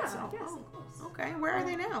or not? Yeah, so? yes, Oh, of course. okay. Where are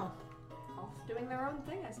they now? Off doing their own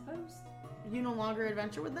thing, I suppose. You no longer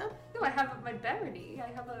adventure with them? No, I have my barony. I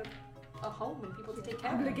have a home and people to take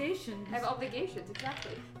care of. Obligations. I have obligations,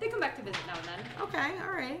 exactly. They come back to visit now and then. Okay,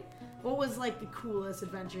 all right. What was like the coolest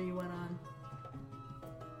adventure you went on?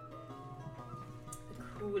 The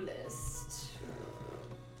coolest.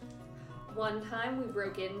 One time we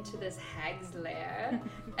broke into this hag's lair,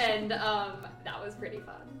 and that was pretty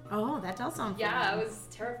fun. Oh, that does sound fun. Yeah, it was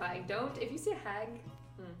terrifying. If you see a hag,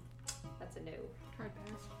 that's a no. Hard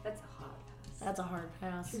pass. That's a hard pass. That's a hard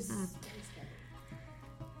pass. She was Mhm. very scary.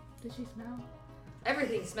 Did she smell?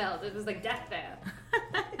 Everything smelled. It was like death there.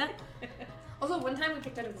 Also, one time we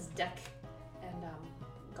picked out of this deck and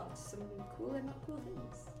got some cool and not cool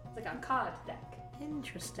things. It's like a card deck.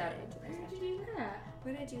 Interesting. Shout out to Where this did you do that?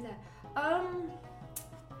 Where did I do that? I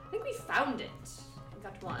think we found it. We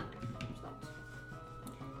got one.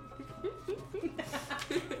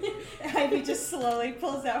 Ivy just slowly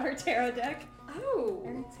pulls out her tarot deck. Oh.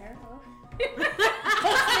 Tarot.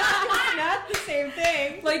 It's not the same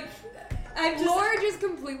thing. Like, I'm just Laura just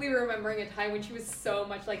completely remembering a time when she was so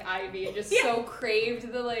much like Ivy and just so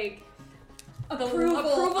craved the like the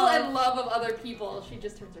approval and love of other people. She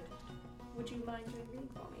just turns her. Would you mind doing reading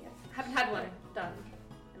for me? I haven't had one done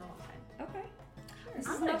in a long time. okay.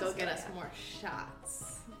 I'm gonna go get us more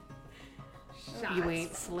shots. You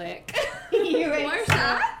ain't slick. You ain't More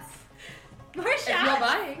shots? More If you're shots.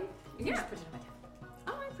 buying, you can just put it in my tab.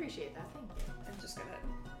 Oh, I appreciate that. Thank you. I'm just gonna.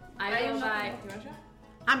 I go buy. You want a shot?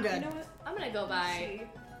 I'm good. You know what? I'm gonna go buy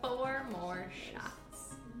 4 more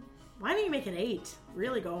shots. Why don't you make it 8?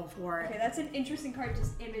 Really go for Okay, it. that's an interesting card,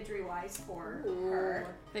 just imagery wise for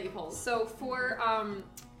her. That you pulled. So for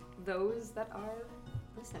those that are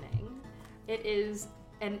listening, it is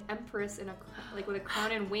an empress in like with a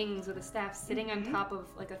crown and wings with a staff sitting on top of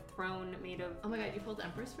like a throne made of. Oh my god, you pulled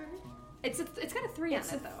Empress for her? It's got a 3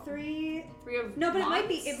 It's on a it though. 3. 3 of No, but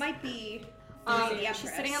wands. it might be. Um, the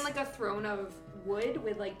she's sitting on like a throne of wood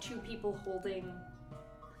with like 2 people holding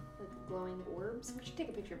like glowing orbs. We should take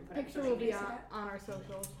a picture and put it Picture on will be social on our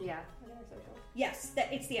socials. media. Yes,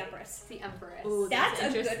 it's the Empress. It's the empress. Ooh, That's a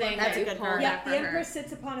good interesting. one. That's a that good you pulled card. that Yeah, for the her. Empress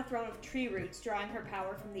sits upon a throne of tree roots, drawing her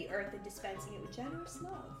power from the earth and dispensing it with generous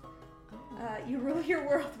love. You rule your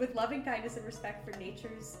world with loving kindness and respect for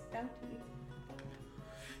nature's bounty.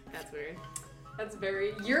 That's weird. That's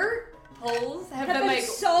very. Your polls have That's been like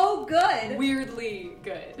so good. weirdly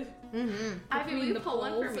good. Mm-hmm. Ivy, will Between you the pull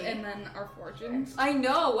one for polls me? and then our fortunes. I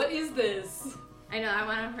know. What is this? I know. I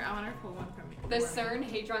want her to pull one for me. The CERN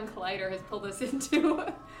Hadron Collider has pulled us into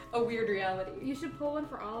a weird reality. You should pull one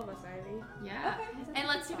for all of us, Ivy. Yeah. Okay. And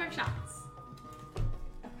let's take our shots.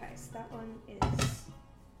 Okay, so that one is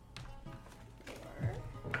 4.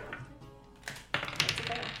 What's it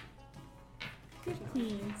better?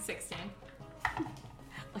 15. 16.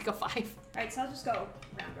 Like a 5. Alright, so I'll just go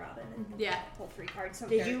round robin and Yeah. pull 3 cards. So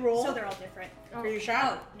Did you roll? So they're all different. For your Oh,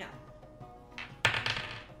 shot? no.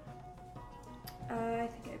 I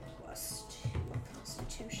think I plus 2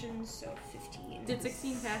 constitution, so 15. Did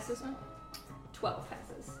 16 pass this one? 12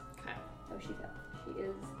 passes. Okay. Oh, she failed. She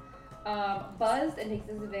is buzzed and takes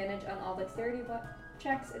disadvantage on all dexterity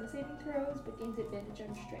checks and saving throws, but gains advantage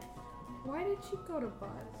on strength. Why did she go to Buzz?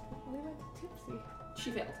 We went to Tipsy.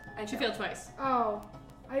 She failed. She failed twice. Oh.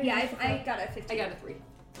 Yeah, I got a 15. I got a 3.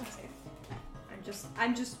 Okay.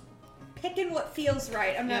 I'm just picking what feels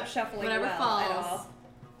right. I'm not Yep. shuffling Whatever well falls. at all.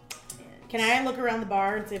 Can I look around the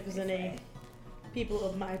bar and see if there's any people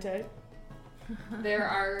of my type? There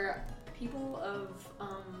are people of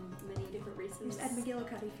many different races. There's Ed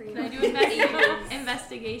McGillicuddy for you. Can I do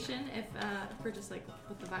investigation if for just like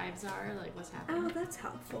what the vibes are, like what's happening? Oh, that's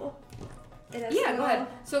helpful. It has Yeah, a go little- ahead.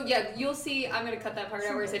 So yeah, you'll see. I'm gonna cut that part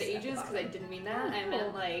out where I said Symbols at the ages because I bottom. didn't mean that. I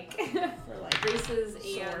meant like For like races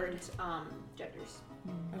Sword. and genders.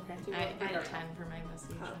 Okay. So I we'll had a figure 10 for my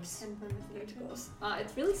investigation. cups. 10 per investigation. Notebooks.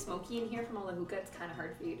 It's really smoky in here from all the hookah. It's kind of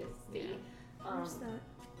hard for you to see. Yeah. Where's that?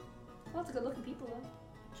 Well, it's a good looking people though.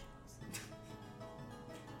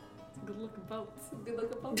 Good looking boats. Good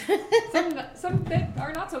looking folks. some that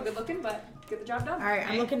are not so good looking, but get the job done. All right,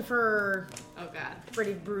 I'm looking for Oh god.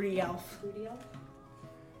 pretty broody elf. Booty elf.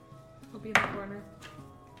 I'll be in the corner.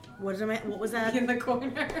 What was that? In the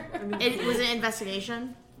corner. It was an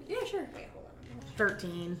investigation. Yeah, sure.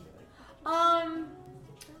 13.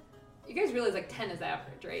 You guys realize like 10 is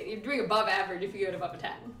average, right? You're doing above average if you get above a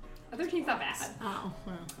 10. A 13's not bad. Oh.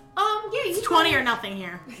 Well. Yeah, you It's 20 or nothing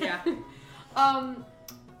here. Yeah.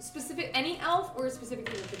 Specific any elf or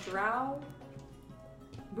specifically like the drow?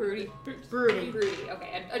 Broody. Broody. Broody.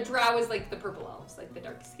 Okay, a drow is like the purple elves, like the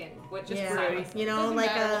dark skin. What just Yeah. broody. You know, Doesn't like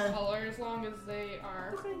matter a. what color as long as they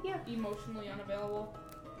are Okay, yeah. emotionally unavailable.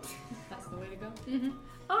 That's the way to go.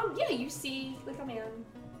 Mm-hmm. Yeah, you see like a man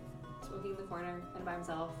smoking in the corner and by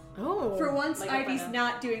himself. Oh. For once, Like a Ivy's photo.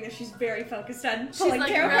 not doing this. She's very focused on She's pulling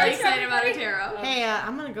like tarot really cards for excited about her everybody. tarot. Hey,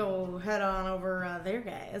 I'm gonna go head on over there,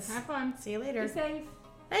 guys. Have fun. See you Be later. safe.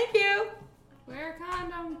 Thank you. Wear a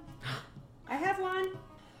condom. I have one.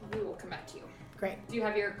 We will come back to you. Great. Do you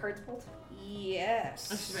have your cards pulled? Yes.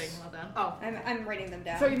 Oh, she's writing them all down. Oh, I'm writing them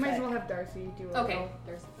down. So you might as but- well have Darcy do a okay. little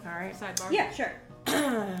There's All right. sidebar. Yeah, sure.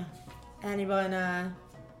 Anyone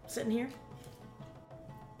sitting here?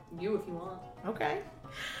 you if you want. Okay.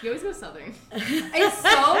 You always go southern. It's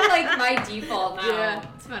so like my default now. Yeah,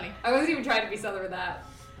 it's funny. I wasn't even trying to be southern with that.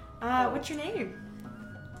 What's your name?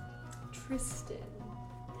 Tristan.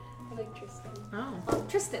 I like Tristan. Oh.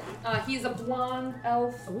 Tristan. He's a blonde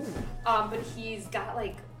elf. Ooh. But he's got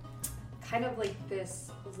like kind of like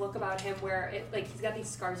this look about him where it like he's got these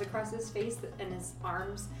scars across his face and his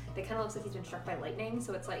arms. They kind of looks like he's been struck by lightning,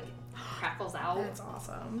 so it's like crackles out. That's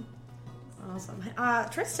awesome. Awesome.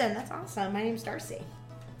 Tristan, that's awesome. My name's Darcy.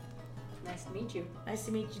 Nice to meet you. Nice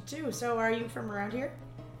to meet you too. So, are you from around here?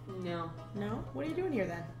 No, No. What are you doing here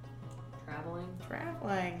then? traveling.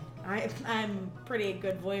 Traveling. I'm pretty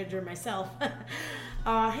good voyager myself.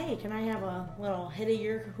 Hey, can I have a little hit of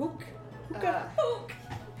your hook? Hook.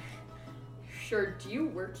 Sure. Do you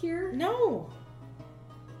work here? No.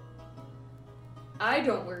 I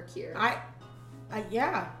don't work here.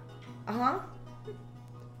 Yeah. Uh-huh.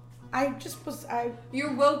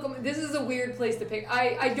 You're welcome. This is a weird place to pick.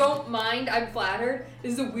 I don't mind. I'm flattered.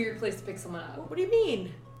 This is a weird place to pick someone up. What do you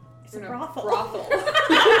mean? It's a brothel. Brothel.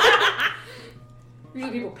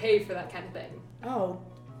 Usually people pay for that kind of thing. Oh,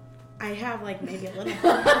 I have like maybe a little.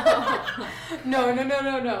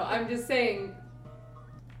 No. I'm just saying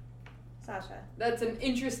Sasha. that's an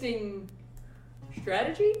interesting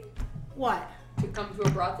strategy What? to come to a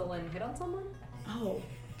brothel and hit on someone. Oh,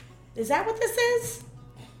 is that what this is?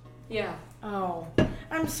 Yeah. Oh,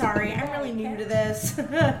 I'm sorry. I'm really new to this.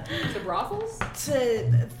 To brothels?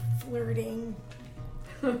 To flirting.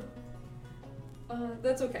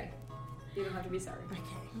 That's okay. You don't have to be sorry. Okay.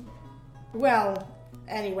 Well,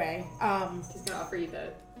 anyway, She's gonna offer you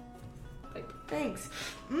the pipe. thanks.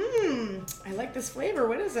 I like this flavor.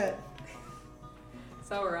 What is it?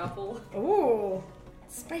 Sour apple. Ooh,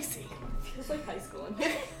 spicy. Feels like high school in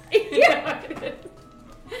here. Yeah. It is.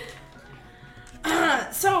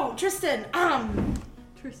 So, Tristan,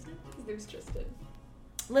 Tristan? There's Tristan.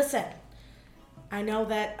 listen. I know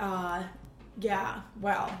that,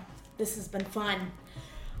 this has been fun.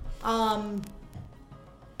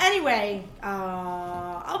 Anyway,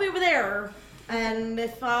 I'll be over there. And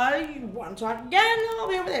if you want to talk again, I'll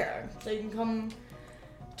be over there. So you can come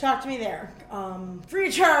talk to me there. Free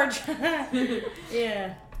of charge.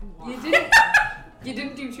 Yeah. You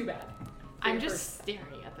didn't do too bad. I'm just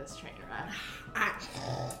staring at this train wreck.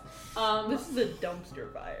 This is a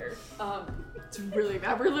dumpster fire. It's really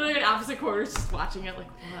bad. We're literally in opposite quarters just watching it like,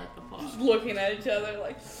 what the fuck? Just looking at each other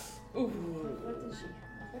like, ooh.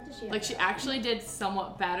 What does she have? Like, she actually did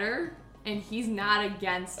somewhat better, and he's not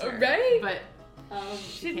against her. Right? But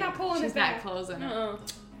She's not pulling she's it not back. closing it. Uh-uh.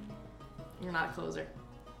 You're not a closer.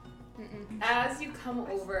 As you come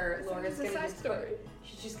over, Laura's It's a gonna side just story.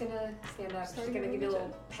 she's just gonna stand up. She's gonna give you a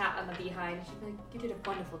little pat on the behind. She's like, "You did a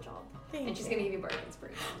wonderful job," and she's gonna give you bardic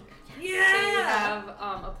inspiration. So you have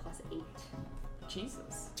a +8.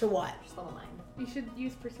 Jesus. To what? Just level 9. You should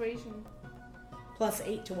use persuasion.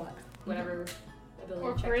 +8 to what? Whatever ability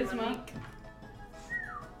Or check you wanna charisma. make.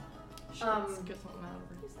 Let's get something out of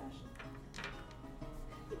her.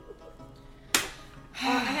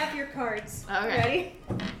 I have your cards. Okay.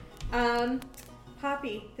 Ready?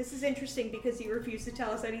 Poppy, this is interesting because you refuse to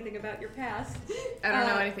tell us anything about your past. I don't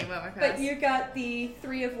know anything about my past. But you got the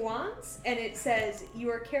 3 of Wands, and it says,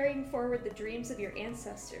 you are carrying forward the dreams of your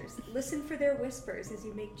ancestors. Listen for their whispers as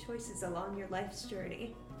you make choices along your life's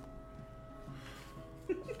journey.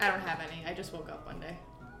 I don't have any. I just woke up one day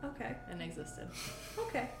Okay. and existed.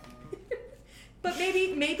 Okay. But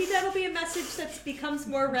maybe that'll be a message that becomes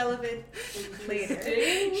more relevant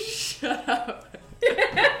later. Shut up.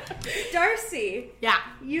 Darcy, Yeah.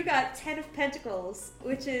 you got 10 of Pentacles,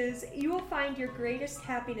 which is you will find your greatest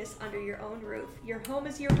happiness under your own roof. Your home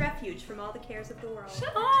is your refuge from all the cares of the world.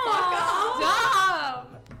 Stop!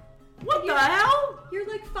 What the hell? You're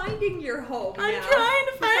like finding your home. I'm now. trying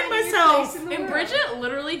to You're find finding your myself. place in the And world. Bridget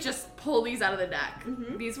literally just pulled these out of the deck.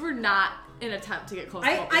 Mhm. These were not an attempt to get close to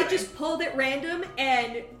what we I were just pulled it random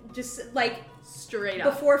and just like doing. Straight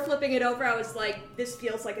up. before flipping it over, I was like, this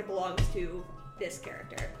feels like it belongs to this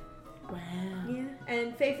character. Wow. Yeah.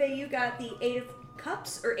 And Feifei, you got the 8 of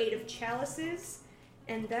Cups or 8 of Chalices.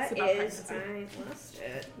 And that It's about is, pregnancy. I lost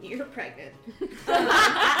it. You're pregnant.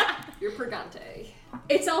 You're pregante.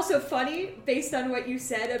 It's also funny, based on what you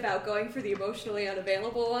said about going for the emotionally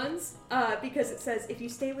unavailable ones, because it says, if you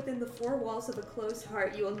stay within the four walls of a closed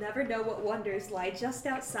heart, you will never know what wonders lie just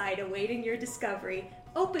outside awaiting your discovery.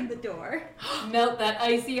 Open the door. Melt that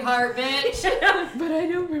icy heart, bitch. But I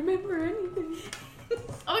don't remember anything.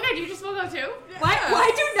 Oh my god, you just woke up too?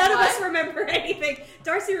 Why do none of us remember anything?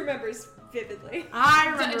 Darcy remembers vividly. I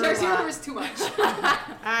remember Darcy a lot. remembers too much.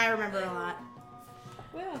 I remember a lot.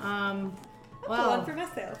 Well, Well, one for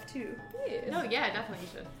myself, too. No, yeah, definitely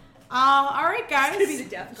you should. all right, guys. It's gonna be the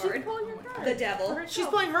death card. The devil. She's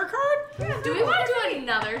pulling her card? Do we want to do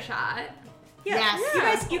another shot? Yeah.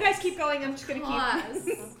 Yes. You guys keep going. I'm just gonna keep.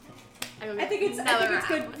 Pause. I think it's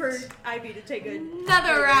good for Ivy to take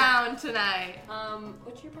another round tonight.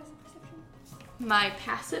 What's your passive perception? My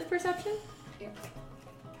passive perception?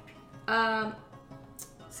 Yeah.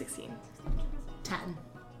 16. 10.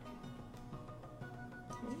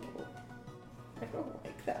 I don't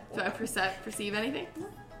like that Do I perceive anything?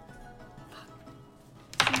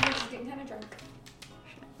 She's getting kind of drunk.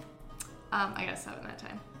 I got a 7 that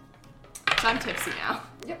time. So I'm tipsy now.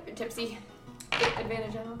 Yep, you're tipsy. Get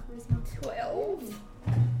advantage on charisma. 12.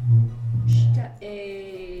 She got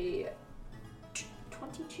a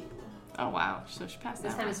 22. Oh wow, so she passed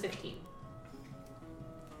This that time one. is 15.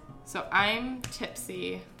 So I'm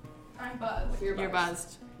tipsy. I'm buzzed. You're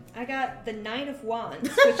buzzed. I got the 9 of Wands,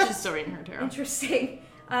 which She's is still reading her tarot. interesting.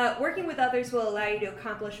 Working with others will allow you to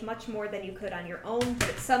accomplish much more than you could on your own, but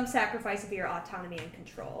it's some sacrifice of your autonomy and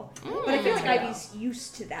control. But I feel like Ivy's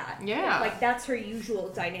used to that. Yeah. Like, that's her usual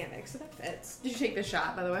dynamic, so that fits. Did you take the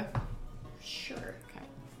shot, by the way? Sure.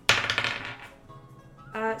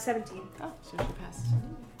 Okay. 17. Oh, so she passed.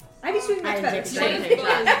 Ivy's doing much I better. didn't She take didn't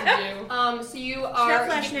take shot. So you Not are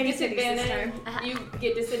flashing any titties this disadvantage. You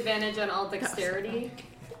get disadvantage on all dexterity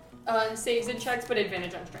saves and checks, but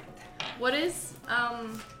advantage on strength. What is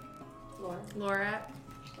Laura. Laura?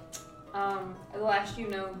 The last you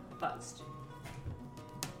know, buzzed.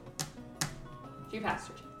 She passed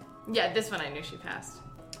her. Yeah, this one I knew she passed.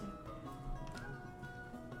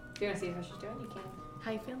 If you want to see how she's doing, you can.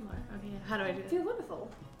 How you feeling, Laura? Okay, yeah. How do I do I it? feel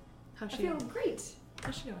wonderful. How's I she feel doing? great.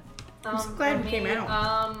 How's she doing? I'm just glad we came out.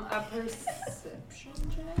 A perception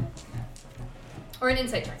check? Or an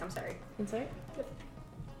insight check, I'm sorry. Insight?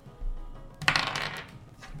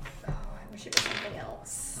 Oh, I wish it was something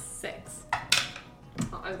else. 6.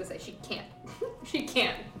 Oh, I was gonna say, she can't. She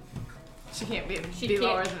can't. She can't be can't.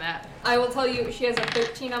 lower than that. I will tell you, she has a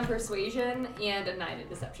 13 on persuasion and a 9 in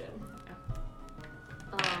deception.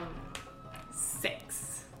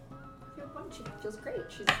 6. She feels great.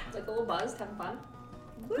 She's like a little buzzed, having fun.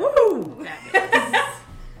 Woo!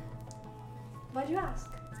 Why'd you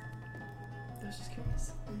ask? I was just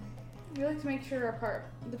curious. We like to make sure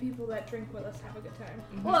the people that drink with us have a good time.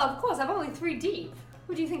 Well, of course, I'm only 3 deep.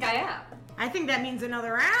 Who do you think I am? I think that means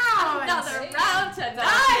another round. Another round Are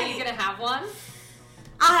tonight! you gonna have one?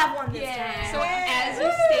 I'll have one this time. So as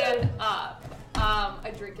you stand up,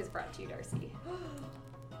 a drink is brought to you, Darcy.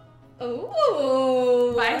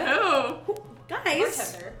 Oh. By who? Guys,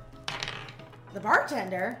 Bartender. the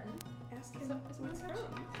bartender. Ask him what's from.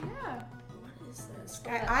 Yeah. What is this?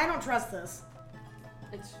 I don't trust this.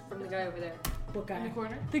 It's from the guy over there. What In the guy?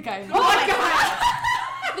 corner? The guy. Oh my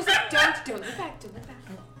god! Listen, don't look back, don't look back.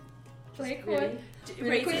 Play it Really? cool.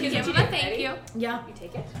 Really quick, Give here's him what a you do. thank Ready? you. Yeah. You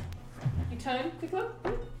take it, you turn, quick look,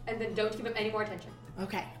 and then don't give him any more attention.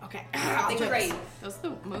 Okay. I'll Think do great. this. That's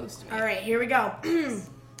the most. All right, here we go.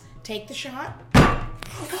 Take the shot.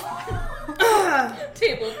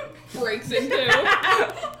 Table breaks in two.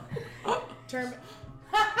 Turn.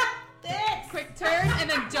 Quick turn and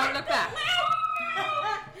then don't look back.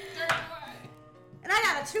 And I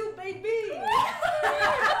got a 2, baby.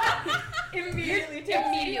 Immediately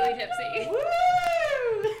tipsy. Woo!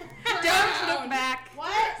 Don't look back.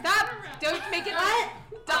 What? Stop. Don't make it. What?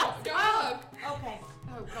 Stop. Don't look. Okay.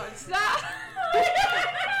 Oh god, stop.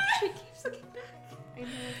 She keeps looking back. I know.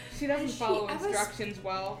 She doesn't Has she follow ever instructions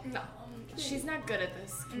well. No. She's not good at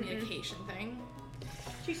this communication thing.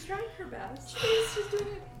 She's trying her best. She's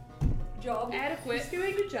doing a job. Adequate. She's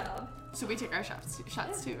doing a job. So we take our shots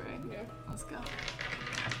too, right? Yeah. Let's go.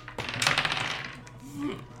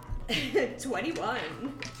 21.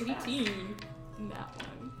 18. That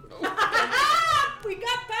one. We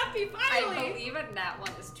got Pappy I finally. believe it, that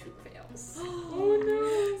one is 2 fails. Oh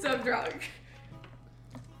no. So I'm drunk.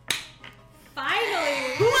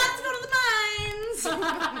 Finally. Who wants to go to the mines?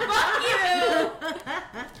 Fuck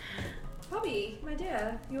you. Bobby, my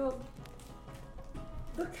dear, you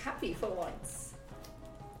look happy for once.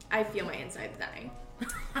 I feel my insides dying.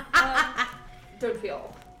 Don't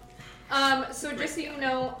feel. So just so you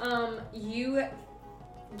know, you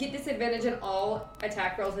get disadvantage on all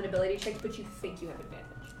attack rolls and ability checks, but you think you have advantage.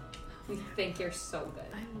 You think you're so good.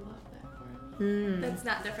 I love that for me. That's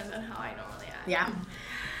not different than how I normally act. Yeah.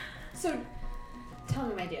 So, tell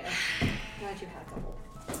me, my dear, glad you had the whole.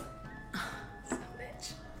 Son of a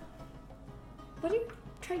bitch. What are you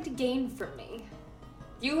trying to gain from me?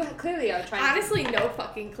 You clearly are trying Honestly, no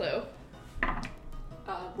fucking clue. to...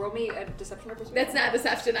 roll me a deception or persuasion. That's not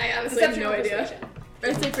deception. I honestly Deception have no or idea. persuasion.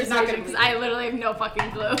 Or say persuasion, because I literally have no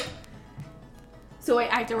fucking clue. So wait,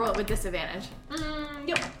 I have to roll it with disadvantage.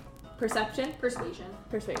 Yep. Perception? Persuasion.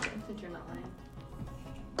 Persuasion. Since you're not lying.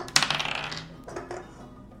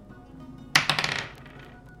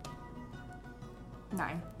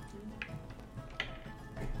 9.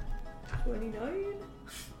 29.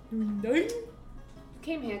 You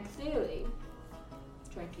came here clearly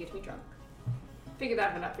trying to get me drunk. Figured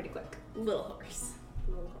that one out pretty quick. Little horse.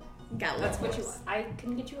 Little horse. Got a little That's what horse. you want. I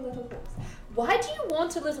can get you a little horse. Why do you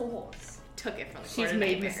want a little horse? Took it from the She's Court of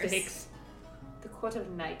made Nightmares. mistakes. The Court of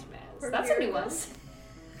Nightmares. Court That's of a new one. Miracles.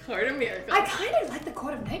 Court of Miracles. I kind of like the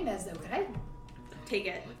Court of Nightmares though. Could I? Take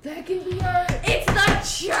it. That can be our It's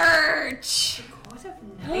the church! Court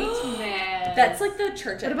of Nightmares. That's like the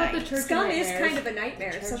church What at about night. the church? Scum of is Nightmares? kind of a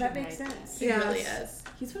nightmare, so Church that of makes Nightmares. sense. He really is.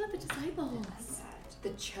 He's one of the disciples. The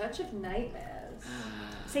Church of Nightmares.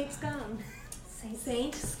 Saint Scum.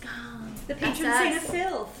 Saint Scum. The patron That's saint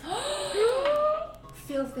of us. filth.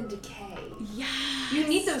 Filth and decay. Yeah. You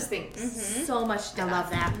need those things. So much I love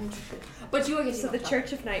that. But you are getting So off the topic.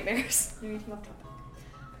 Church of Nightmares. You're getting off topic.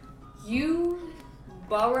 You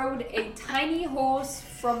borrowed a tiny horse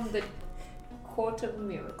from the Court of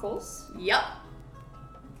Miracles, Yep.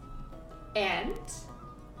 and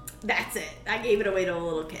That's it. I gave it away to a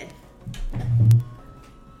little kid.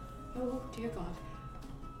 oh dear God,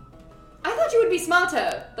 I thought you would be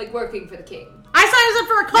smarter, like working for the king. I signed us up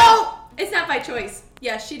for a cult! It's not by choice.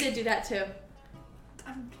 Yeah, she did do that too.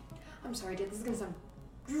 I'm sorry, dear. This is gonna sound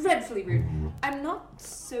dreadfully rude. I'm not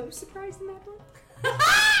so surprised in that one.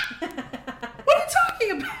 What are you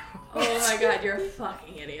talking about? Oh my god, you're a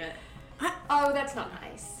fucking idiot. Oh, that's not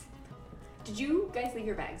nice. Did you guys leave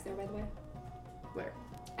your bags there, by the way? Where?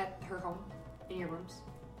 At her home? In your rooms?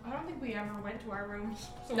 I don't think we ever went to our rooms.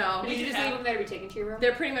 So No. Did you just leave them there to be taken to your room?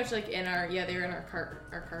 They're pretty much like in our, yeah, they were in our cart.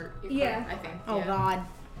 Your Yeah. car? I think. Oh yeah. god.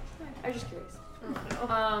 I was just curious.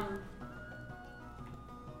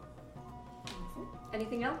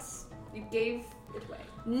 Anything else? You gave it away.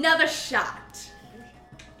 Another shot.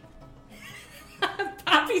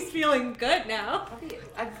 Poppy's feeling good now.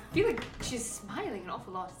 I feel like she's smiling an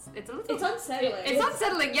awful lot. It's a little. It's unsettling. It's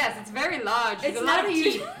unsettling. Yes, it's very large. There's It's a lot not of a teeth.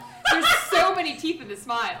 usual- There's so many teeth in the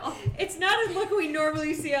smile. It's not a look we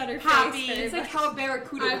normally see on her Poppy. face. It's like how a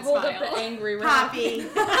barracuda I would hold smile. up the angry one. Poppy.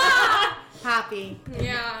 Poppy.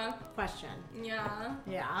 Yeah. Question. Yeah.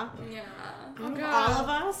 Yeah. Yeah. Out of all of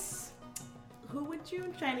us, who would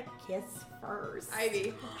you try to kiss first?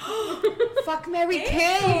 Ivy. Fuck, Mary,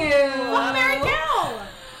 kill. Fuck, Mary, kill!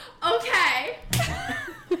 Okay.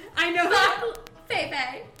 I know. Fuck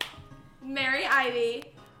Feifei. Marry Ivy.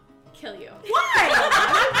 Kill you.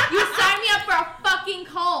 Why? You signed me up for a fucking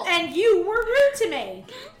cult. And you were rude to me,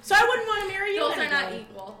 so I wouldn't want to marry you. Those are not anyway.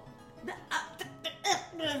 equal.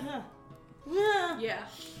 Yeah. Yeah.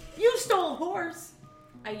 You stole a horse.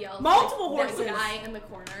 I yelled. Multiple at the horses. guy in the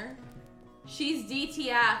corner. She's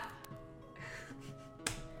DTF.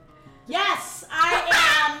 Yes,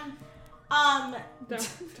 I am. Down the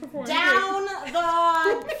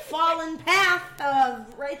fallen path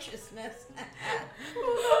of righteousness.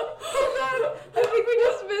 Oh God, I think we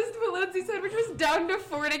just missed what Lindsay said, which was down to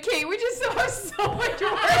fornicate, which is so much worse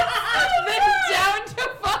than down to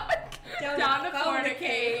fuck. Down to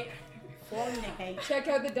fornicate. Fornicate. Check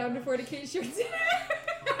out the down to fornicate shirts.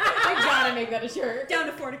 I gotta make that a shirt. Down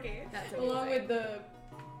to fornicate. That's Along with the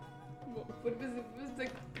what was it? Was the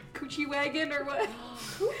coochie wagon or what?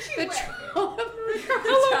 The trollop.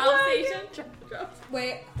 The trial station.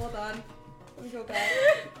 Wait, hold on. Let me go back.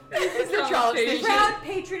 It's the trollop station. Proud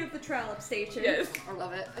patron of the trollop station. Yes. I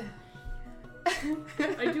love it.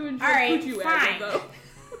 I do enjoy All right, Coochie fine. Wagon, though.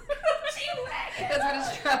 That's when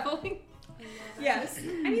it's traveling. Yes. I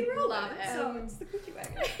mean, we're all Love on it, it. so it's the coochie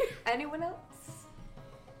wagon. Anyone else?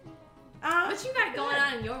 What you got going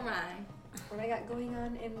on in your mind? What I got going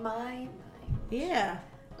on in my mind? Yeah.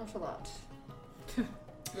 Not a lot.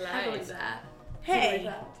 I believe that. Hey.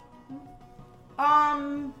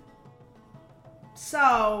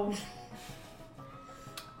 So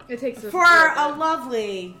It takes for a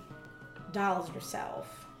lovely doll as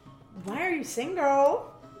yourself, why are you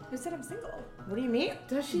single? Who said I'm single? What do you mean?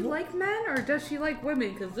 Does she like men or does she like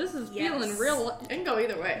women? Because this is feeling real. It can go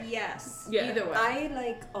either way. Yes. Yeah. Either way. I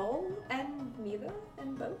like all and neither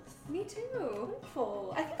and both. Me too.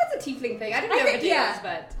 Wonderful. I think that's a tiefling thing. I don't know I if think- it yeah. is,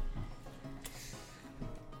 but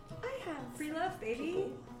I have free love, baby.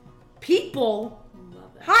 People?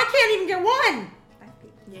 Love that. I can't even get one.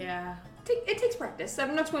 Yeah. it takes practice.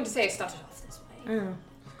 I'm not going to say I started off this way. Oh.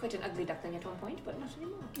 Quite an ugly duckling at one point, but not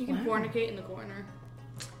anymore. You can fornicate in the corner.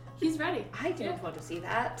 He's ready. I don't want to see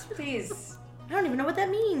that. Please. I don't even know what that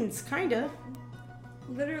means. Kinda.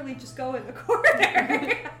 Literally just go in the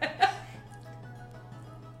corner.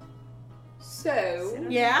 So,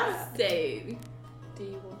 Yeah? Save. do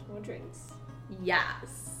you want more drinks?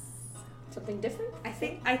 Yes. Something different? I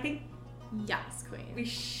think Yes, queen. we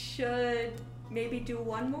should maybe do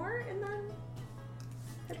one more and then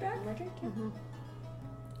head back. More drink?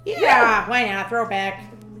 Yeah, why not? Throw it back.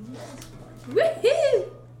 Woohoo!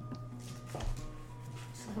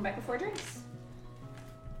 Come back with 4 drinks.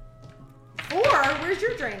 Or, where's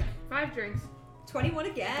your drink? 5 drinks. 21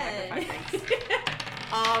 again.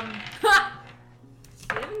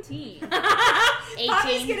 17.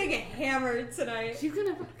 Poppy's getting hammered tonight. She's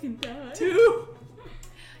gonna fucking die. 2.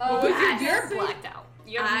 Oh, yes. you're blacked out.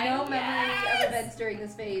 You have no memory yes. of events during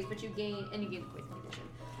this phase, but you gain the poison condition.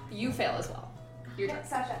 You fail as well. You're done.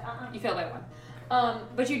 Sasha, You fail by 1.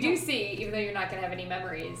 But you do see, even though you're not gonna have any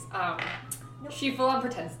memories, she full on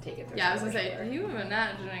pretends to take it. Yeah, I was gonna say, you have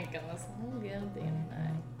not drinking this whole goddamn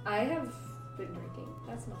night. I have been drinking.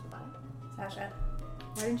 That's not bad. Sasha,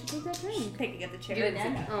 Why didn't you take that drink? picking at the chair You didn't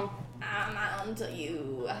again. see that. Oh. I'm on to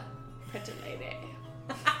you, pretty lady.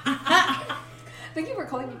 Thank you for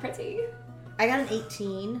calling me pretty. I got an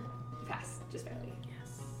 18. You passed, just barely.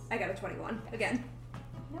 I got a 21 again.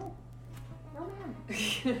 No. No, ma'am.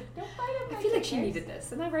 Don't fight him. I feel like she needed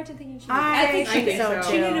this. Am I right in thinking she needed I think think she so did.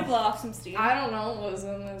 She needed to too. blow off some steam. I don't know what's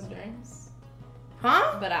in those drinks,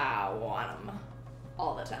 Huh? but I want them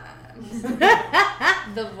all the time.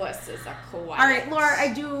 The voices are quiet. Alright, Laura,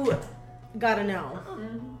 I do gotta know.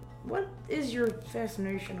 What is your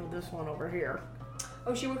fascination with this one over here?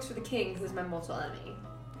 Oh, she works for the king, who's my mortal enemy.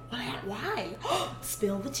 Why?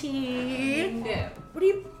 Spill the tea. No. What do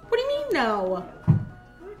you mean no? I'm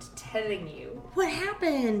not telling you. What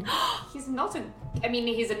happened? He's not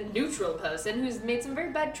he's a neutral person who's made some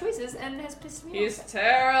very bad choices and has pissed me He's off.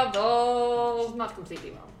 terrible. She's not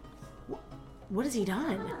completely wrong. What has he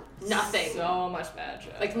done? Nothing. So much bad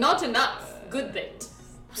shit. Like, not enough good things.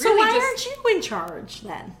 So Really why just- aren't you in charge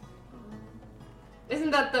then?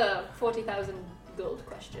 Isn't that the 40,000 gold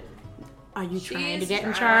question? Are you trying to She's get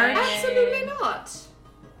in trying. charge? Absolutely not.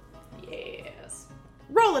 yes.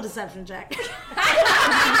 Roll a deception check.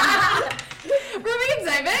 Ruby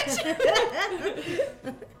and bitch.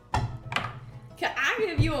 Can I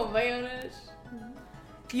give you a advantage?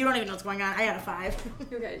 You don't even know what's going on. I got a 5.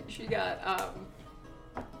 Okay, she got,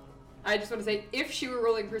 I just want to say, if she were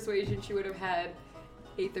rolling persuasion, she would have had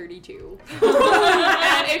a 32.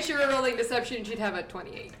 And if she were rolling deception, she'd have a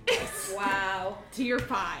 28. Wow. To your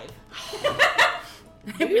 5.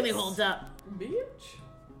 It really holds up. Bitch.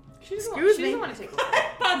 She Excuse me. doesn't want to take over.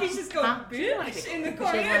 Poppy's just going, Huh? She doesn't want to take in the She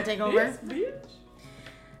doesn't corner. want to take over? Bitch.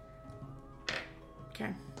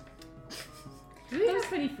 Okay. Do we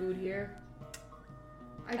have any food here?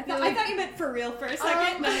 I feel I thought you meant for real for a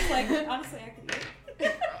second, and I was like, honestly, I could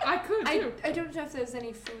eat. I could too. I don't know if there's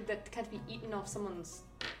any food that can't be eaten off someone's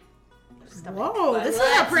stomach. Whoa, but- this is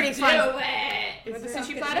a pretty fun. You want the Is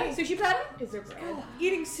sushi there- platter? Sushi platter? Is there bread?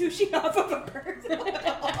 Eating sushi off of a bird.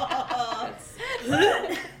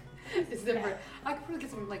 Is there? I could probably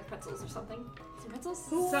get some like pretzels or something. Some pretzels?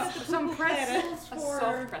 Some pretzels A for.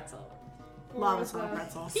 soft pretzel. Lava salt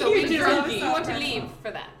pretzel. So You we do do. love You soft want to pretzel. leave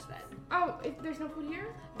for that then? Oh, there's no food here?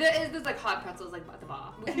 There's like hot pretzels like at the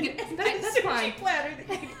bar. We can get. That's fine. Sushi platter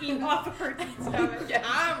that you can eat off a bird's stomach. Yeah.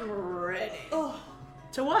 I'm ready. Oh,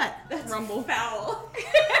 To what? that's Rumble. foul.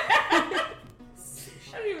 I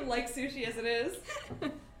don't even like sushi as it is.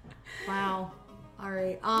 Wow.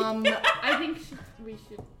 Alright, I think we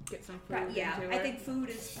should get some food. Yeah, into I it. think food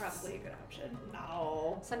is probably a good option.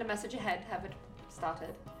 No. Send a message ahead. Have it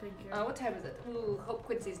started. Thank you. What time is it? Ooh, hope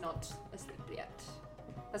Quincy's not asleep yet.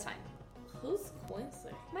 That's fine. Who's Quincy?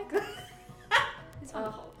 Michael. He's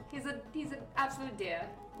wonderful. He's an absolute dear.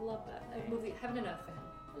 Love that A name. movie, heaven and earth for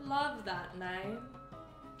him. Love that name.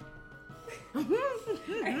 Are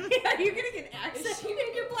you getting an accent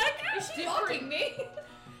in your black Is she mocking me?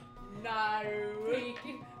 No.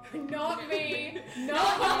 Not me.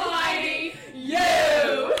 Not Hermione.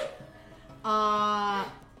 You.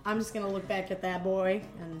 I'm just gonna look back at that boy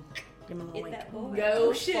and him a little Hit wink. that boy.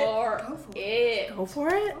 Go shit. for it. Go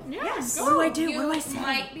for it? Yes. What do I do? You What do I say?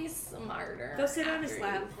 might be smarter. Go sit on his after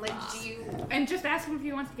lap. you Like, fuck. do you And just ask him if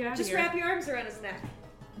he wants to get out just of here. wrap your arms around his neck?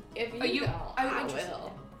 If you, Are you- don't, are you I interested?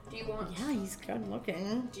 will. Do you want? Yeah, he's good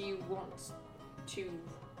looking. Do you want to?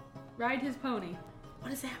 Ride his pony. What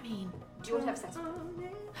does that mean? Do you want to have sex?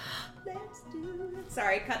 Let's do it.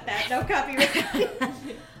 Sorry, cut that. No copyright.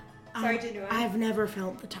 Sorry, Genuine. I've never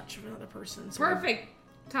felt the touch of another person. So Perfect.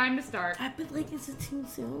 Time to start. But like, is it too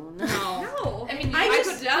soon? No. No. I mean, I I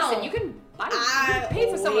just could listen. You can buy. You can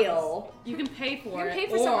pay for someone. You can pay for You it. can pay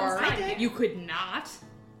for someone's or time. you could not.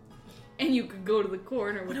 And you could go to the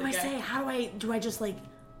corner with What do the I guy. say? How do I just like?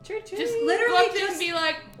 Just Literally literally go up to him just- and be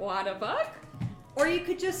like, what the fuck? Or you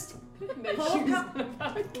could just pull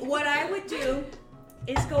what I would do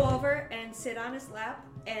is go over and sit on his lap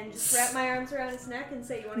and just wrap my arms around his neck and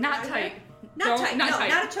say, "You want to Not get out of tight. here?" Not Don't- tight. not No, tight.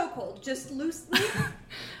 not a chokehold. Just loosely,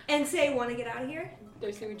 and say, "Want to get out of here?"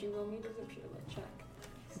 Darcy, would you roll me just a pure luck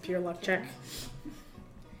check? Pure luck check.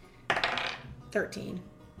 13.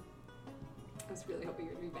 I was really hoping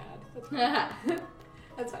you would be bad. That's fine.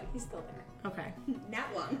 That's fine. He's still there. Okay.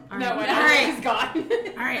 Not one. All No, right. all right. He's gone.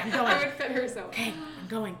 All right, I'm going. I would fit her so. Okay, I'm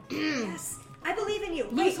going. Yes, I believe in you.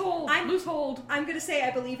 Loose Wait, hold. I'm Loose hold. gonna say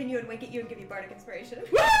I believe in you and wink at you and give you bardic inspiration.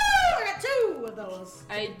 Woo! I got 2 of those.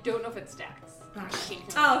 I don't know if it stacks. Oh, shit.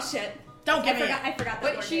 Oh shit! Don't give me I forgot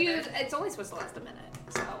that. But she used. It's only supposed to last a minute,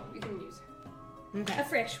 so you can use her. Okay. a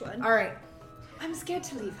fresh one. All right. I'm scared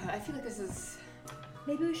to leave her. I feel like this is.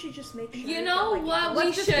 Maybe we should just make sure. You that, know like, what we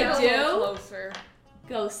Let's just should get a little do? closer.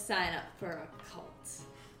 Go sign up for a cult.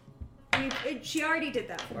 She already did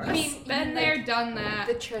that for us. I mean, Been there, done that.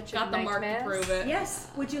 the Church Got of the mark to Nightmares. prove it. Yes.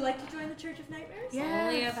 Would you like to join the Church of Nightmares?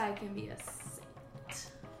 Only if I can be a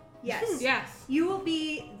saint. Yes. Yes. You will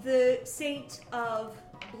be the saint of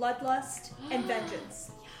bloodlust and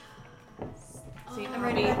vengeance. See, I'm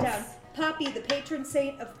writing that down. Poppy, the patron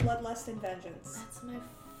saint of bloodlust and vengeance. That's my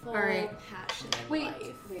full right. passion in Wait,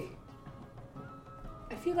 life. wait.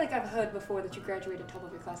 I feel like I've heard before that you graduated top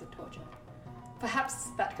of your class at torture. Perhaps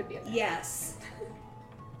that could be it. Yes.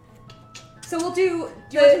 So we'll do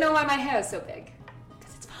Do you want to know why my hair is so big?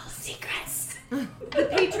 Because it's full of secrets. the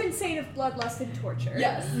patron saint of bloodlust and torture.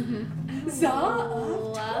 Yes.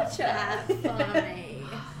 Love that. Funny.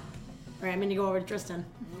 All right, I'm gonna go over to Tristan.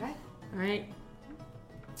 Alright. All right.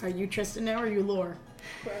 Are you Tristan now or are you Lore?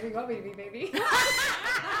 Wherever you want me to be, baby.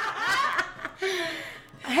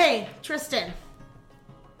 Hey, Tristan.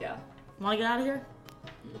 Yeah. Want to get out of here?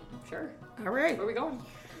 Sure. All right. Where are we going?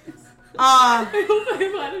 I hope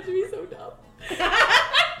I managed to be so dumb.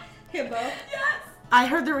 Himbo. I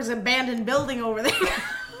heard there was an abandoned building over there.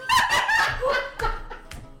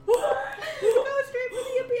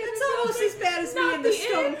 It's almost as bad as me in the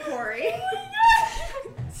stone quarry.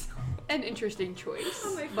 An interesting choice.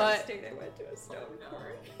 On my but first date, I went to a stone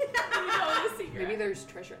quarry. maybe there's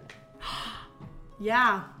treasure in it.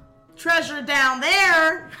 Yeah. Treasure down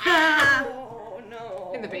there. Oh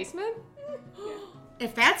no. In the basement?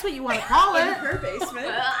 If that's what you want to call In it. her basement.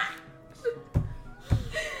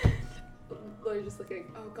 Laura's just looking,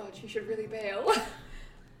 oh god, she should really bail.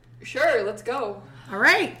 Sure, let's go. All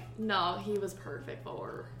right. No, he was perfect for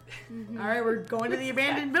her. All right, we're going to the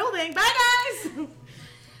abandoned building. Bye, guys.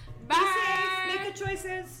 Be safe. Make good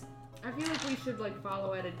choices. I feel like we should like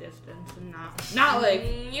follow at a distance and not like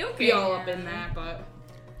You be all up in that, but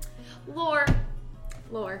Lore.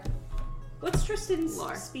 What's Tristan's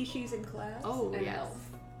Lore. species and class? Oh, An yes. elf.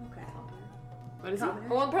 Okay. What is he? Commoner.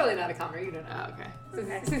 Well, probably not a commoner, you don't know. Oh,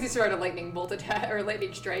 okay. Since he started a lightning bolt attack or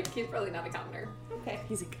lightning strike, he's probably not a commoner. Okay.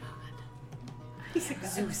 He's a god. He's a god.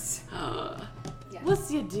 Zeus. Yeah.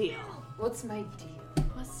 What's your deal? What's my deal?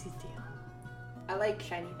 What's your deal? I like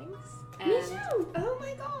shiny things. Me And too. oh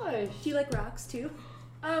my gosh. Do you like rocks too?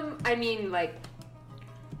 I mean like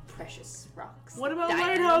precious rocks. What about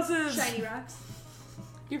Diamonds. lighthouses? Shiny rocks.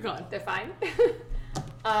 You're gone. They're fine.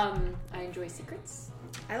 I enjoy secrets.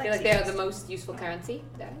 I I like feel like they are secrets. the most useful currency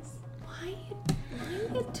there is. Why are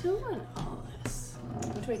you doing all this?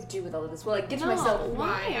 What do I do with all of this? Well, I get to No, myself.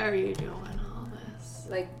 why are you doing all this?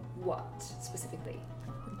 Like what specifically?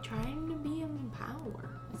 I'm trying to be in power.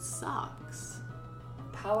 It sucks.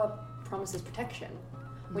 Power promises protection.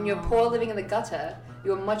 When you're poor living in the gutter,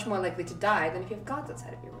 you are much more likely to die than if you have guards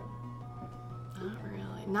outside of your room. Not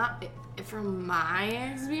really. Not from my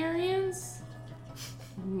experience.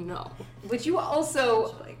 No. But you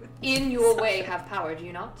also, in your way, have power, do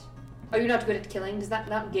you not? Are you not good at killing? Does that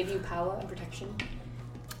not give you power and protection?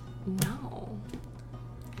 No.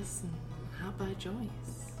 It's not by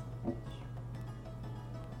choice.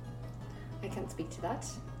 I can't speak to that.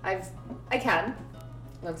 I can.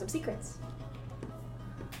 learn some secrets.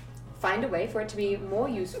 Find a way for it to be more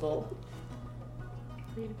useful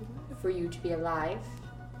for you to be alive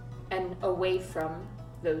and away from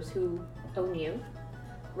those who own you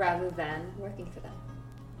rather than working for them.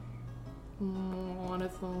 What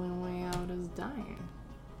if the only way out is dying?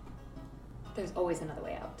 There's always another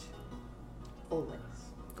way out. Always.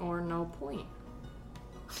 Or no point.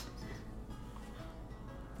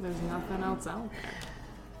 There's nothing else out there.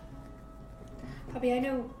 Poppy, I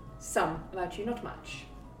know some about you, not much.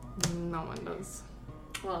 No one does.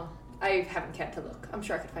 Well, I haven't cared to look. I'm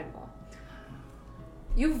sure I could find more.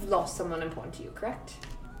 You've lost someone important to you, correct?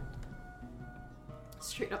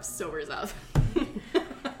 Straight up sobers up.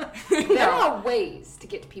 There are ways to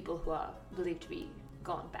get people who are believed to be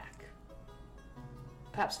gone back.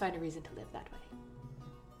 Perhaps find a reason to live that way.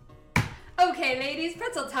 Okay, ladies,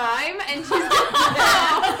 pretzel time, and she's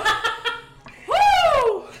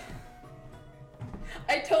Woo!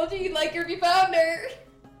 I told you you'd like her if you found her.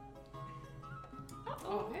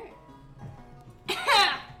 Okay.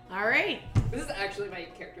 All right. This is actually my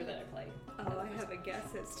character that I play. Oh, I have a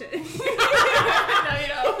guess as to. No, you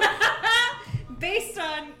don't. Based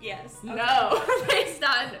on yes. No. Based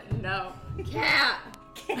on no. Cat.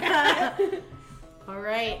 All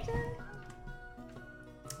right.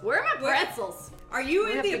 Where are my pretzels? Are you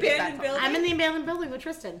We in have the to get abandoned back on. building? I'm in the abandoned building with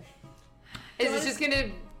Tristan. Is this just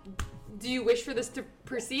gonna... Do you wish for this to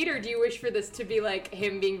proceed, or do you wish for this to be like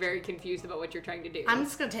him being very confused about what you're trying to do? I'm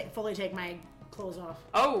just gonna fully take my clothes off.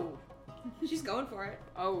 Oh. She's going for it.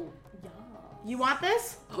 Oh. You want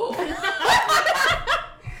this?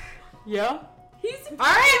 Yeah. All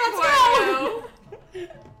right, let's go.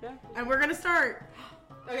 And we're gonna start.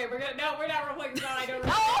 Okay, we're not roleplaying this. I don't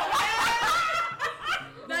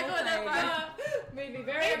Not going that far. Made me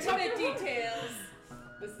very Intimate details.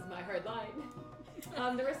 This is my hard line.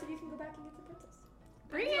 The rest of you can go back and get the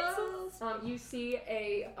pretzels. Pretzels. You see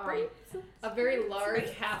a very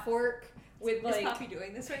large half orc with Is like Poppy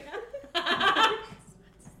doing this right now?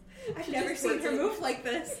 I've never seen her move like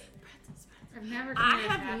this. I've never. I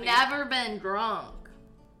have never been drunk.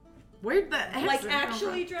 Where'd the heck Like did it come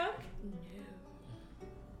actually drunk? No.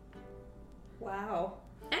 Wow.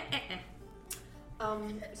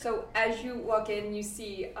 So as you walk in, you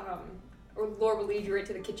see, or Laura will lead you right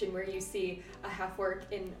to the kitchen where you see a half orc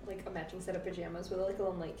in like a matching set of pajamas with like a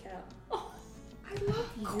little nightcap. Oh, I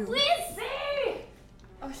love you. Lizzie!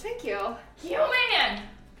 Oh, thank you. Human!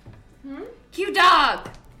 Hmm? Cute dog!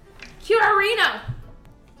 Cute arena!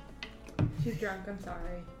 She's drunk. I'm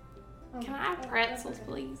sorry. Can I have pretzels,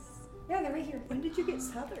 please? Yeah, they're right here. When did you get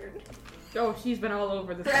southern? Oh, she's been all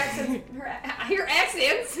over this. Her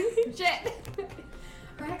accents. Shit.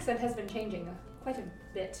 Her accent has been changing quite a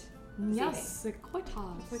bit. Yes, quite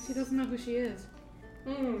hard. It's like she doesn't know who she is.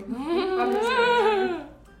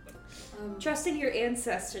 Trust in your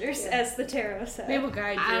ancestors, Yeah. as the tarot said. They will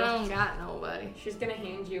guide you. I don't got nobody. She's gonna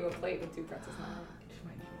hand you a plate with 2 pretzels now.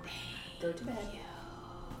 Go to bed.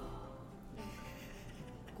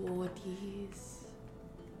 Goodies.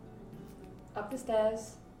 Up the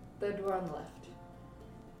stairs, the door on the left.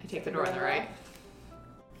 I take the door on the right.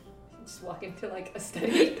 Just walk into like a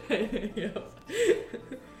study. Yep.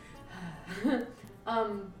 The door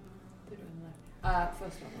on the left.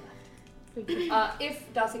 First door on the left.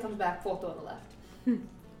 If Darcy comes back, 4th door on the left.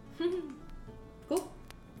 Cool.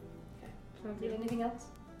 Need anything else?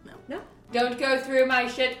 No. No. Don't go through my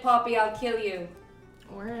shit, Poppy. I'll kill you.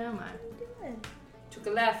 Where am I? Took a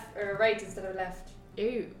left or a right instead of left.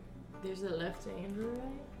 Ew. There's a left and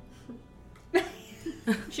a right?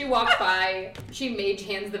 She walks by. She mage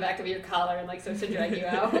hands the back of your collar and like starts to drag you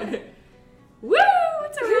out. Woo!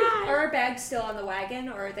 It's a ride! Are our bags still on the wagon,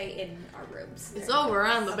 or are they in our rooms? It's over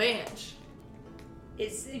on the bench.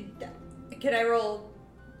 Can I roll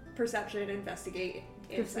perception, investigate,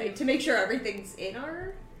 insight to make sure everything's in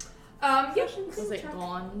our? Yeah. Was it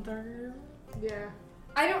gone through? Yeah.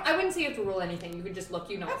 I wouldn't say you have to roll anything. You could just look.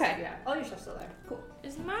 You know. Okay. Yeah. All your stuff's still there. Cool.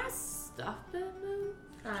 Is my stuff been moved?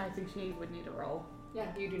 I think she would need a roll.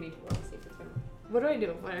 Yeah. You do need to roll to see if it's been. What do I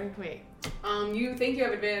do? Wait. You think you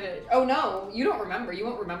have advantage. Oh no, you don't remember. You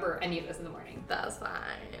won't remember any of this in the morning. That's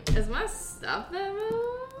fine. Is my stuff been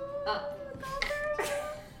moved?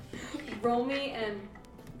 Roll me and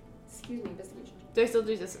excuse me, investigation. Do I still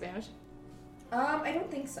do disadvantage? I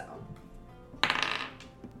don't think so.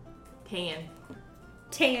 10.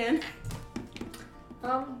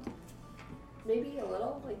 Maybe a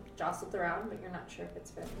little like jostled around, but you're not sure if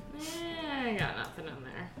it's been. I got nothing in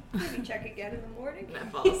there. Maybe check again in the morning. And I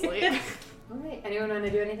fall asleep. All right. Anyone want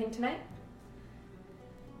to do anything tonight?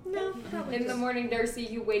 No, probably In the morning, Darcy,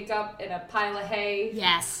 you wake up in a pile of hay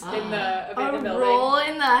Yes. in the abandoned building. Roll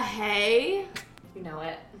in the hay. You know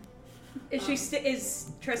it. Is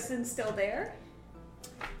is Tristan still there?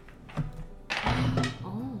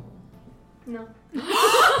 Oh. No.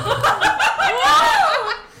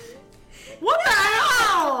 What the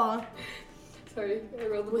hell? Sorry, I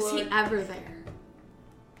rolled the Was he blood. ever there?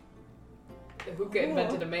 The hookah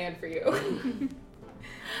invented a man for you. No,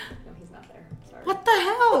 he's not there. Sorry. What the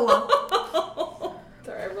hell?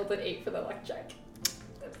 Sorry, I rolled an 8 for the luck check.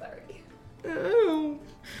 I'm sorry. Oh.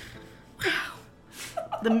 Wow.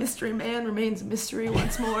 The mystery man remains a mystery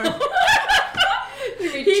once more.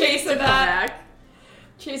 You be chasing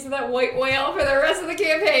that white whale for the rest of the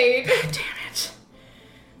campaign. Damn it.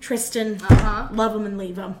 Tristan, love him and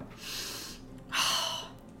leave him.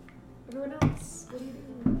 Everyone else, what do you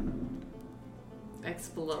do?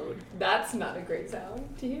 Explode. That's not a great sound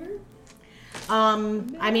to hear. I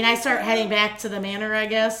mean, I start heading back to the manor, I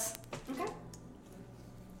guess.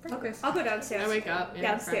 Okay. I'll go downstairs. I wake up. Yeah,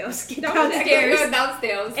 Downstairs. Get Downstairs. downstairs.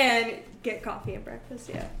 Downstairs. And get coffee and breakfast,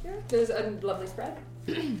 yeah. There's a lovely spread.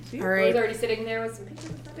 All He's right. already sitting there with some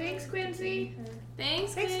pictures. Thanks, Quincy.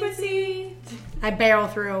 Thanks, Thanks, Quincy. I barrel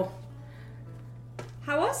through.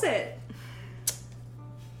 How was it?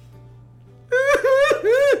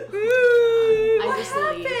 I just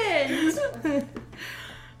leave. Happened?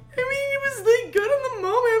 I mean, it was like good in the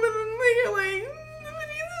moment, but then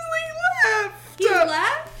he He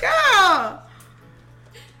left? Yeah.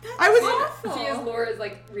 I was. awful. She is Laura's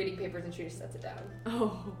like reading papers and she just sets it down.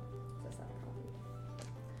 Oh. That's not a problem.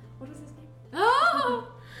 What is his name? Oh.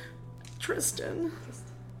 Tristan. Just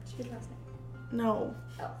what's your last name? No.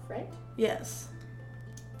 Elf, right? Yes.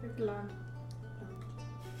 Blonde.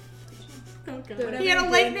 Oh god. He had a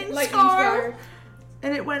lightning scar,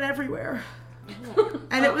 and it went everywhere,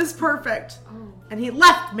 and it was perfect. And he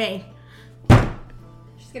left me.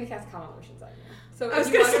 She's gonna cast calm emotions on you. So I was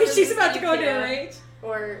if you gonna want say her she's about to you go into can, a rage.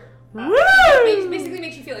 Or Woo! basically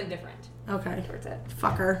makes you feel indifferent Okay. towards it.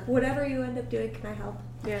 Fucker. Whatever you end up doing, can I help?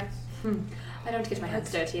 Yes. I don't get my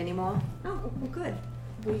hands dirty anymore. Oh, well, good.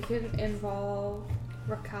 We can involve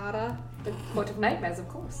Ricotta, The Court of Nightmares, of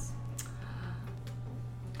course.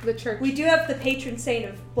 the church. We do have the patron saint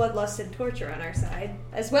of bloodlust and torture on our side,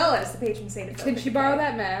 as well as the patron saint of Can she borrow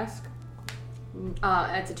that mask?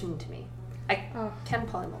 It's attuned to me. I Oh, can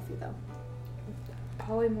polymorph you though.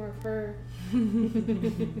 polymorph her.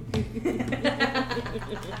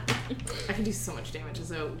 I can do so much damage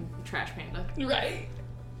as a trash panda. Right.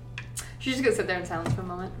 She's just gonna sit there in silence for a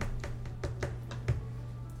moment.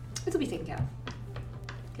 It'll be taken care of.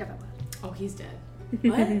 Give it one. Oh, he's dead.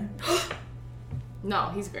 What? No,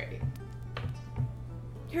 he's great.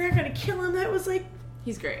 You're not gonna kill him. That was like.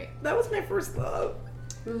 He's great. That was my first love.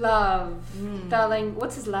 Love. Darling,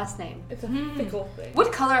 what's his last name? It's a fickle thing.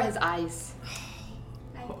 What color are his eyes?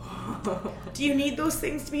 Do you need those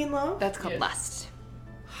things to be in love? That's called lust.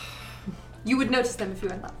 You would notice them if you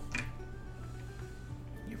were in love.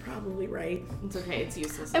 You're probably right. It's okay. It's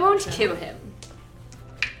useless. I won't emotion. kill him.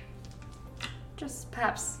 Just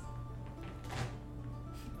perhaps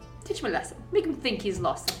teach him a lesson. Make him think he's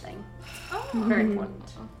lost something. Oh. Very important.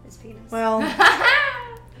 His penis. Well,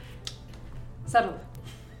 Subtle.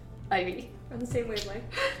 Ivy. We're on the same wavelength.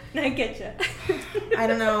 I get you. I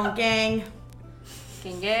don't know, gang.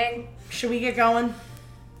 Gang. Should we get going?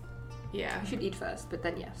 Yeah. You should eat first, but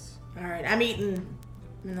then yes. All right, I'm eating,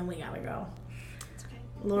 and then we gotta go. It's okay.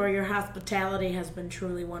 Laura, your hospitality has been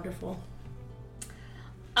truly wonderful.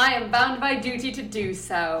 I am bound by duty to do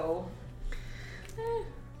so.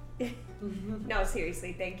 No,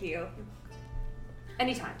 seriously, thank you.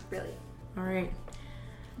 Anytime, really. All right.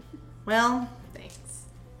 Well, Thanks.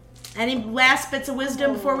 any last bits of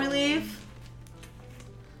wisdom before we leave?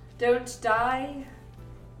 Don't die.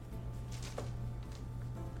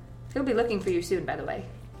 He'll be looking for you soon, by the way.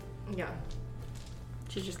 Yeah.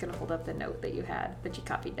 She's just gonna hold up the note that you had, that you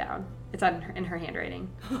copied down. It's on in her handwriting.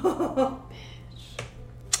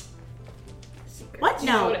 What? Do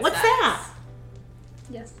you know No. what it What's says? that?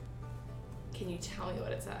 Yes. Can you tell me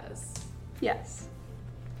what it says? Yes.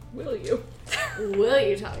 Will you? Will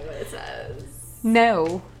you tell me what it says?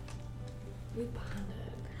 No. We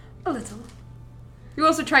bonded. A little. You're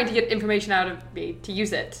also trying to get information out of me to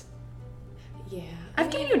use it. Yeah. I've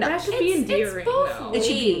given you That enough. should be endearing, It's both though. It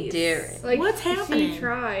should be ways. endearing. Like, What's happening? She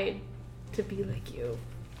tried to be like you.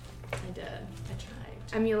 I did. I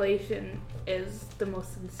tried. Emulation is the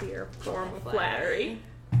most sincere form of flattery.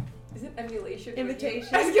 Is it emulation? Imitation.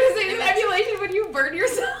 I was gonna say, is it emulation when you burn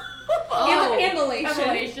yourself?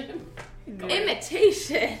 Emulation.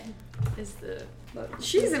 Imitation is the.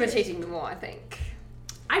 She's imitating me more, I think.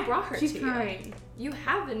 I brought her She's to crying. you. You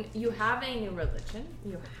have a new religion.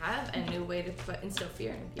 You have a new way to instill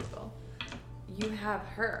fear in people. You have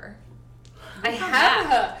her. I have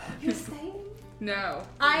her. You're staying? No.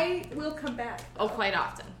 I will come back. Oh, quite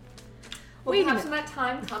often. Well, Wait a perhaps when that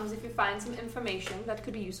time comes, if you find some information that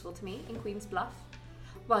could be useful to me in Queen's Bluff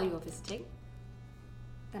while you're visiting,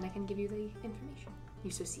 then I can give you the information you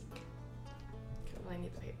so seek. Well, I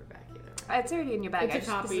need the paper back either. It's already in your bag. It's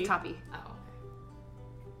a This is a copy. Oh, okay.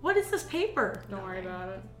 What is this paper? Don't worry about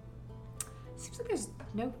it. Seems like there's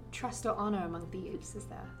no trust or honor among thieves, is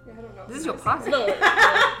there? Yeah, I don't know. This is your party. No.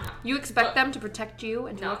 You expect them to protect you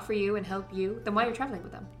and to No. work for you and help you. Then why are you traveling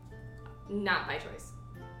with them? Not by choice.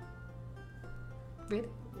 Really?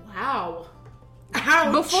 Wow.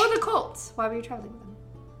 Ouch. Before the cult, why were you traveling with them?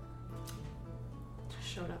 Just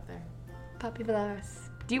showed up there. Puppy Valaris.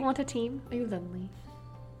 Do you want a team? Are you lonely?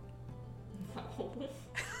 No.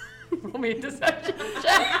 Roll me a deception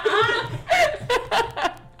check.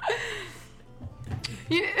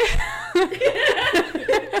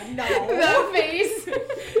 No. The face.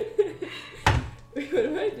 Wait, what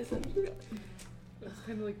am I deception? That's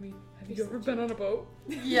kind of like me. Have you ever been on a boat?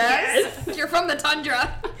 Yes. You're from the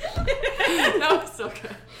tundra. No, it's so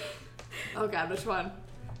good. Oh god, which one?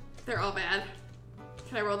 They're all bad.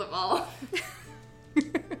 Can I roll them all?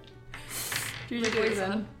 Choose your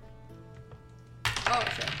poison. Oh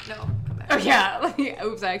shit. No, come back. Oh yeah.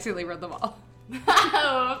 Oops, I accidentally read them all.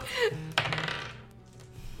 Oh.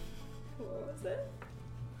 What was it?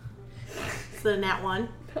 Is it a nat 1?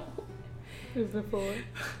 Is the 4?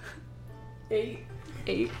 8.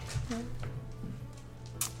 8.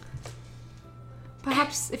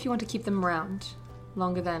 Perhaps if you want to keep them around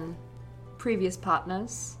longer than previous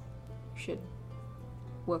partners, you should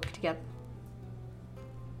work together.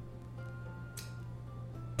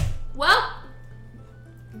 Well,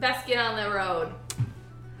 best get on the road.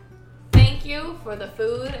 Thank you for the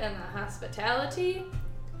food and the hospitality.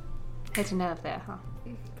 Heading out of there, huh?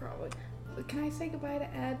 Probably. Can I say goodbye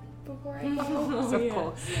to Ed before I go? Of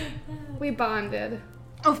course. We bonded.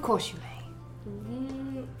 Of course you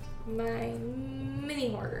may. My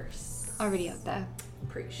mini hoarders. Already out there.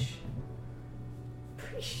 Preach.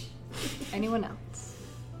 Anyone else?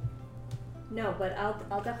 No, but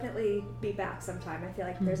I'll definitely be back sometime. I feel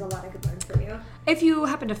like there's a lot I could learn from you. If you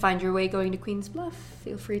happen to find your way going to Queen's Bluff,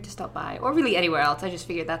 feel free to stop by. Or really anywhere else. I just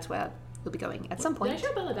figured that's where you'll be going at some point. Did I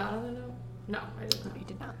show Belladonna the note? No, I did not. You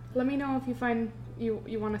did not. Let me know if you find you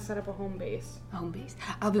want to set up a home base. A home base.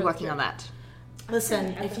 I'll be working on that. Listen,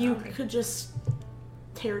 if you could just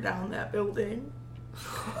tear down that building.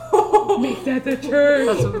 Make that the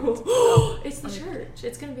church. It's the church.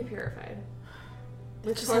 It's gonna be purified.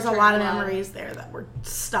 It just has a lot of memories there that were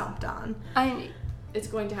stomped on. It's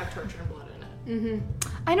going to have torture and blood in it.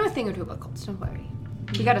 I know a thing or two about cults, don't worry.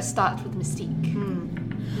 You gotta start with mystique.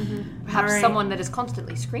 Perhaps Alright. someone that is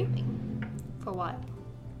constantly screaming for a while.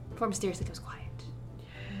 Before mysteriously goes quiet.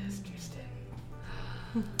 Yes,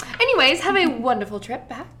 Tristan. Anyways, have a wonderful trip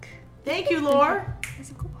back. Thank you, Lore. Yes,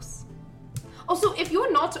 of course. Also, if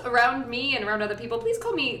you're not around me and around other people, please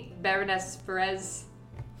call me Baroness Perez.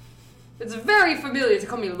 It's very familiar to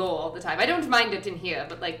call me Law all the time. I don't mind it in here,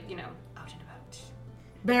 but like, you know, out and about.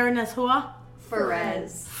 Baroness Hua?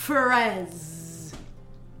 Perez. Perez.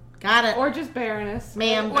 Got it. Or just Baroness.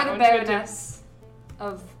 Ma'am. Or the Baroness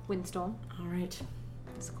of Windstorm. All right.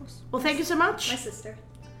 Yes, of course. Well, thank you so much. My sister.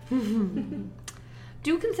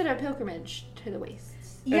 Do consider a pilgrimage to the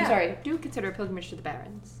wastes. Yeah. I'm sorry. Do consider a pilgrimage to the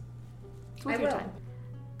Barrens. It's worth I your will. time.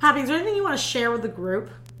 Poppy, is there anything you want to share with the group?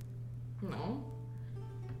 No.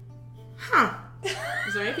 Huh.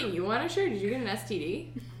 Is there anything you want to share? Did you get an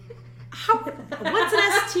STD? How? What's an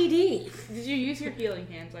STD? Did you use your healing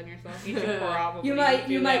hands on yourself? You should probably. You might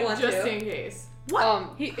do want that. Just to. in case.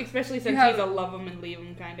 What? He, especially since have- he's a love him and leave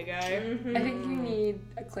him kind of guy. I think you need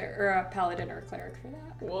a or a paladin or a cleric for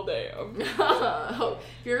that. Well, damn. Oh,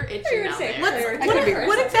 you're itching You're out safe. there. Cleric. I could be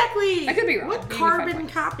What wrong. exactly? I could be wrong. What You need 5 carbon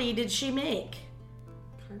points. copy did she make?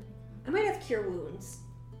 I might have cure wounds.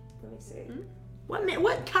 Let me see.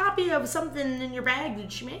 What copy of something in your bag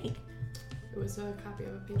did she make? It was a copy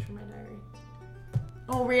of a page from my diary.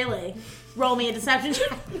 Oh, really? Roll me a deception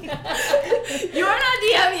check. You are not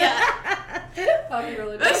DM yet. Poppy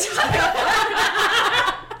really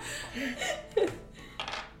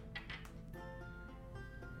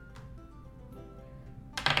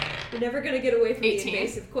You're never gonna get away from 18. the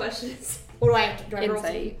invasive questions. What do I have to do? I roll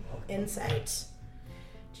Insight. Insight.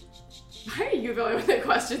 How are you going with the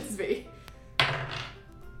questions, V?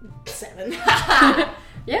 7.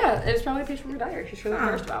 Yeah, it was probably a page from her diary. She's really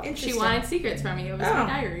Huh. first about. She wanted secrets from you. It was my Oh.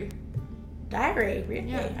 diary. Diary,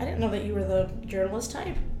 really? Yeah. I didn't know that you were the journalist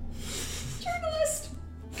type. Journalist.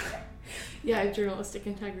 Yeah, I have journalistic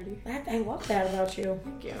integrity. I love that about you.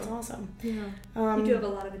 Thank you. That's awesome. Yeah. You do have a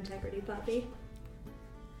lot of integrity, Poppy.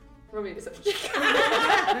 Roll me a deception.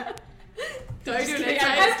 Do I do an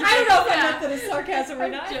I don't know if I meant that as sarcasm or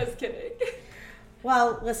not. Just kidding.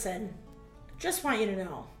 Well, listen. Just want you to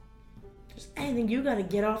know. Just anything you gotta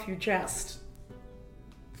get off your chest.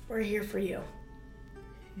 We're here for you.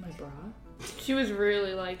 My bra? She was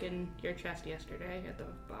really liking your chest yesterday at the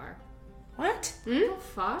bar. What? The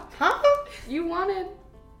fuck? Huh? You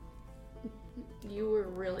were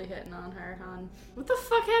really hitting on her, hon. What the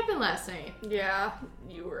fuck happened last night? Yeah,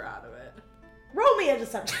 you were out of it. Roll me a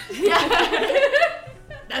deception.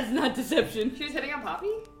 That's not deception. She was hitting on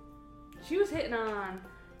Poppy? She was hitting on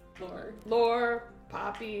Lore.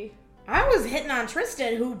 Poppy. I was hitting on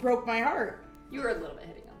Tristan, who broke my heart. You were a little bit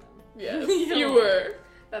hitting on them. Yes, you were.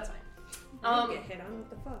 That's fine. I didn't get hit on. What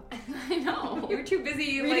the fuck? I know. You were too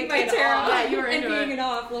busy Reading my in tarot. awe. Yeah, you were and into being it. an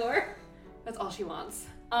off lore. That's all she wants.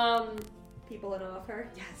 People in awe of her.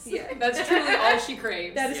 Yes. Yeah. That's truly all she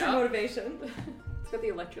craves. That is her motivation. It's what the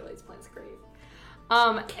electrolytes plants crave.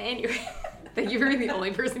 Anyway, thank you for being the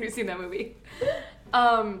only person who's seen that movie.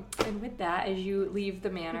 And with that, as you leave the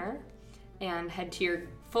manor and head to your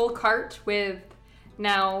full cart with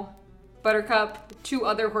now Buttercup, 2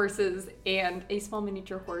 other horses, and a small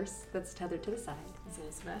miniature horse that's tethered to the side. It's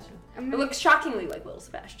little Sebastian. It looks shockingly like little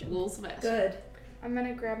Sebastian. Little Sebastian. Good. I'm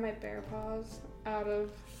gonna grab my bear paws out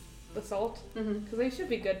of the salt Mm-hmm. because they should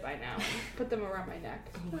be good by now. Put them around my neck.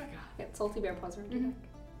 Oh my god. Yeah, salty bear paws around your neck.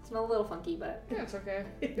 Smell a little funky, but Yeah, it's okay.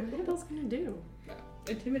 What are those gonna do?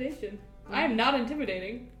 Intimidation. I am not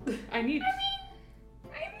intimidating. I need.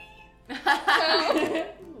 no.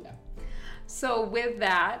 So with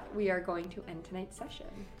that, we are going to end tonight's session.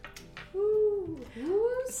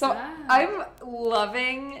 So sad. I'm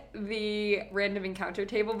loving the random encounter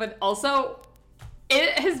table, but also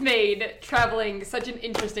it has made traveling such an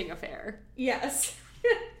interesting affair. Yes.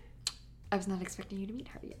 I was not expecting you to meet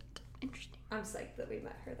her yet. Interesting. I'm psyched that we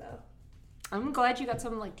met her though. I'm glad you got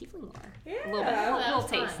some like tiefling lore. Yeah. A little bit, that a little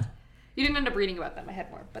was taste. fun. You didn't end up reading about them. I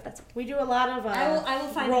had more, but that's okay. We do a lot of I will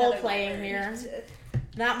find role another playing library here.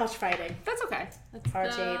 Not much fighting. That's okay. That's Our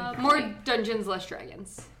team. More dungeons, less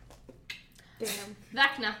dragons. Damn.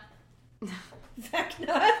 Vecna.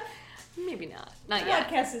 Vecna. Maybe not. Not The yet.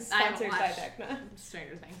 podcast is I haven't sponsored by watched. Vecna.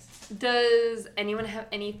 Stranger Things. Does anyone have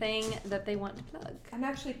anything that they want to plug? I'm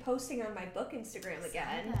actually posting on my book Instagram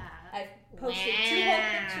again. that. I've posted 2 whole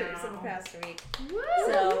pictures in the past week.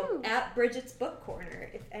 So at Bridget's Book Corner,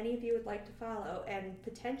 if any of you would like to follow, and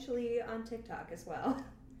potentially on TikTok as well,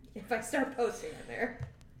 if I start posting on there.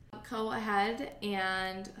 Go ahead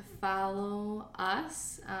and follow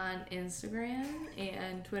us on Instagram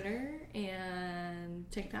and Twitter and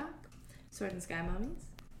TikTok, Sword and Sky Mummies.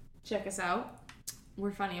 Check us out.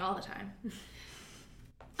 We're funny all the time.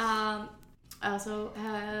 I also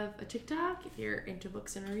have a TikTok if you're into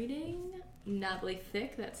books and reading. Nubbly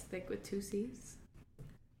Thick, that's thick with 2 C's.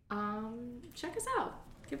 Check us out.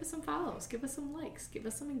 Give us some follows. Give us some likes. Give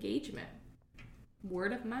us some engagement.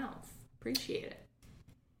 Word of mouth. Appreciate it.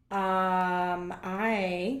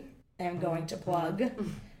 I am going to plug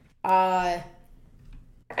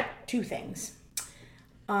 2 things.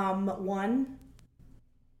 1,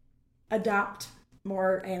 adopt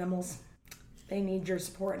more animals. They need your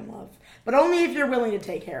support and love, but only if you're willing to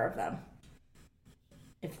take care of them.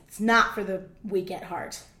 If it's not for the weak at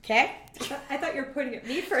heart, okay? I thought you were pointing at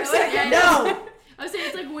me for a second. No. I was saying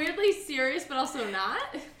it's like weirdly serious, but also not.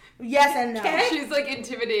 Yes and no. She's like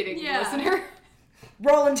intimidating the Yeah. listener.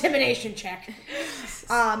 Roll intimidation check.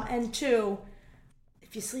 And 2,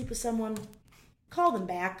 if you sleep with someone, call them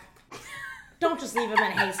back. Don't just leave them in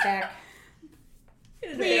a haystack.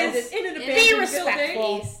 In an Please. abandoned Be building.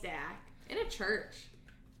 respectful. Haystack. In a church.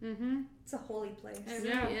 Mm-hmm. It's a holy place. It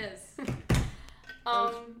really is.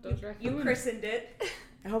 Those You christened it.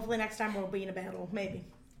 And hopefully next time we'll be in a battle. Maybe.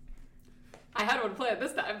 I had one planned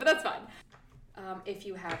this time, but that's fine. If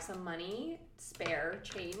you have some money, spare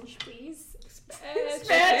change, please.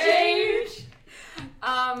 Spare change.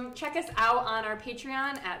 Check us out on our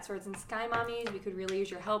Patreon at Swords and Sky Mommies. We could really use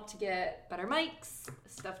your help to get better mics,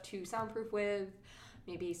 stuff to soundproof with,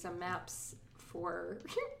 maybe some maps for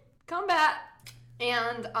combat.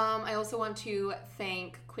 And I also want to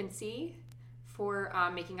thank Quincy for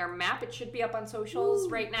making our map. It should be up on socials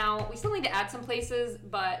right now. We still need to add some places,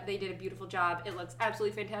 but they did a beautiful job. It looks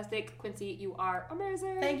absolutely fantastic. Quincy, you are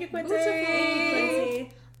amazing. Thank you, Quincy.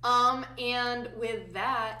 Quincy. And with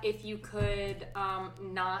that, if you could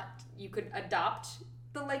you could adopt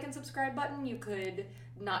the like and subscribe button. You could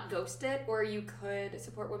not ghost it, or you could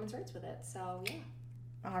support women's rights with it. So yeah.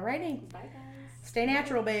 Alrighty. Bye guys. Stay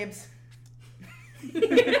natural, babes.